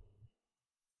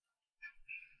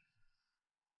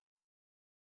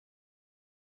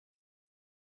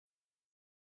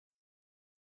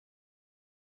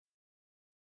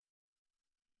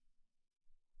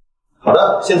好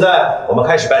的，现在我们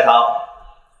开始拜堂。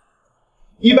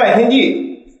一拜天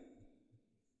地，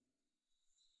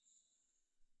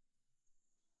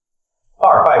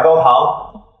二拜高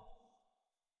堂，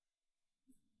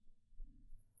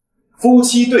夫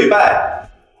妻对拜，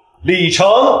礼成。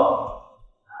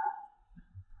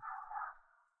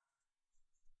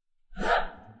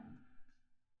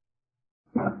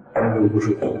不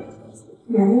舒服？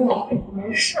没有，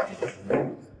没事。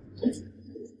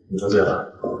你喝醉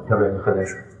了，要不然你喝点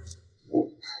水。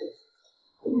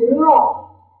不用。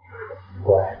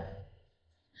乖。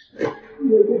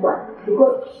我不管，不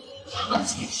过。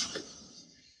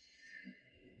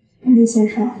厉先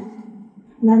生，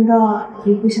难道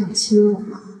你不想亲我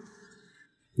吗？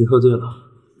你喝醉了，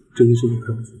这件事情不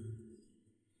要紧。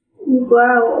你不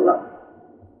爱我了。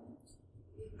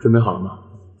准备好了吗？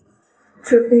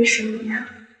准备什么呀？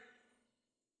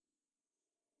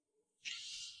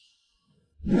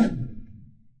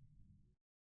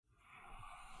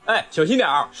哎，小心点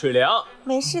儿，水凉。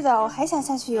没事的，我还想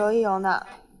下去游一游呢。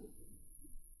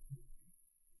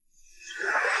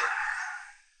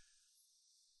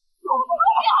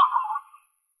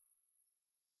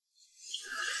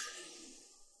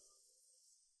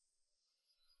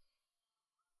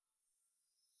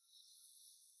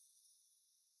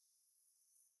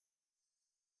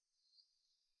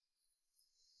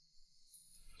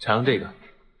尝尝这个，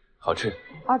好吃。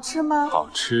好吃吗？好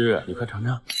吃，你快尝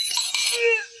尝。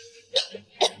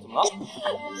怎么了？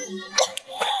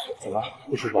怎么了？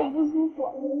不舒服？不舒服。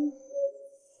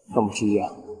让我们去医院。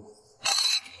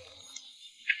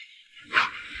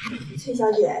崔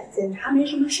小姐，检查没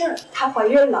什么事儿，她怀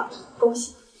孕了，恭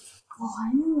喜！我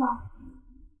怀孕了。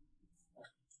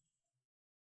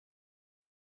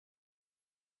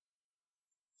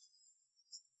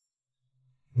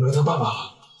你要当爸爸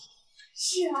了？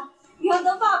是啊，你要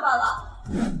当爸爸了。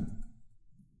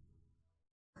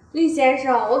厉先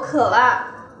生，我渴了。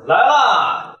来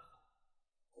啦！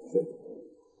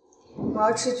我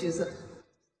要吃橘子。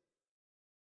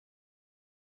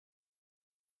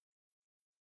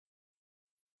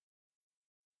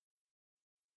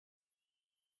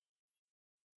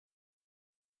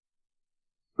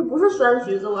不是酸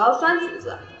橘子，我要酸橘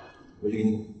子。我去给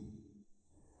你。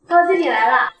高经理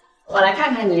来了，我来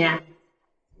看看你。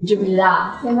你知不知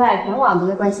道，现在全网都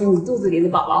在关心你肚子里的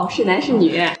宝宝是男是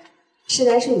女？是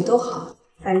男是女都好，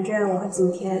反正我和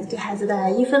景天对孩子带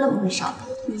来1分都不会少的。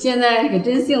你现在可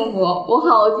真幸福，我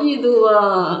好嫉妒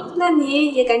啊！那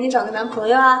你也赶紧找个男朋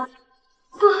友啊！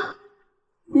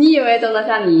你以为都能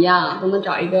像你一样，都能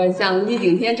找一个像厉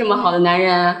景天这么好的男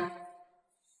人？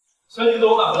小橘子，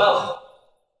我赶回来了。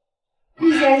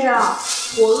厉先生，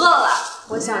我饿了，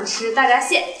我想吃大闸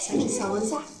蟹，想吃小龙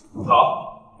虾。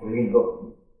好，我给你做。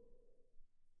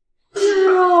哎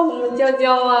呀，我们娇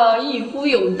娇啊，一夫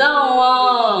有道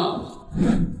啊！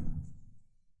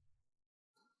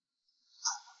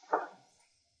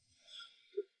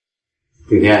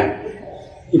景天，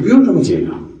你不用这么紧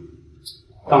张。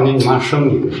当年你妈生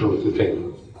你的时候就这样。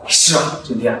是啊，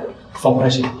景天，放不开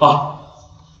心啊！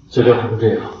娇娇还不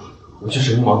这样，我去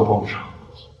什么忙都帮不上。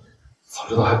早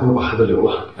知道还不如把孩子留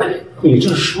了。你这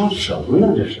说什么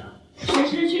呢？这是，谁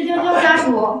是薛娇娇家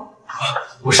属？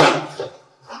不是，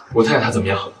我太太她怎么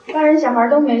样？大人小孩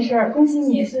都没事，恭喜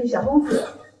你是小公子。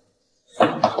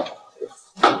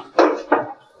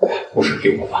不是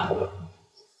给我吧？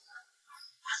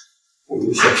我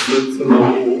的小孙子喽！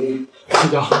薛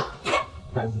娇，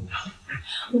孩子怎么样？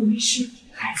我没事，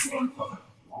孩子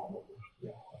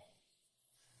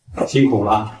辛苦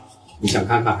了，你想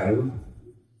看看孩子吗？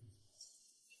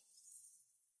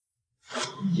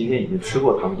你今天已经吃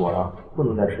过糖果了，不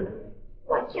能再吃了。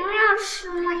我就要吃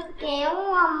了，你给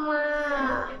我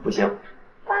嘛！不行。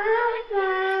爸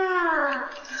爸。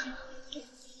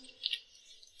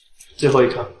最后一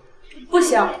颗。不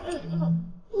行。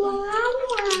妈妈。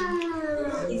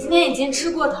你今天已经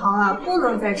吃过糖了，不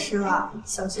能再吃了，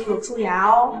小心有蛀牙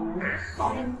哦。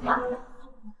好吧。